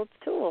wonderful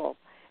tool,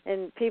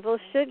 and people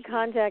should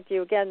contact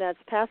you. Again, that's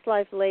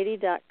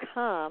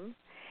pastlifelady.com.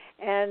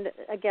 And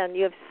again,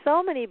 you have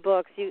so many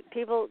books.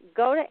 People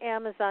go to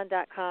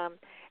Amazon.com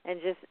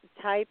and just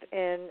type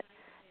in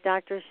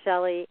Dr.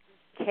 Shelley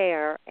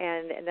Kaehr,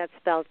 and that's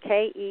spelled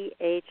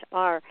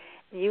Kehr.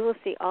 You will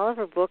see all of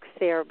her books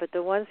there, but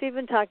the ones we've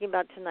been talking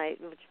about tonight,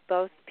 which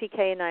both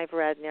PK and I have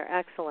read, and they're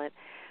excellent,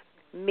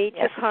 Meet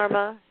Your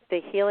Karma,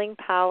 The Healing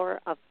Power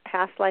of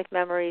Past Life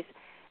Memories,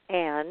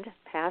 and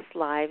Past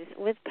Lives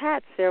with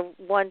Pets. They're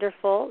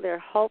wonderful, they're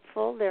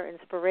hopeful, they're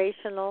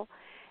inspirational,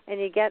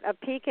 and you get a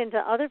peek into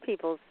other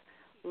people's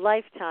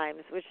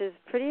lifetimes, which is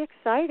pretty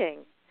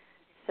exciting.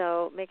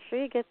 So make sure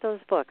you get those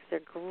books. They're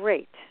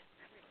great.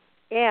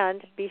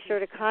 And be sure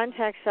to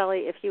contact Shelley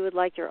if you would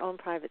like your own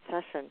private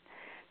session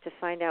to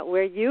find out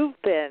where you've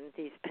been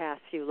these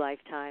past few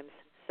lifetimes.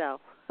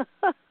 So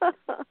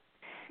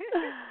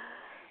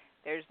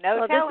there's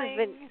no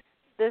telling.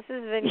 This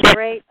has been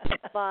great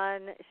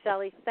fun.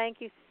 Shelley, thank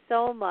you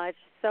so much.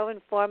 So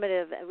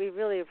informative. We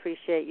really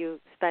appreciate you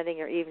spending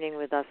your evening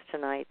with us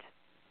tonight.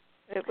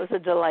 It was a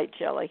delight,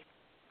 Shelley.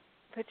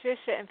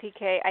 Patricia and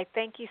PK, I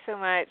thank you so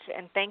much,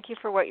 and thank you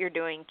for what you're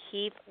doing.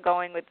 Keep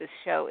going with this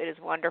show. It is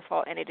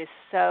wonderful, and it is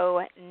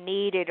so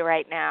needed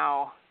right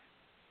now.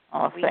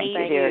 Oh,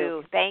 thank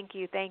you. Thank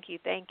you, thank you,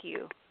 thank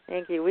you.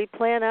 Thank you. We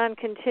plan on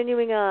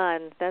continuing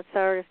on. That's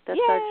our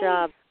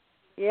job.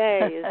 Yay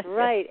is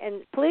right.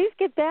 And please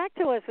get back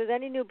to us with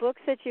any new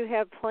books that you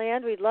have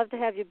planned. We'd love to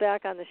have you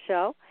back on the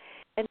show.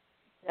 And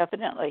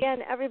definitely.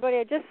 Again, everybody,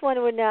 I just want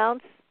to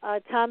announce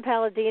Tom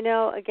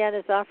Palladino, again,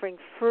 is offering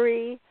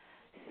free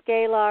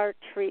scalar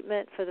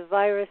treatment for the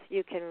virus.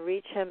 You can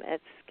reach him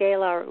at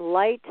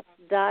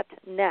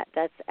scalarlight.net.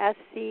 That's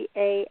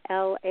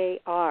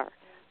SCALAR,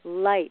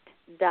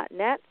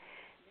 light.net.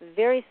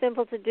 Very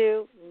simple to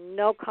do,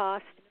 no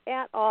cost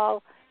at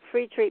all,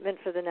 free treatment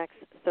for the next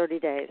 30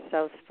 days.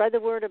 So spread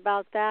the word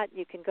about that.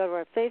 You can go to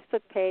our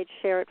Facebook page,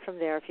 share it from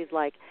there if you'd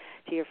like,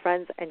 to your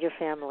friends and your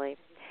family.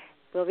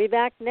 We'll be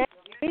back next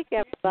week,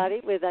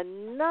 everybody, with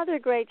another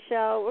great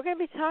show. We're going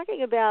to be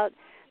talking about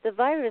the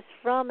virus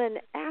from an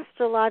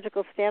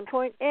astrological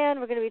standpoint, and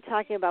we're going to be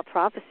talking about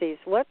prophecies.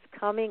 What's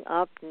coming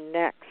up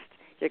next?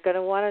 You're going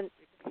to want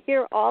to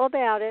hear all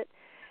about it,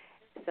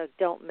 so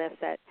don't miss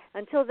it.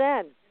 Until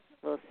then,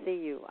 we'll see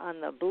you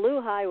on the Blue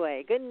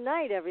Highway. Good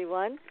night,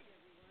 everyone.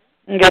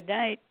 Good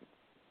night.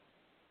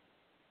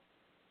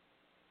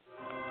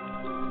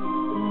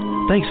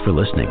 Thanks for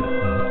listening.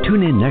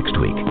 Tune in next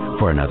week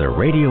for another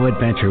radio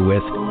adventure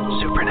with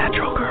Supernatural.